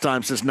the first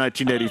time since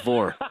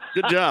 1984.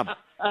 Good job.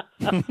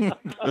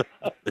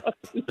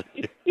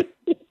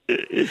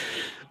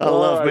 I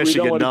love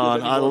Michigan,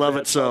 Don. I love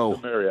it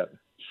so.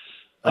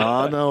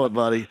 I know it,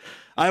 buddy.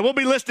 I will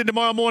be listening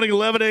tomorrow morning,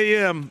 11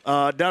 a.m.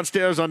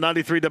 Downstairs on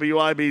 93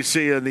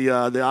 WIBC, and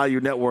the IU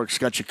Network's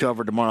got you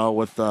covered tomorrow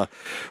with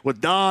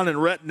Don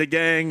and Rhett and the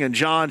gang, and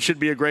John. Should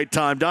be a great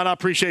time. Don, I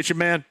appreciate you,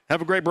 man.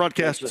 Have a great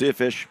broadcast. See you,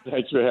 Fish.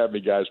 Thanks for having me,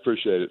 guys.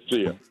 Appreciate it.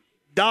 See you.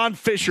 Don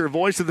Fischer,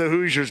 voice of the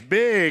Hoosiers,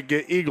 big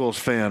Eagles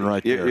fan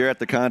right there. You're at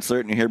the concert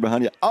and you hear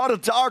behind you, on a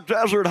dark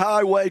desert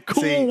highway,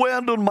 cool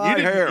wind in my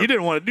hair. You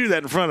didn't want to do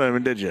that in front of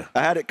him, did you?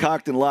 I had it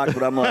cocked and locked,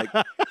 but I'm like,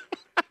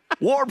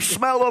 warm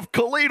smell of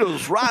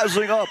colitas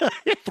rising up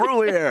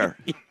through the air.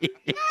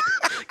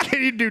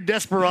 Can you do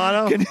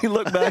Desperado? Can you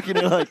look back and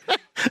you're like,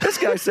 this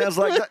guy sounds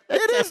like that.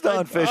 It is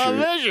Don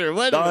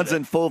Fischer. Don's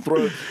in full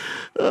throat.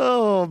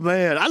 Oh,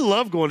 man. I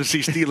love going to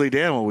see Steely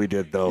Dan when we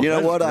did, though. You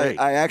know what?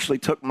 I actually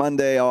took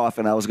Monday off,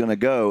 and I was going to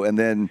go, and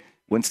then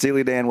when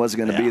Steely Dan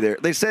wasn't going to be there,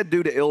 they said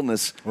due to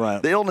illness.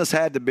 Right. The illness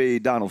had to be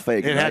Donald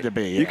Fagen. It had to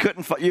be, yeah.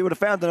 You would have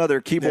found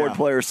another keyboard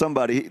player,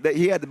 somebody.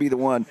 He had to be the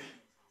one.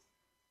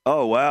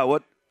 Oh, wow.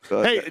 What?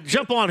 Hey,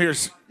 jump on here,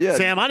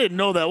 Sam. I didn't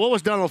know that. What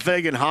was Donald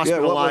Fagen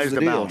hospitalized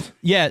about?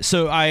 Yeah,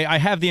 so I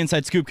have the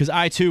inside scoop because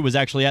I, too, was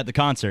actually at the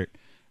concert.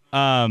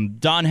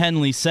 Don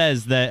Henley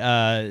says that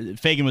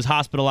Fagen was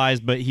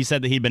hospitalized, but he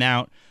said that he'd been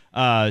out.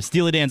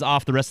 Steely Dan's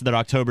off the rest of their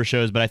October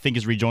shows, but I think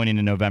is rejoining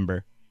in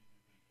November.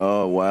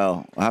 Oh,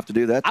 wow. I'll have to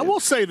do that. I will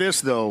say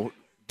this, though.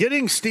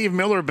 Getting Steve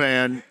Miller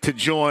Band to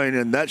join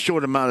in that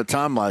short amount of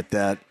time like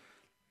that,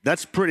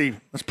 that's pretty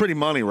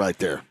money right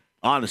there,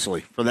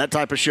 honestly. For that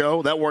type of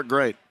show, that worked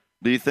great.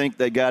 Do you think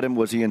they got him?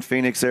 Was he in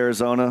Phoenix,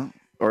 Arizona,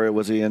 or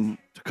was he in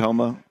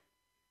Tacoma?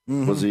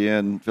 Mm-hmm. Was he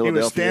in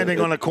Philadelphia? He was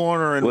standing on a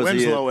corner in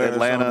Winslow, Arizona.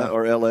 Atlanta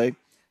or L.A.?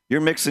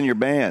 You're mixing your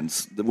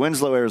bands. The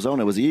Winslow,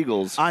 Arizona was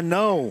Eagles. I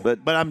know, but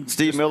I'm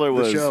Steve Miller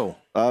was. Show.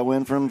 I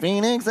went from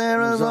Phoenix,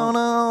 Arizona,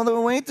 all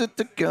the way to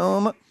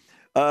Tacoma.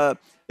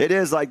 It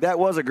is like that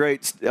was a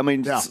great. I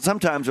mean,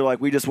 sometimes they're like,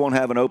 we just won't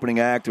have an opening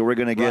act, or we're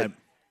going to get,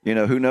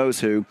 who knows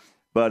who.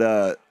 But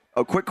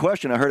a quick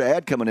question: I heard an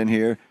ad coming in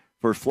here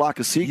for Flock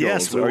of Seagulls.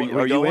 Yes,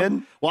 are you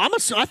in? Well,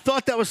 I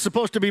thought that was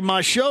supposed to be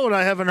my show, and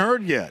I haven't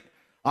heard yet.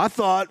 I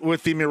thought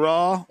with the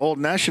Mirah Old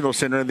National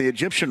Center in the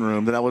Egyptian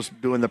Room that I was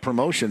doing the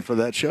promotion for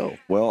that show.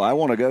 Well, I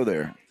want to go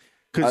there.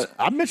 Because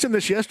I mentioned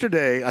this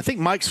yesterday. I think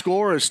Mike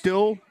Score is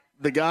still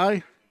the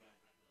guy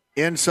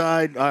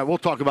inside. All right, we'll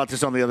talk about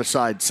this on the other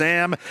side.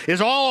 Sam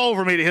is all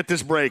over me to hit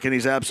this break, and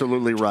he's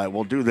absolutely right.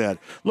 We'll do that.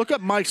 Look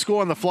up Mike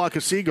Score on the Flock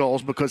of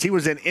Seagulls because he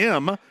was in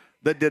M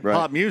that did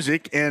pop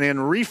music and in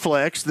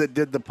Reflex that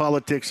did the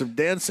politics of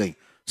dancing.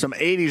 Some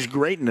 80s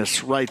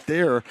greatness right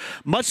there.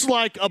 Much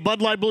like a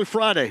Bud Light Blue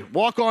Friday.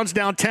 Walk-Ons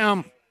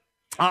downtown.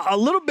 A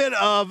little bit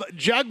of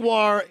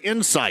Jaguar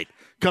insight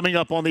coming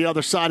up on the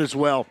other side as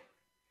well.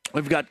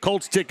 We've got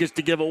Colts tickets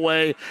to give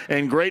away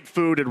and great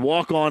food at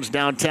Walk-Ons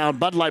downtown.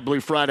 Bud Light Blue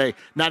Friday,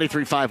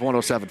 93.5,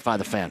 107.5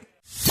 The Fan.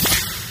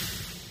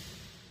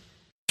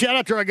 Shout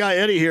out to our guy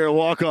Eddie here at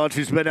Walk-Ons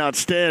who's been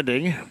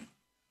outstanding.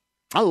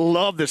 I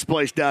love this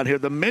place down here.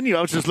 The menu,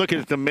 I was just looking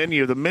at the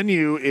menu. The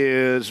menu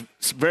is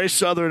very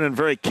Southern and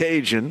very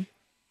Cajun.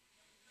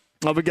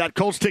 We got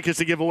Colts tickets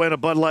to give away on a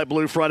Bud Light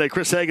Blue Friday.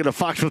 Chris Hagan of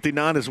Fox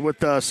 59 is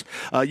with us.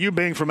 You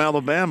being from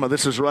Alabama,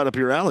 this is right up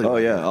your alley. Oh,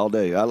 yeah, all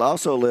day. I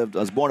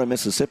was born in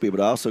Mississippi, but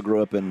I also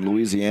grew up in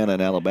Louisiana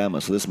and Alabama,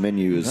 so this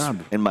menu is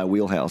in my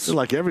wheelhouse. It's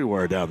like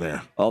everywhere down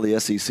there. All the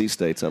SEC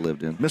states I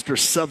lived in. Mr.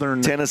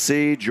 Southern.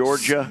 Tennessee,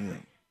 Georgia.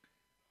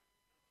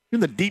 You're in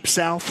the deep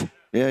South.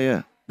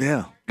 Yeah.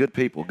 Good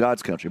people,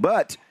 God's country.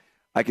 But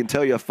I can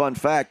tell you a fun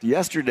fact.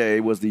 Yesterday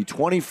was the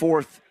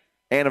 24th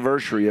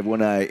anniversary of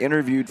when I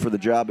interviewed for the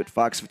job at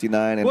Fox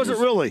 59. And was it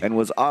really? And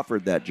was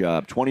offered that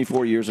job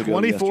 24 years ago.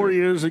 24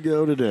 years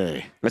ago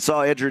today. I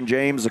saw Edgerrin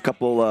James a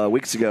couple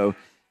weeks ago,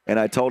 and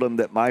I told him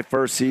that my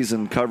first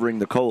season covering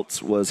the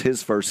Colts was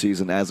his first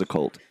season as a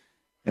Colt.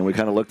 And we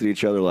kind of looked at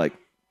each other like,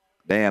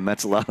 damn,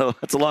 that's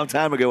a long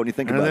time ago when you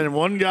think about it. And then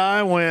one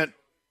guy went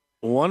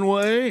one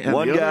way, and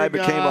one guy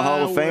became a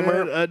Hall of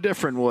Famer a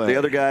different way. The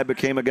other guy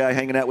became a guy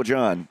hanging out with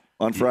John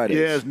on Fridays.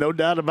 Yes, no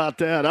doubt about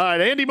that. All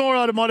right, Andy Moore,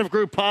 Automotive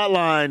Group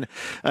Hotline,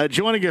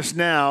 joining us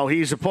now.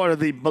 He's a part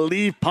of the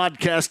Believe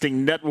Podcasting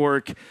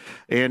Network,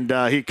 and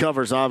he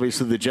covers,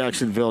 obviously, the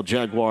Jacksonville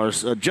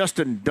Jaguars.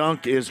 Justin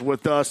Dunk is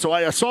with us. So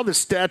I saw the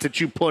stat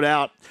that you put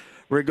out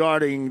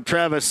regarding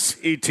Travis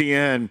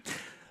Etienne.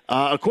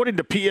 According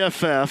to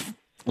PFF,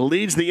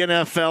 leads the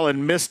NFL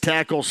in missed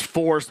tackles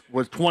forced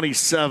with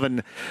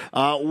 27.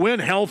 When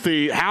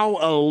healthy, how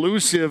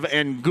elusive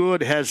and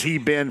good has he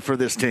been for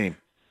this team?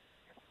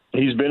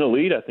 He's been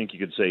elite, I think you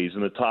could say. He's in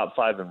the top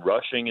 5 in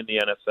rushing in the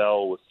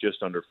NFL with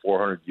just under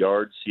 400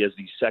 yards. He has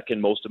the second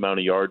most amount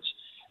of yards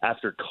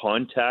after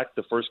contact.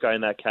 The first guy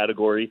in that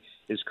category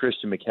is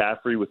Christian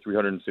McCaffrey with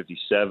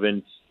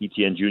 357.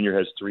 Etienne Jr.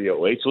 has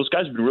 308. So this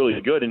guy's been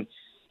really good, and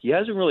he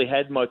hasn't really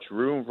had much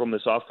room from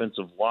this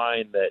offensive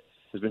line that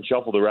has been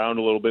shuffled around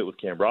a little bit with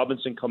Cam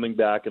Robinson coming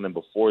back, and then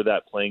before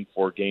that playing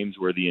 4 games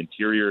where the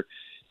interior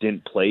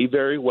didn't play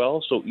very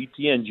well. So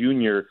Etienne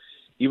Jr.,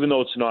 even though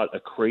it's not a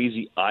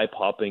crazy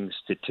eye-popping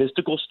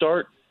statistical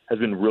start, has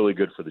been really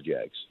good for the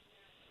Jags.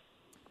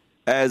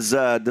 As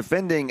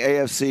defending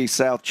AFC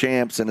South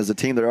champs and as a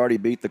team that already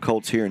beat the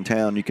Colts here in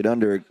town, you could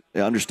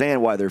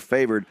understand why they're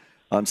favored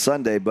on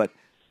Sunday. But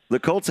the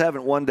Colts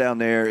haven't won down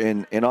there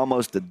in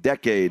almost a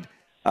decade.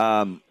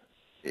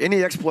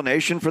 Any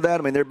explanation for that?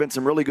 I mean, there have been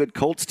some really good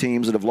Colts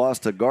teams that have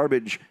lost to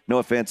garbage, no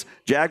offense,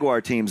 Jaguar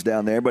teams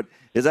down there. But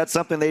is that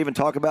something they even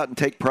talk about and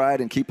take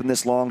pride in keeping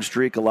this long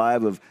streak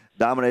alive of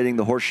dominating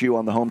the horseshoe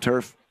on the home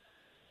turf?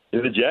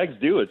 Yeah, the Jags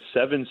do. It's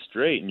 7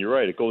 straight, and you're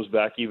right. It goes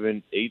back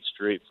even 8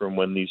 straight from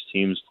when these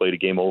teams played a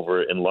game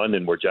over in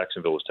London where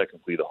Jacksonville was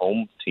technically the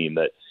home team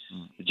that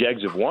the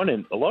Jags have won.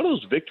 And a lot of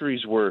those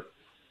victories were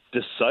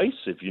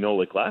decisive,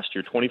 like last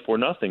year,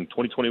 24-0,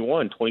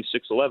 2021,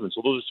 26-11.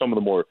 So those are some of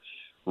the more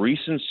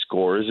recent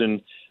scores,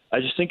 and I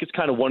just think it's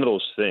kind of one of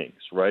those things,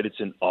 right? It's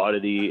an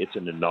oddity, it's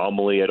an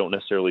anomaly. I don't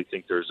necessarily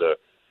think there's a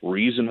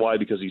reason why,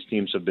 because these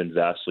teams have been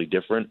vastly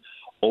different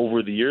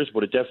over the years,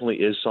 but it definitely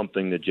is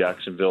something that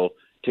Jacksonville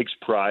takes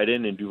pride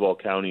in, and Duval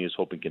County is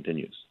hoping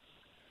continues.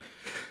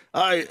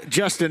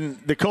 Justin,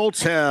 the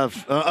Colts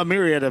have a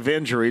myriad of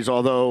injuries,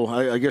 although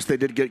I guess they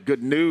did get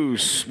good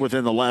news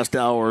within the last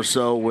hour or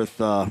so with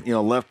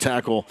left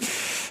tackle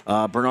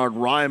Bernard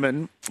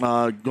Ryman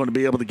going to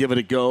be able to give it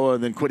a go,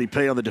 and then Kwity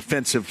Paye on the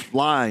defensive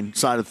line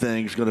side of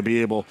things going to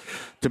be able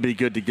to be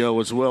good to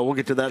go as well. We'll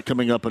get to that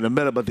coming up in a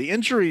minute, but the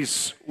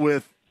injuries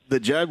with the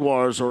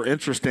Jaguars are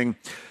interesting.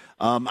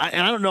 And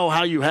I don't know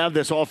how you have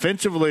this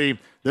offensively.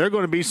 There are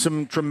going to be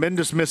some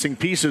tremendous missing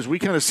pieces. We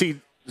kind of see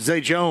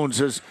Zay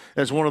Jones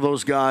as one of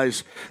those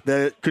guys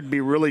that could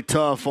be really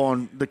tough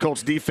on the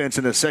Colts defense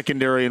in the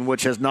secondary, in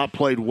which has not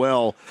played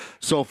well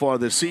so far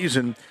this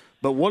season.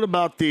 But what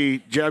about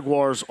the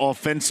Jaguars'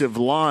 offensive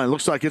line?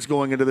 Looks like it's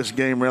going into this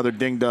game rather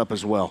dinged up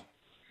as well.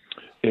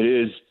 It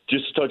is.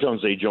 Just to touch on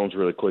Zay Jones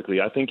really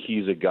quickly, I think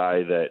he's a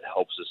guy that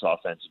helps this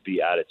offense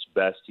be at its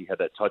best. He had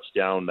that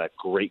touchdown, that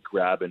great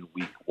grab in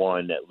week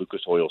 1 at Lucas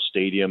Oil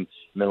Stadium.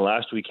 And then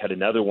last week had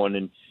another one.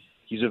 And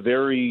he's a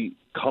very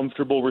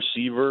comfortable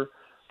receiver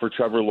for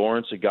Trevor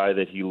Lawrence, a guy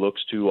that he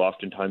looks to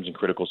oftentimes in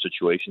critical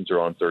situations or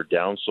on third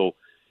down. So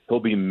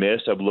he'll be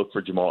missed. I would look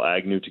for Jamal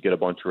Agnew to get a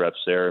bunch of reps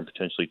there and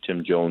potentially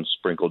Tim Jones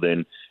sprinkled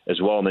in as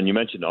well. And then you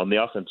mentioned on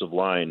the offensive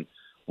line,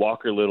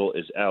 Walker Little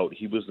is out.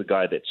 He was the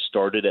guy that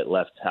started at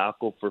left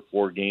tackle for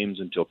 4 games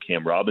until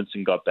Cam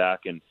Robinson got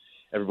back, and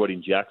everybody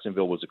in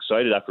Jacksonville was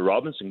excited after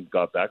Robinson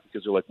got back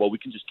because they're like, well, we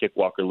can just kick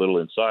Walker Little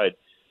inside.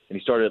 And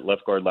he started at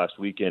left guard last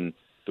week, and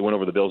they went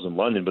over the Bills in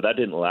London, but that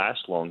didn't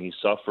last long. He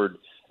suffered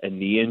a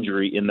knee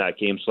injury in that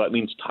game, so that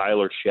means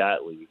Tyler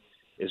Shatley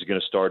is going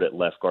to start at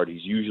left guard.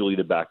 He's usually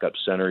the backup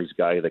center. He's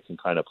a guy that can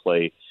kind of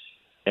play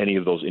any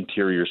of those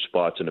interior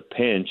spots in a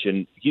pinch,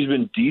 and he's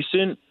been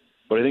decent.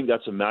 But I think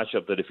that's a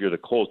matchup that if you're the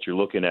Colts, you're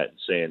looking at and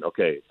saying,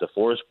 okay,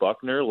 DeForest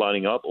Buckner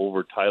lining up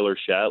over Tyler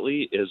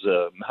Shatley is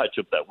a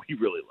matchup that we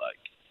really like.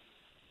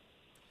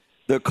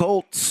 The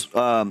Colts,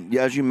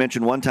 as you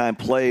mentioned, one time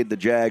played the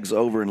Jags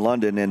over in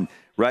London, and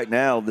right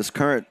now this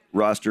current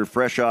roster,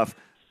 fresh off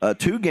a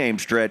 2-game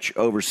stretch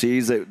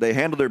overseas, they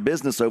handle their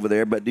business over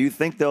there. But do you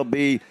think there'll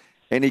be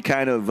any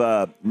kind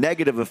of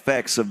negative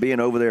effects of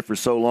being over there for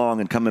so long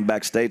and coming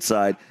back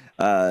stateside?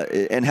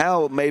 And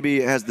how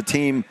maybe has the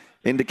team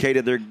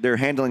indicated they're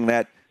handling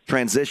that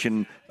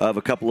transition of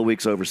a couple of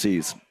weeks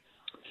overseas?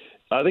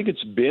 I think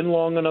it's been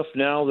long enough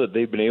now that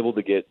they've been able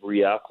to get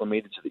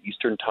reacclimated to the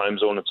Eastern time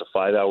zone. It's a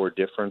 5-hour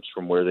difference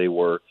from where they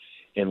were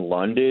in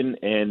London.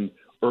 And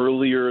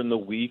earlier in the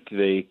week,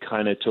 they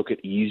kind of took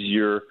it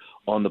easier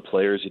on the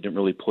players. They didn't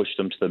really push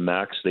them to the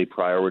max. They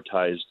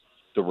prioritized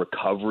the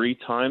recovery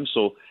time.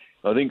 So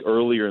I think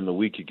earlier in the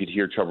week, you could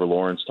hear Trevor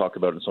Lawrence talk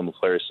about it, and some of the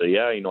players say,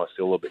 I feel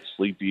a little bit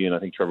sleepy. And I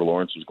think Trevor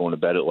Lawrence was going to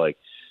bed at like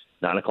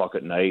 9 o'clock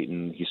at night,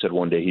 and he said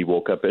one day he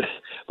woke up at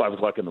 5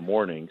 o'clock in the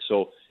morning.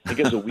 So I think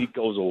as the week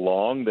goes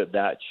along,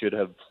 that should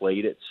have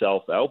played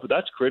itself out. But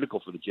that's critical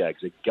for the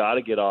Jags. They got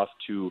to get off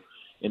to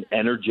an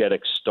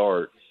energetic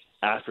start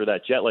after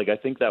that jet lag. I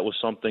think that was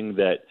something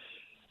that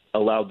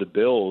allowed the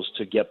Bills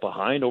to get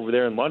behind over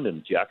there in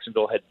London.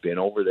 Jacksonville had been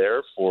over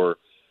there for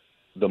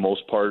the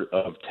most part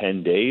of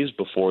 10 days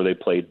before they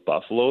played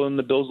Buffalo, and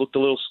the Bills looked a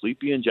little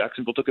sleepy, and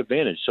Jacksonville took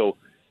advantage. So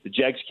the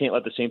Jags can't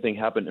let the same thing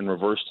happen in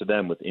reverse to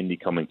them with Indy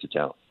coming to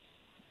town.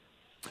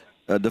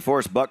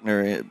 DeForest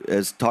Buckner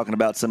is talking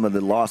about some of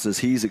the losses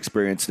he's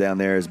experienced down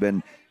there, has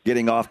been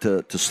getting off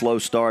to slow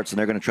starts, and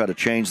they're going to try to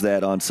change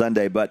that on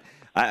Sunday. But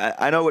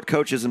I know what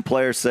coaches and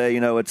players say,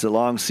 it's a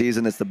long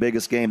season, it's the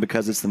biggest game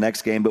because it's the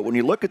next game. But when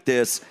you look at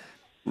this,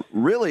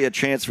 really a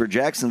chance for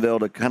Jacksonville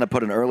to kind of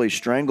put an early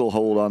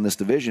stranglehold on this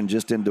division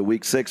just into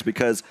Week 6,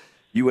 because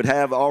you would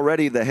have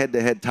already the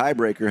head-to-head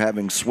tiebreaker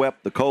having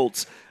swept the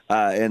Colts.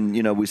 And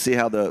we see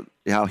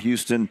how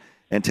Houston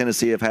and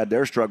Tennessee have had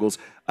their struggles.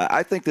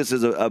 I think this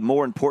is a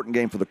more important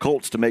game for the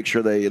Colts to make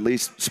sure they at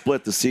least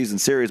split the season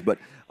series. But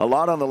a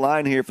lot on the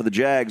line here for the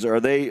Jags. Are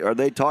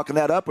they talking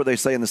that up, or are they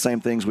saying the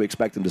same things we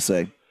expect them to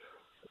say?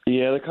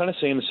 Yeah, they're kind of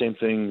saying the same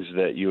things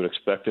that you would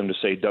expect them to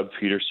say. Doug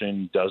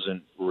Peterson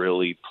doesn't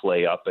really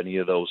play up any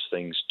of those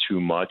things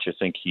too much. I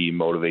think he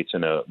motivates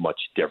in a much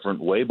different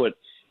way. But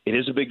it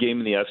is a big game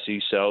in the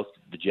FC South.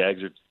 The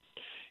Jags are,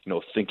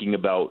 thinking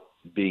about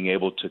being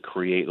able to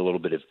create a little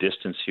bit of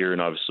distance here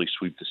and obviously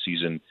sweep the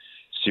season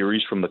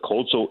series from the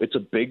Colts. So it's a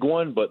big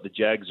one, but the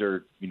Jags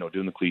are,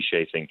 doing the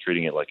cliche thing,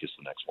 treating it like it's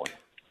the next one.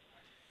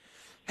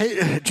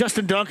 Hey,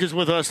 Justin Dunk is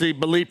with us, the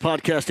Believe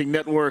Podcasting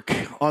Network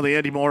on the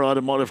Andy Moore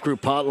Automotive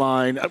Group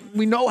hotline.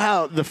 We know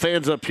how the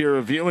fans up here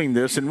are viewing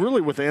this, and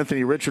really with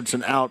Anthony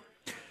Richardson out,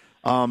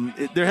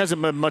 there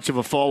hasn't been much of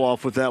a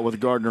fall-off with that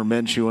with Gardner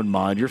Minshew in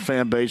mind. Your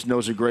fan base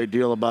knows a great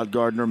deal about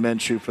Gardner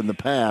Minshew from the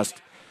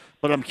past.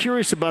 But I'm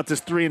curious about this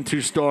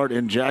 3-2 start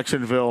in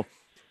Jacksonville.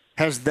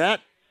 Has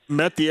that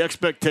met the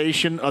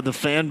expectation of the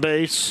fan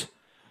base?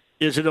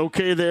 Is it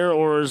okay there,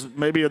 or is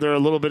maybe there a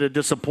little bit of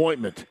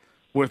disappointment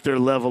with their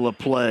level of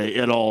play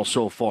at all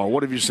so far?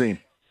 What have you seen?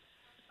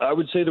 I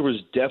would say there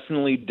was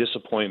definitely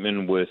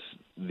disappointment with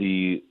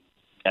the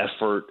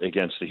effort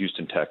against the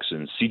Houston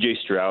Texans. C.J.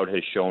 Stroud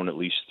has shown, at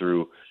least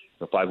through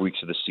the 5 weeks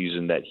of the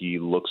season, that he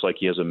looks like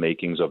he has the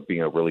makings of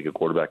being a really good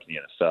quarterback in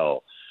the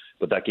NFL.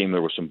 But that game,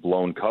 there were some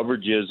blown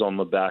coverages on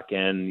the back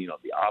end.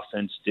 The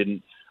offense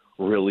didn't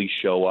really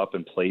show up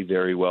and play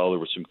very well. There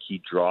were some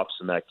key drops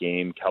in that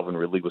game. Calvin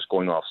Ridley was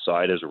going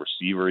offside as a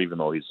receiver, even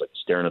though he's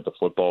staring at the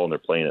football and they're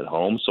playing at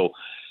home. So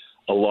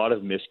a lot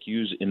of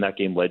miscues in that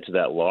game led to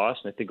that loss.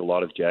 And I think a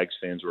lot of Jags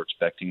fans were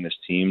expecting this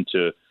team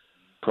to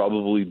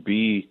probably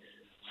be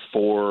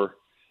 4-1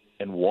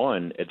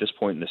 at this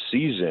point in the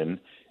season.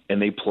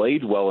 And they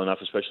played well enough,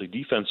 especially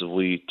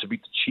defensively, to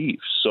beat the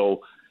Chiefs.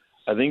 So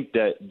I think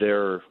that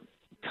they're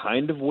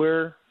kind of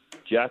where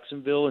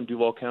Jacksonville and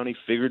Duval County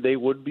figured they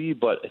would be,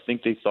 but I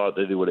think they thought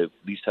that they would at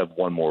least have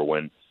one more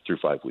win through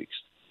 5 weeks.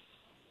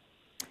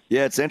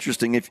 Yeah, it's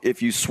interesting.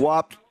 If you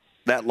swapped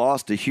that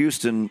loss to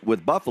Houston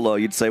with Buffalo,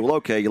 you'd say, well,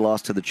 okay, you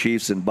lost to the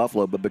Chiefs in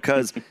Buffalo, but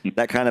because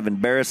that kind of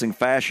embarrassing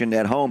fashion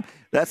at home,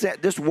 that's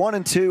just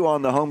 1-2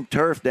 on the home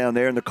turf down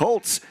there. And the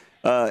Colts,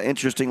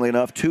 interestingly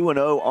enough,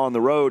 2-0 on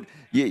the road.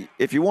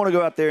 If you want to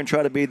go out there and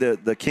try to be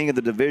the king of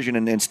the division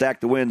and stack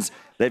the wins,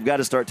 they've got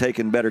to start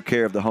taking better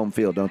care of the home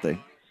field, don't they?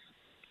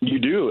 You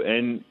do,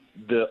 and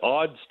the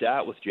odd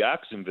stat with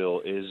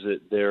Jacksonville is that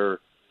they're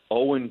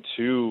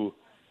 0-2.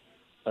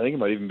 I think it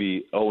might even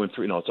be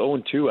 0-3. No, it's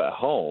 0-2 at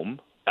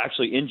home,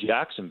 actually in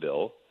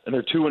Jacksonville, and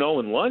they're 2-0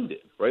 in London,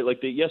 right?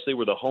 Like, they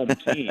were the home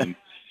team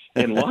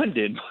in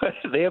London, but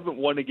they haven't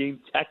won a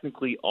game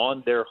technically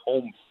on their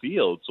home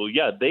field. So,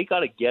 yeah, they got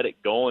to get it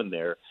going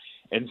there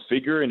and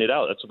figuring it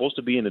out. That's supposed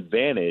to be an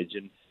advantage,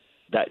 and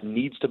that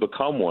needs to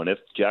become one if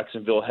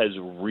Jacksonville has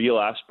real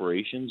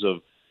aspirations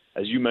of,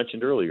 as you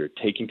mentioned earlier,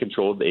 taking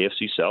control of the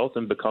AFC South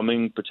and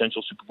becoming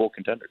potential Super Bowl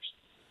contenders.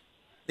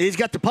 He's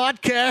got the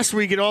podcast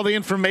where you get all the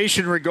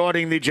information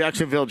regarding the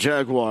Jacksonville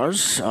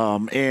Jaguars.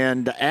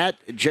 And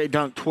at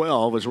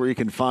JDunk12 is where you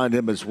can find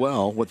him as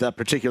well with that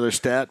particular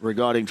stat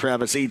regarding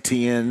Travis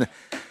Etienne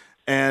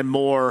and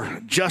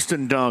more.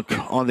 Justin Dunk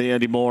on the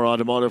Andy Moore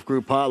Automotive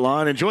Group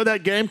hotline. Enjoy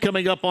that game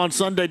coming up on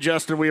Sunday,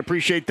 Justin. We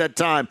appreciate that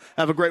time.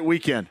 Have a great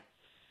weekend.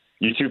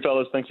 You too,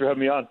 fellas. Thanks for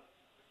having me on.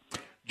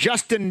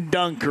 Justin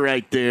Dunk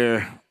right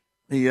there.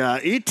 The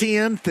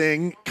Etienne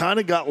thing kind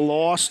of got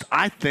lost,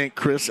 I think,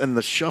 Chris, in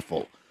the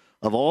shuffle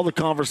of all the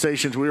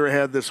conversations we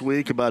had this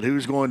week about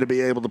who's going to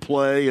be able to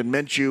play, and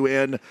Minshew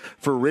in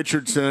for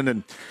Richardson,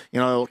 and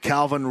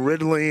Calvin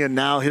Ridley, and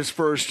now his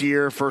first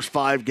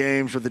 5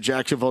 games with the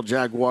Jacksonville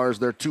Jaguars.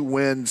 Their 2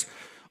 wins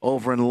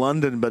over in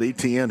London, but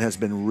Etienne has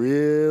been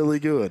really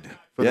good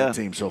for that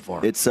team so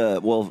far. It's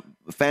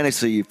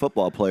fantasy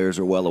football players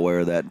are well aware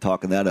of that and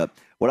talking that up.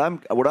 What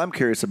I'm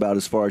curious about,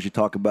 as far as you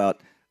talk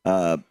about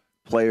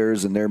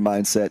players and their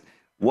mindset,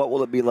 what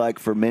will it be like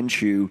for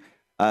Minshew?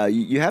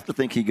 You have to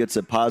think he gets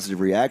a positive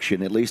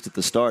reaction, at least at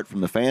the start,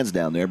 from the fans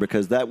down there,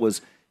 because that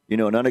was,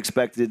 an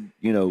unexpected,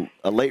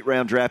 a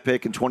late-round draft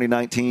pick in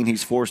 2019.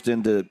 He's forced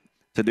into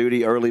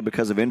duty early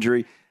because of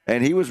injury,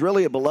 and he was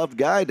really a beloved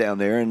guy down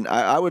there, and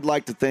I would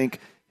like to think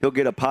he'll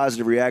get a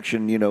positive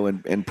reaction,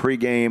 in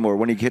pregame or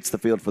when he hits the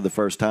field for the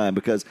first time,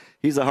 because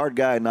he's a hard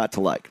guy not to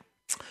like.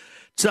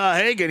 It's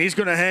Hagan. He's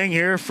going to hang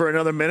here for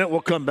another minute.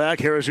 We'll come back.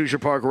 Harrah's Hoosier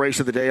Park Race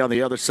of the Day on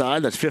the other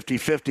side. That's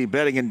 50-50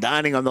 betting and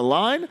dining on the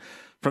line.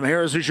 From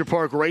Harrah's Hoosier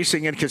Park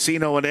Racing and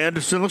Casino in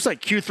Anderson. Looks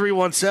like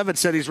Q317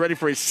 said he's ready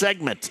for a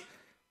segment.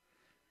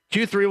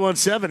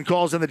 Q317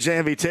 calls in the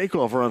JMV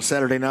Takeover on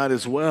Saturday night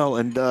as well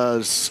and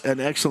does an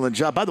excellent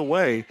job. By the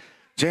way,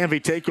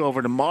 JMV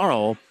Takeover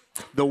tomorrow,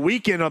 the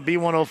weekend on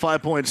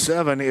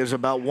B105.7 is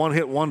about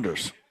one-hit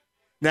wonders.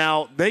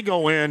 Now, they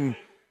go in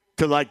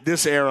to like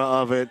this era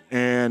of it,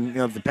 and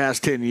the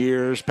past 10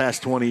 years,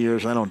 past 20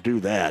 years, I don't do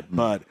that.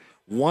 But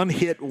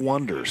one-hit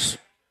wonders.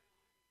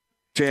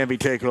 JMV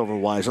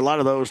Takeover-wise. A lot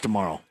of those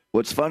tomorrow.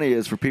 What's funny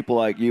is for people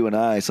like you and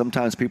I,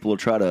 sometimes people will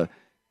try to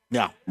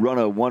run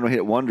a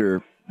one-hit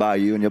wonder by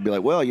you, and you'll be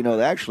like, well,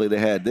 actually they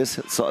had this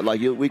song. Like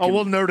we'll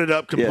nerd it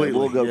up completely. Yeah,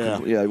 we'll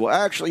go. Well,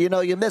 actually,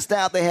 you missed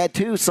out. They had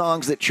 2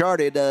 songs that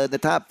charted the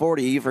top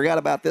 40. You forgot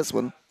about this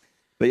one.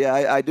 But, yeah,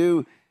 I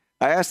do.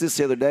 I asked this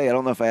the other day. I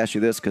don't know if I asked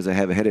you this because I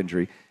have a head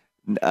injury.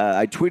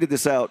 I tweeted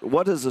this out.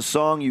 What is a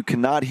song you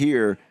cannot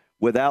hear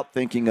without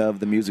thinking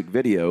of the music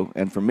video?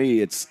 And for me,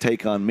 it's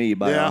Take On Me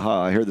by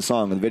Aha. I hear the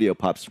song and the video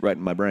pops right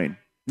in my brain.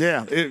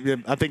 Yeah,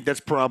 I think that's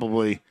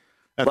probably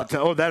at the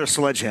time. Oh, that or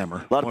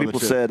Sledgehammer. A lot of people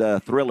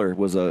said Thriller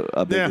was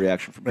a big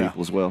reaction from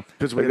people as well.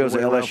 There goes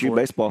an LSU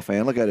baseball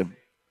fan. Look at him.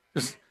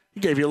 He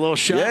gave you a little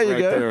shot right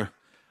there.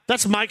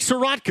 That's Mike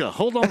Sorotka.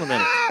 Hold on a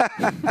minute.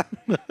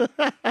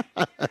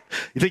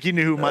 You think you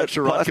knew who Mike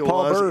Sorotka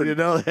was? Bird. You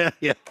know that?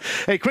 Yeah.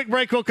 Hey, quick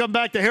break. We'll come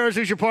back to Harrah's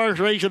Hoosier Park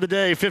Race of the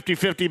Day,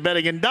 50-50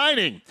 betting and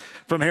dining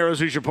from Harrah's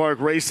Hoosier Park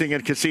Racing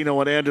and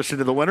Casino in Anderson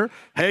to the winner.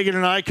 Hagan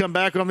and I come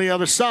back on the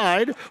other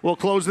side. We'll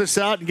close this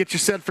out and get you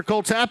set for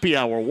Colts Happy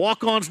Hour.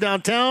 Walk Ons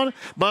downtown,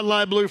 Bud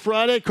Light Blue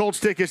Friday, Colts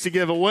tickets to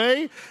give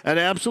away, an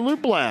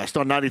absolute blast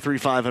on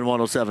 93.5 and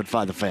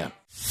 107.5 The Fan.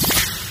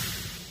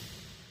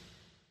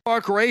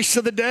 Park Race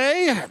of the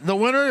Day, the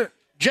winner,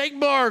 Jake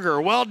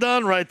Barger. Well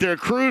done right there.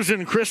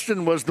 Cruisin'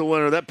 Kristen was the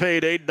winner. That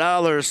paid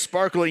 $8.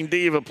 Sparkling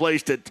Diva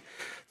placed at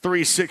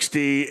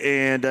 $360,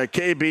 and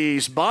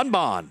KB's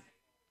Bonbon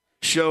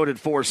showed at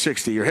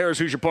 $460. Your Harrah's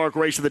Hoosier Park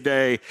Race of the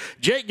Day.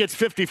 Jake gets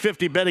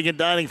 50-50 betting and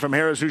dining from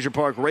Harrah's Hoosier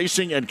Park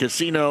Racing and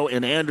Casino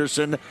in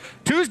Anderson,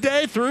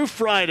 Tuesday through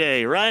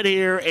Friday, right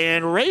here,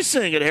 and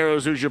racing at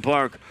Harrah's Hoosier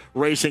Park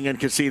Racing and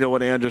Casino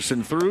in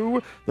Anderson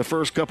through the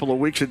first couple of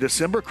weeks of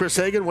December. Chris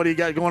Hagan, what do you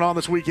got going on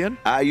this weekend?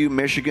 IU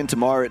Michigan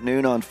tomorrow at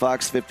noon on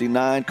Fox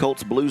 59.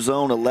 Colts Blue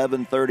Zone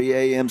 11:30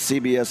 a.m.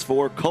 CBS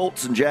 4.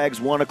 Colts and Jags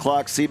 1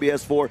 o'clock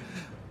CBS 4.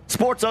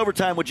 Sports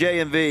Overtime with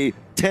JMV,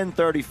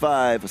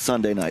 10:35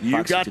 Sunday night.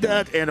 You got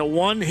that, and a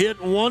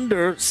one-hit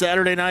wonder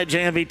Saturday night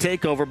JMV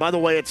takeover. By the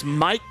way, it's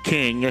Mike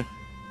King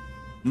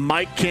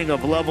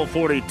of Level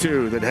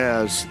 42 that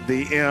has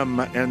the M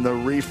and the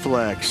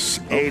reflex.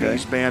 Okay.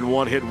 80s band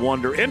one-hit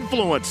wonder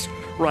influence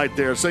right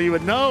there. So you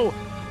would know.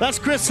 That's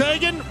Chris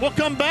Hagan. We'll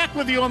come back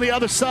with you on the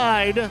other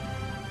side.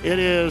 It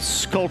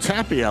is Colts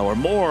Happy Hour.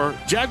 More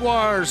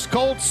Jaguars,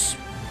 Colts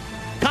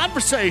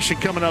conversation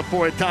coming up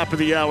for you at top of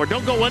the hour.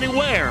 Don't go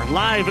anywhere.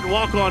 Live at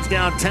Walk Ons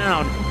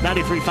downtown,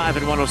 93.5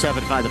 and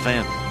 107.5 The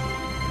Fan.